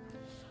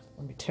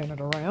 Let me turn it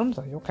around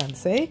so you can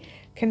see.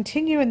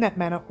 Continue in that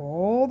manner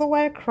all the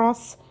way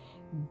across.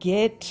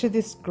 Get to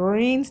this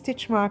green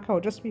stitch marker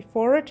or just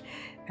before it,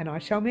 and I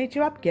shall meet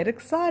you up. Get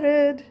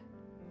excited.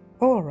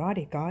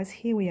 Alrighty guys,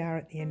 here we are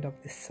at the end of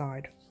this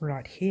side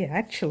right here.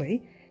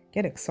 Actually,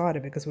 get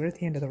excited because we're at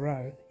the end of the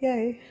row.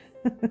 Yay.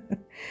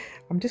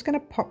 I'm just going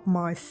to pop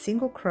my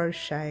single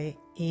crochet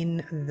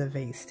in the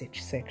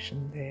V-stitch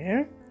section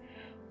there.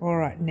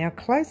 Alright, now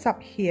close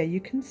up here you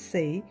can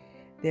see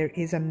there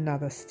is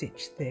another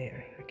stitch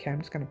there. Okay, I'm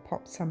just going to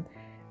pop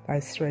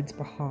those threads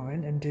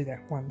behind and do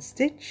that 1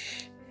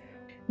 stitch.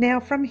 Now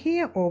from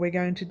here all we're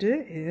going to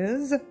do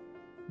is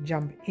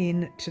jump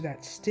into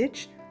that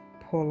stitch,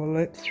 pull a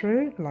loop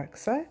through like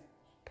so,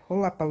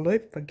 pull up a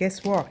loop for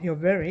guess what? Your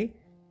very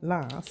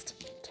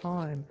last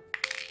time.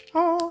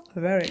 Oh,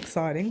 very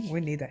exciting.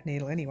 We need that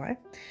needle anyway.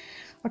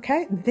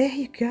 Okay, there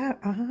you go.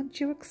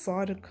 Aren't you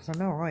excited? Because I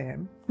know I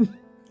am.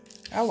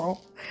 Hello,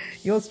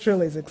 yours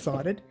truly is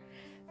excited.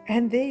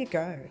 And there you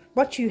go.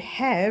 What you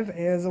have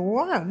is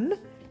 1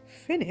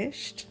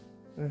 finished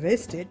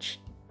V-stitch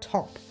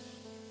top.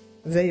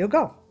 There you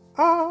go.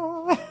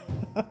 Oh.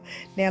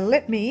 Now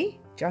let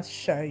me just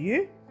show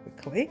you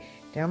quickly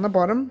down the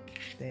bottom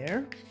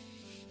there.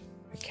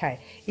 Okay,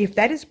 if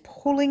that is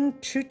pulling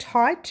too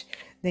tight,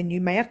 then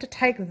you may have to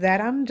take that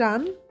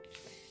undone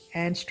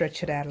and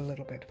stretch it out a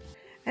little bit.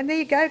 And there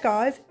you go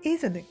guys,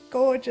 isn't it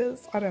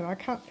gorgeous? I don't know, I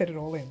can't fit it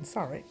all in,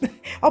 sorry.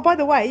 Oh, by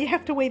the way, you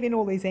have to weave in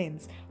all these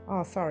ends.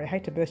 Oh, sorry, I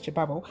hate to burst your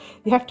bubble.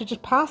 You have to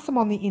just pass them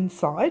on the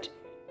inside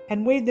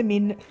and weave them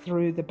in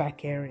through the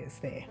back areas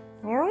there.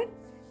 All right?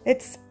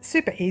 It's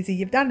super easy.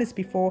 You've done this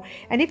before.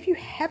 And if you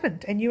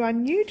haven't and you are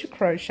new to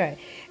crochet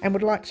and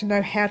would like to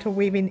know how to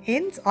weave in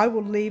ends, I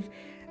will leave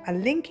a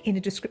link in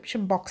the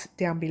description box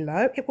down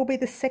below. It will be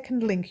the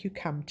second link you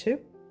come to,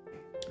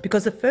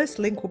 because the first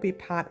link will be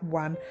part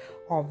 1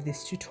 of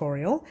this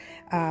tutorial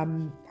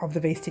of the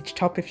V-stitch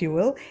top, if you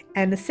will,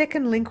 and the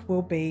second link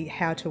will be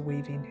how to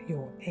weave in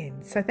your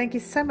ends. So thank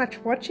you so much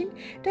for watching.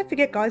 Don't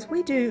forget guys,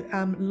 we do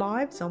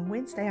lives on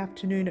Wednesday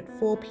afternoon at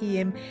 4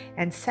 p.m.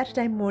 and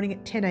Saturday morning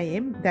at 10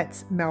 a.m.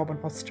 That's Melbourne,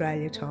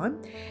 Australia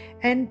time.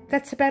 And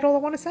that's about all I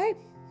want to say.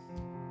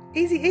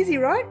 Easy, easy,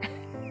 right?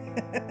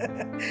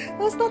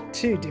 Well, it's not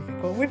too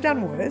difficult. We've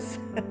done worse.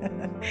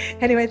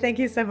 Anyway, thank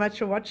you so much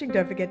for watching.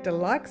 Don't forget to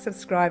like,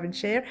 subscribe and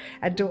share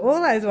and do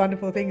all those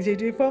wonderful things you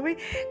do for me.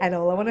 And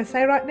all I want to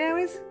say right now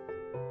is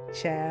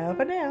ciao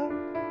for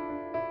now.